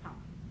 That's the pump.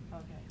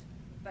 Okay.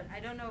 But I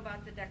don't know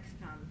about the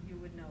Dexcom. You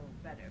would know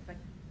better. But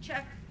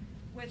check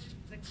with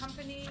the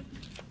company.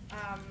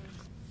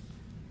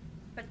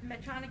 But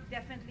Medtronic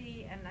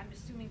definitely, and I'm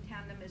assuming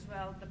Tandem as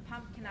well, the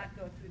pump cannot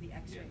go through the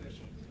x-ray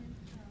machine.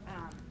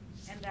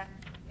 And that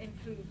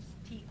includes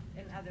teeth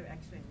and other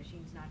x-ray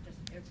machines, not just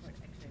airport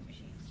x-ray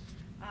machines.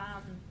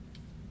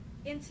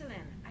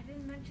 Insulin. I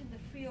didn't mention the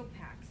Frio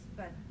packs,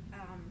 but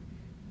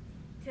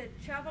to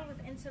travel with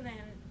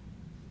insulin,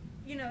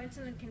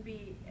 insulin can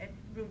be at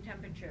room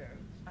temperature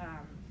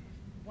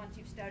once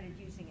you've started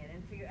using it.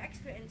 And for your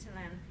extra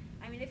insulin,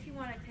 I mean, if you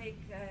want to take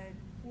a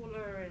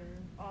cooler and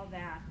all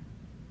that,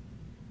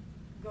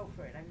 go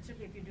for it. I mean,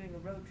 certainly if you're doing a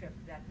road trip,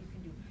 that you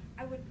can do.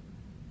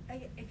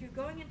 If you're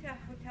going into a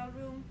hotel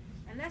room,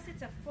 unless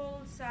it's a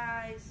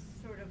full-size,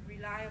 sort of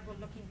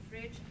reliable-looking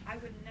fridge, I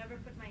would never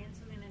put my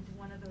insulin into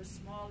one of those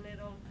small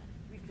little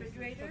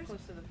refrigerators. So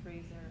close to the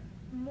freezer.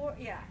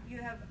 You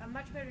have a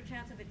much better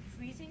chance of it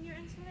freezing your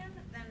insulin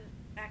than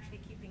actually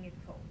keeping it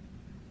cold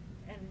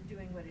and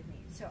doing what it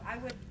needs. So I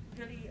would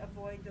really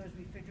avoid those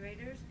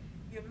refrigerators.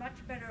 You're much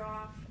better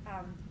off.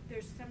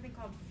 There's something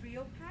called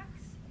Frio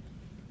packs.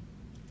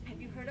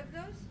 Have you heard of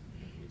those?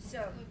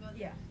 So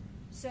yeah.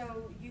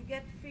 So you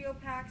get Frio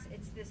packs.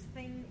 It's this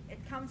thing. It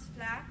comes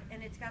flat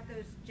and it's got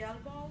those gel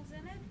balls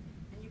in it,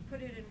 and you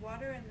put it in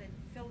water and it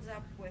fills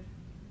up with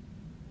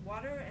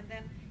water, and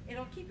then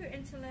it'll keep your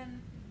insulin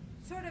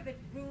sort of at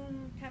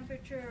room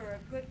temperature or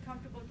a good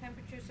comfortable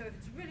temperature. So if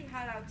it's really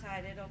hot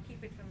outside, it'll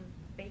keep it from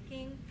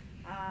baking,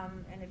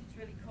 and if it's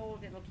really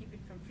cold, it'll keep it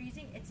from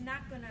freezing. It's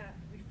not going to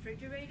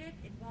refrigerate it.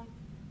 It won't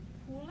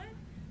cool it,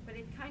 but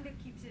it kind of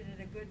keeps it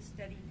at a good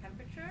steady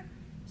temperature.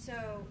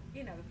 So,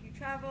 if you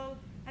travel,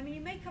 I mean,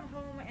 you may come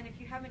home, and if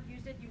you haven't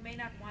used it, you may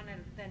not want to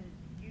then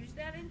use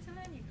that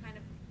insulin. You kind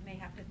of may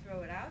have to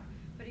throw it out.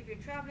 But if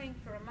you're traveling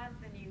for a month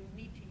and you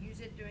need to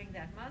use it during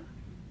that month,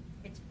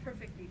 it's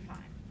perfectly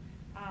fine.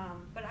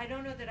 But I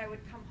don't know that I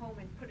would come home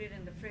and put it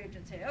in the fridge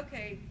and say,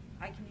 okay,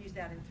 I can use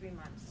that in 3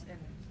 months, and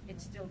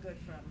it's still good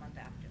for a month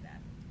after that.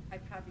 I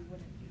probably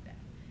wouldn't do that.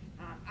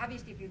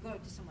 Obviously, if you're going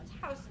to someone's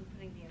house and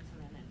putting the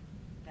insulin in,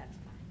 that's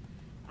fine.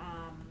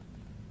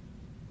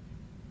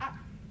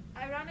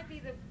 Ironically,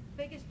 the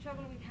biggest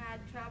trouble we've had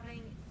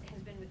traveling has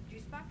been with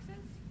juice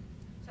boxes.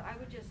 So I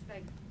would just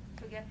like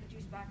forget the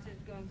juice boxes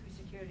going through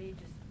security.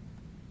 Just,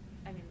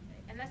 I mean,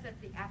 unless that's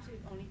the absolute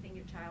only thing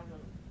your child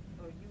will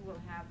or you will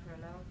have for a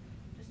low,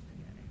 just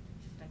forget it.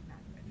 It's just like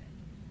not worth it.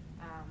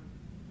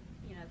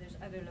 You know, there's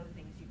other low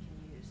things you can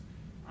use.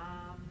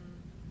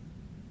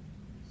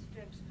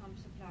 Strips, pump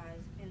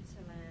supplies,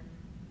 insulin,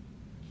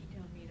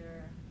 ketone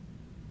meter.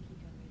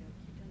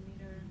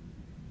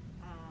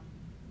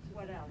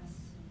 What else?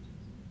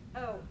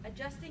 Oh,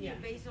 adjusting your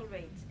basal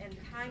rates and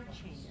time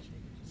change.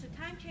 So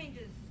time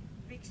changes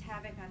wreaks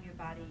havoc on your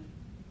body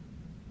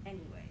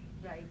anyway,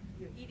 right?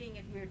 You're eating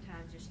at weird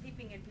times, you're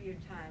sleeping at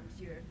weird times,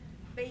 your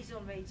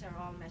basal rates are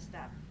all messed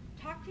up.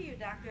 Talk to your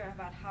doctor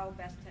about how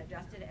best to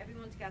adjust it.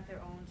 Everyone's got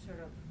their own sort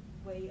of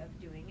way of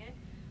doing it.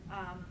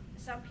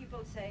 Some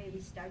people say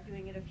start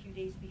doing it a few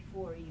days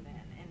before even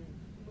and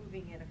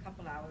moving it a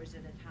couple hours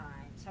at a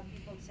time. Some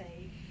people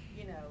say,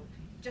 you know,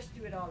 just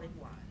do it all at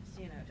once.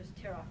 You know, just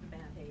tear off the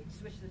Band-Aid,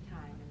 switch the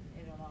time, and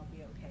it'll all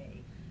be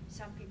okay.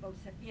 Some people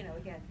say, you know,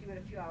 again, do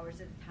it a few hours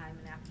at a time,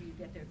 and after you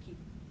get there, keep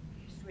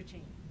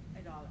switching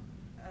it all,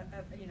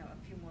 you know, a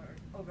few more,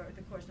 over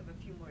the course of a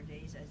few more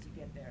days as you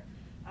get there.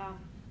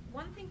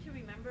 One thing to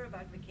remember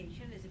about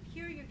vacation is if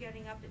here you're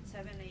getting up at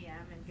 7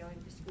 a.m. and going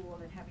to school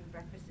and having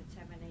breakfast at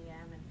 7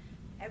 a.m. and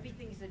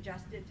everything's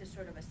adjusted to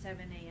sort of a 7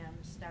 a.m.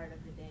 start of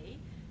the day,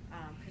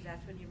 because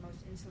that's when you're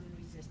most insulin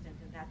resistant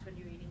and that's when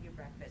you're eating your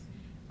breakfast.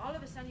 All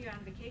of a sudden you're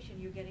on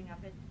vacation, you're getting up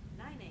at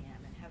 9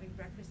 a.m. and having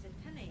breakfast at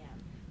 10 a.m.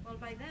 Well,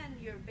 by then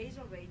your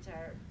basal rates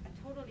are a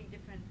totally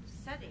different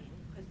setting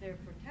because they're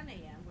for 10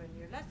 a.m. when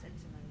you're less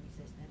insulin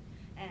resistant,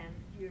 and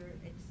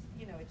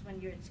it's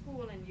when you're at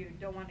school and you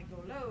don't want to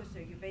go low, so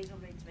your basal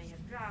rates may have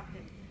dropped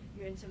and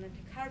your insulin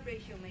to carb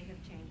ratio may have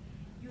changed.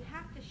 You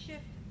have to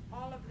shift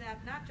all of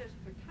that, not just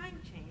for time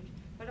change,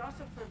 but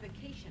also for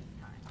vacation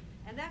time.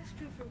 And that's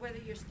true for whether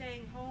you're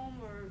staying home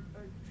or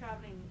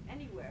traveling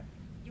anywhere.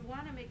 You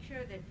want to make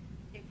sure that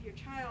if your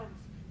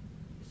child's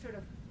sort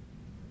of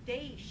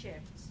day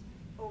shifts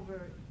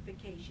over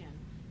vacation,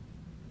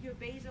 your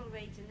basal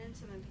rates and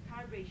insulin to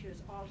carb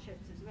ratios all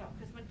shifts as well.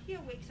 Because when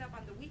Tia wakes up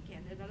on the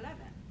weekend at 11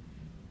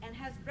 and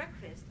has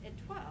breakfast at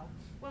 12,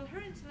 well, her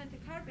insulin to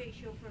carb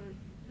ratio for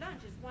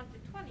lunch is 1 to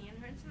 20, and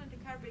her insulin to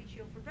carb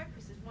ratio for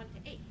breakfast is 1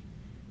 to 8.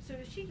 So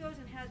if she goes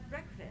and has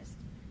breakfast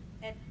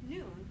at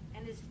noon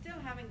and is still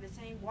having the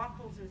same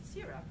waffles with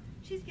syrup,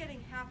 she's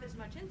getting half as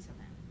much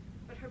insulin.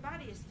 But her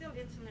body is still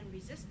insulin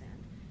resistant,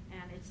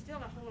 and it's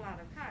still a whole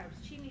lot of carbs.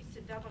 She needs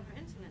to double her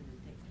insulin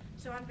intake.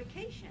 So on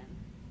vacation,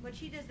 when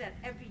she does that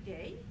every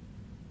day,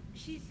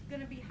 she's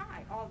going to be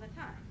high all the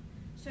time.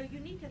 So you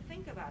need to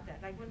think about that.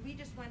 Like when we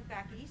just went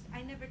back east,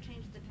 I never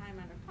changed the time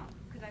on her pump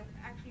because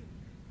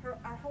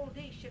our whole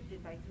day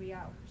shifted by 3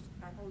 hours,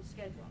 our whole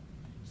schedule.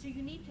 So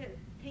you need to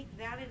take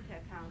that into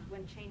account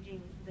when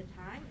changing the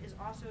time, is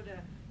also to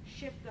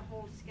shift the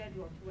whole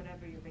schedule to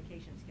whatever your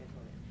vacation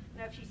schedule is.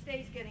 Now, if she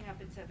stays getting up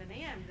at 7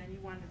 a.m., then you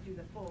want to do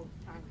the full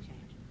time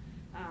change.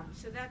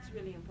 So that's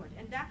really important.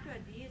 And Dr.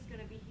 Adi is going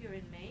to be here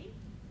in May,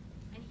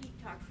 and he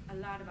talks a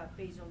lot about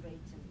basal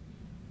rates and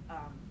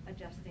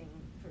adjusting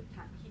for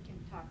time. He can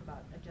talk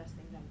about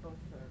adjusting them both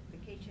for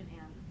vacation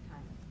and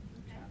time of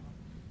travel.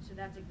 So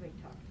that's a great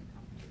talk to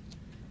come to.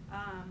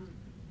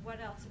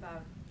 What else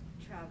about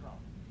travel?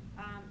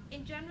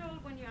 In general,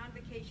 when you're on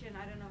vacation,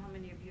 I don't know how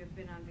many of you have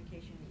been on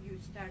vacation. You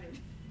started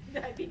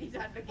diabetes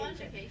on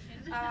vacation.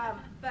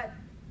 But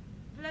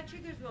blood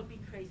sugars will be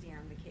crazy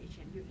on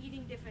vacation. You're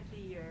eating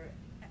differently, you're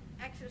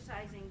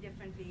exercising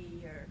differently,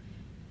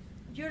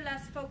 you're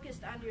less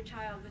focused on your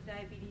child with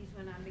diabetes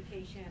when on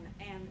vacation,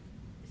 and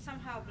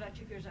somehow blood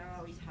sugars are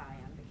always high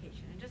on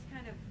vacation. And just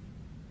kind of,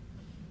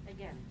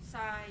 again,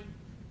 sigh,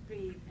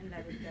 breathe, and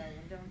let it go,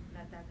 and don't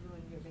let that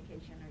ruin your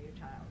vacation or your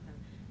child.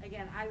 And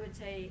again, I would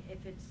say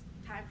if it's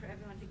time for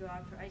everyone to go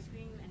out for ice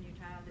cream and your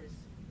child is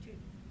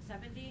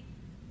 270,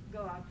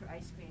 go out for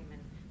ice cream.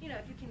 And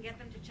if you can get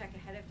them to check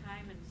ahead of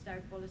time and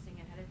start bolusing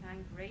ahead of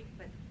time, great,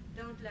 but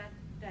don't let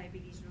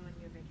diabetes ruin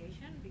your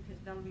vacation, because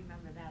they'll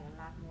remember that a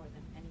lot more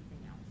than anything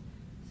else.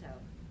 So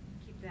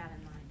keep that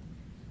in mind.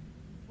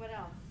 What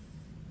else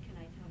can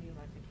I tell you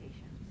about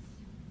vacations?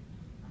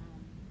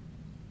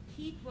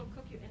 Heat will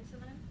cook your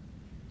insulin.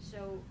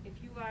 So if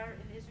you are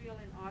in Israel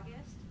in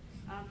August,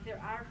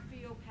 there are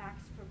Frio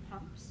packs for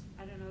pumps.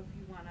 I don't know if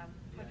you want to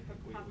put her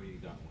pump.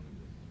 We got one of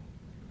those.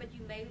 But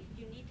you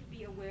need to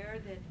be aware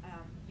that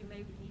you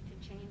may need to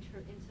change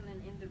her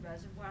insulin in the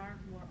reservoir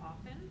more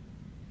often.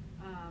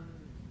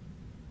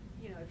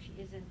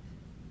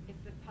 If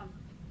the pump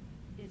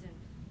isn't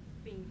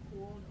being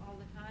cooled all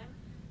the time.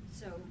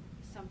 So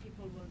some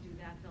people will do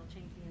that. They'll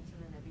change the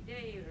insulin every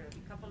day or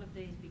every couple of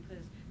days,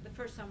 because the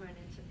first summer in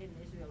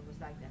Israel was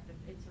like that. The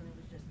insulin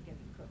was just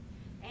getting cooked.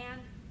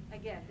 And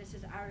again, this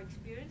is our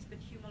experience, but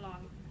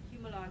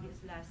Humalog is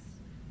less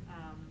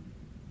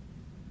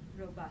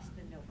robust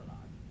than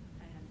Novolog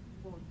and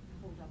won't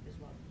hold up as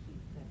well to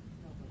heat than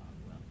Novolog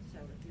will. So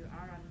if you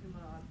are on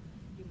Humalog,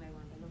 you may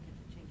want to look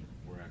into changing.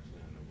 We're actually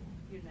on Novolog.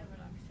 You're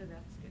Novolog, so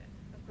that's good.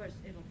 Of course,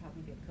 it'll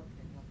probably get cooked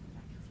and you'll come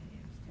back and say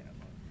it was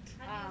terrible.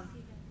 How do you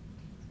see that?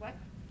 What?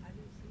 How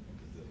do you see that?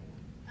 It doesn't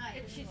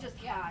work. She's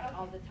just high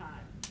all the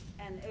time.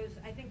 And it was,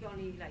 I think,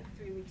 only like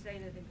 3 weeks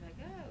later, they'd be like,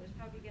 oh, it was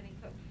probably getting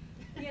cooked.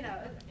 You know,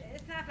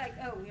 it's not like,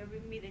 oh, we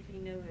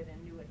immediately knew it and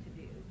knew what to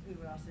do. We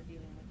were also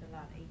dealing with a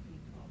lot of 8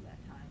 people all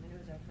that time. And it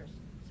was our first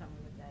summer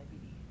with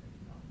diabetes and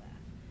all that.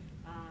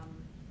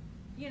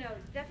 You know,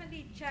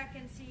 definitely check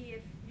and see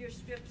if your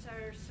strips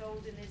are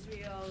sold in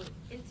Israel.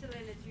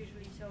 Insulin is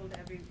usually sold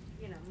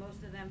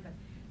most of them. But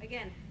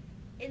again,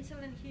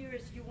 insulin here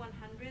is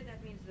U100.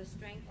 That means the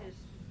strength is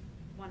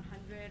 100,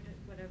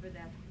 whatever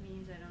that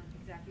means. I don't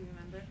exactly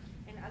remember.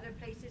 In other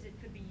places, it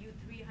could be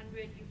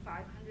U300,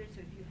 U500. So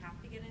if you have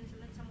to get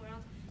insulin somewhere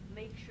else,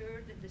 make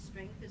sure that the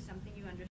strength is something you understand.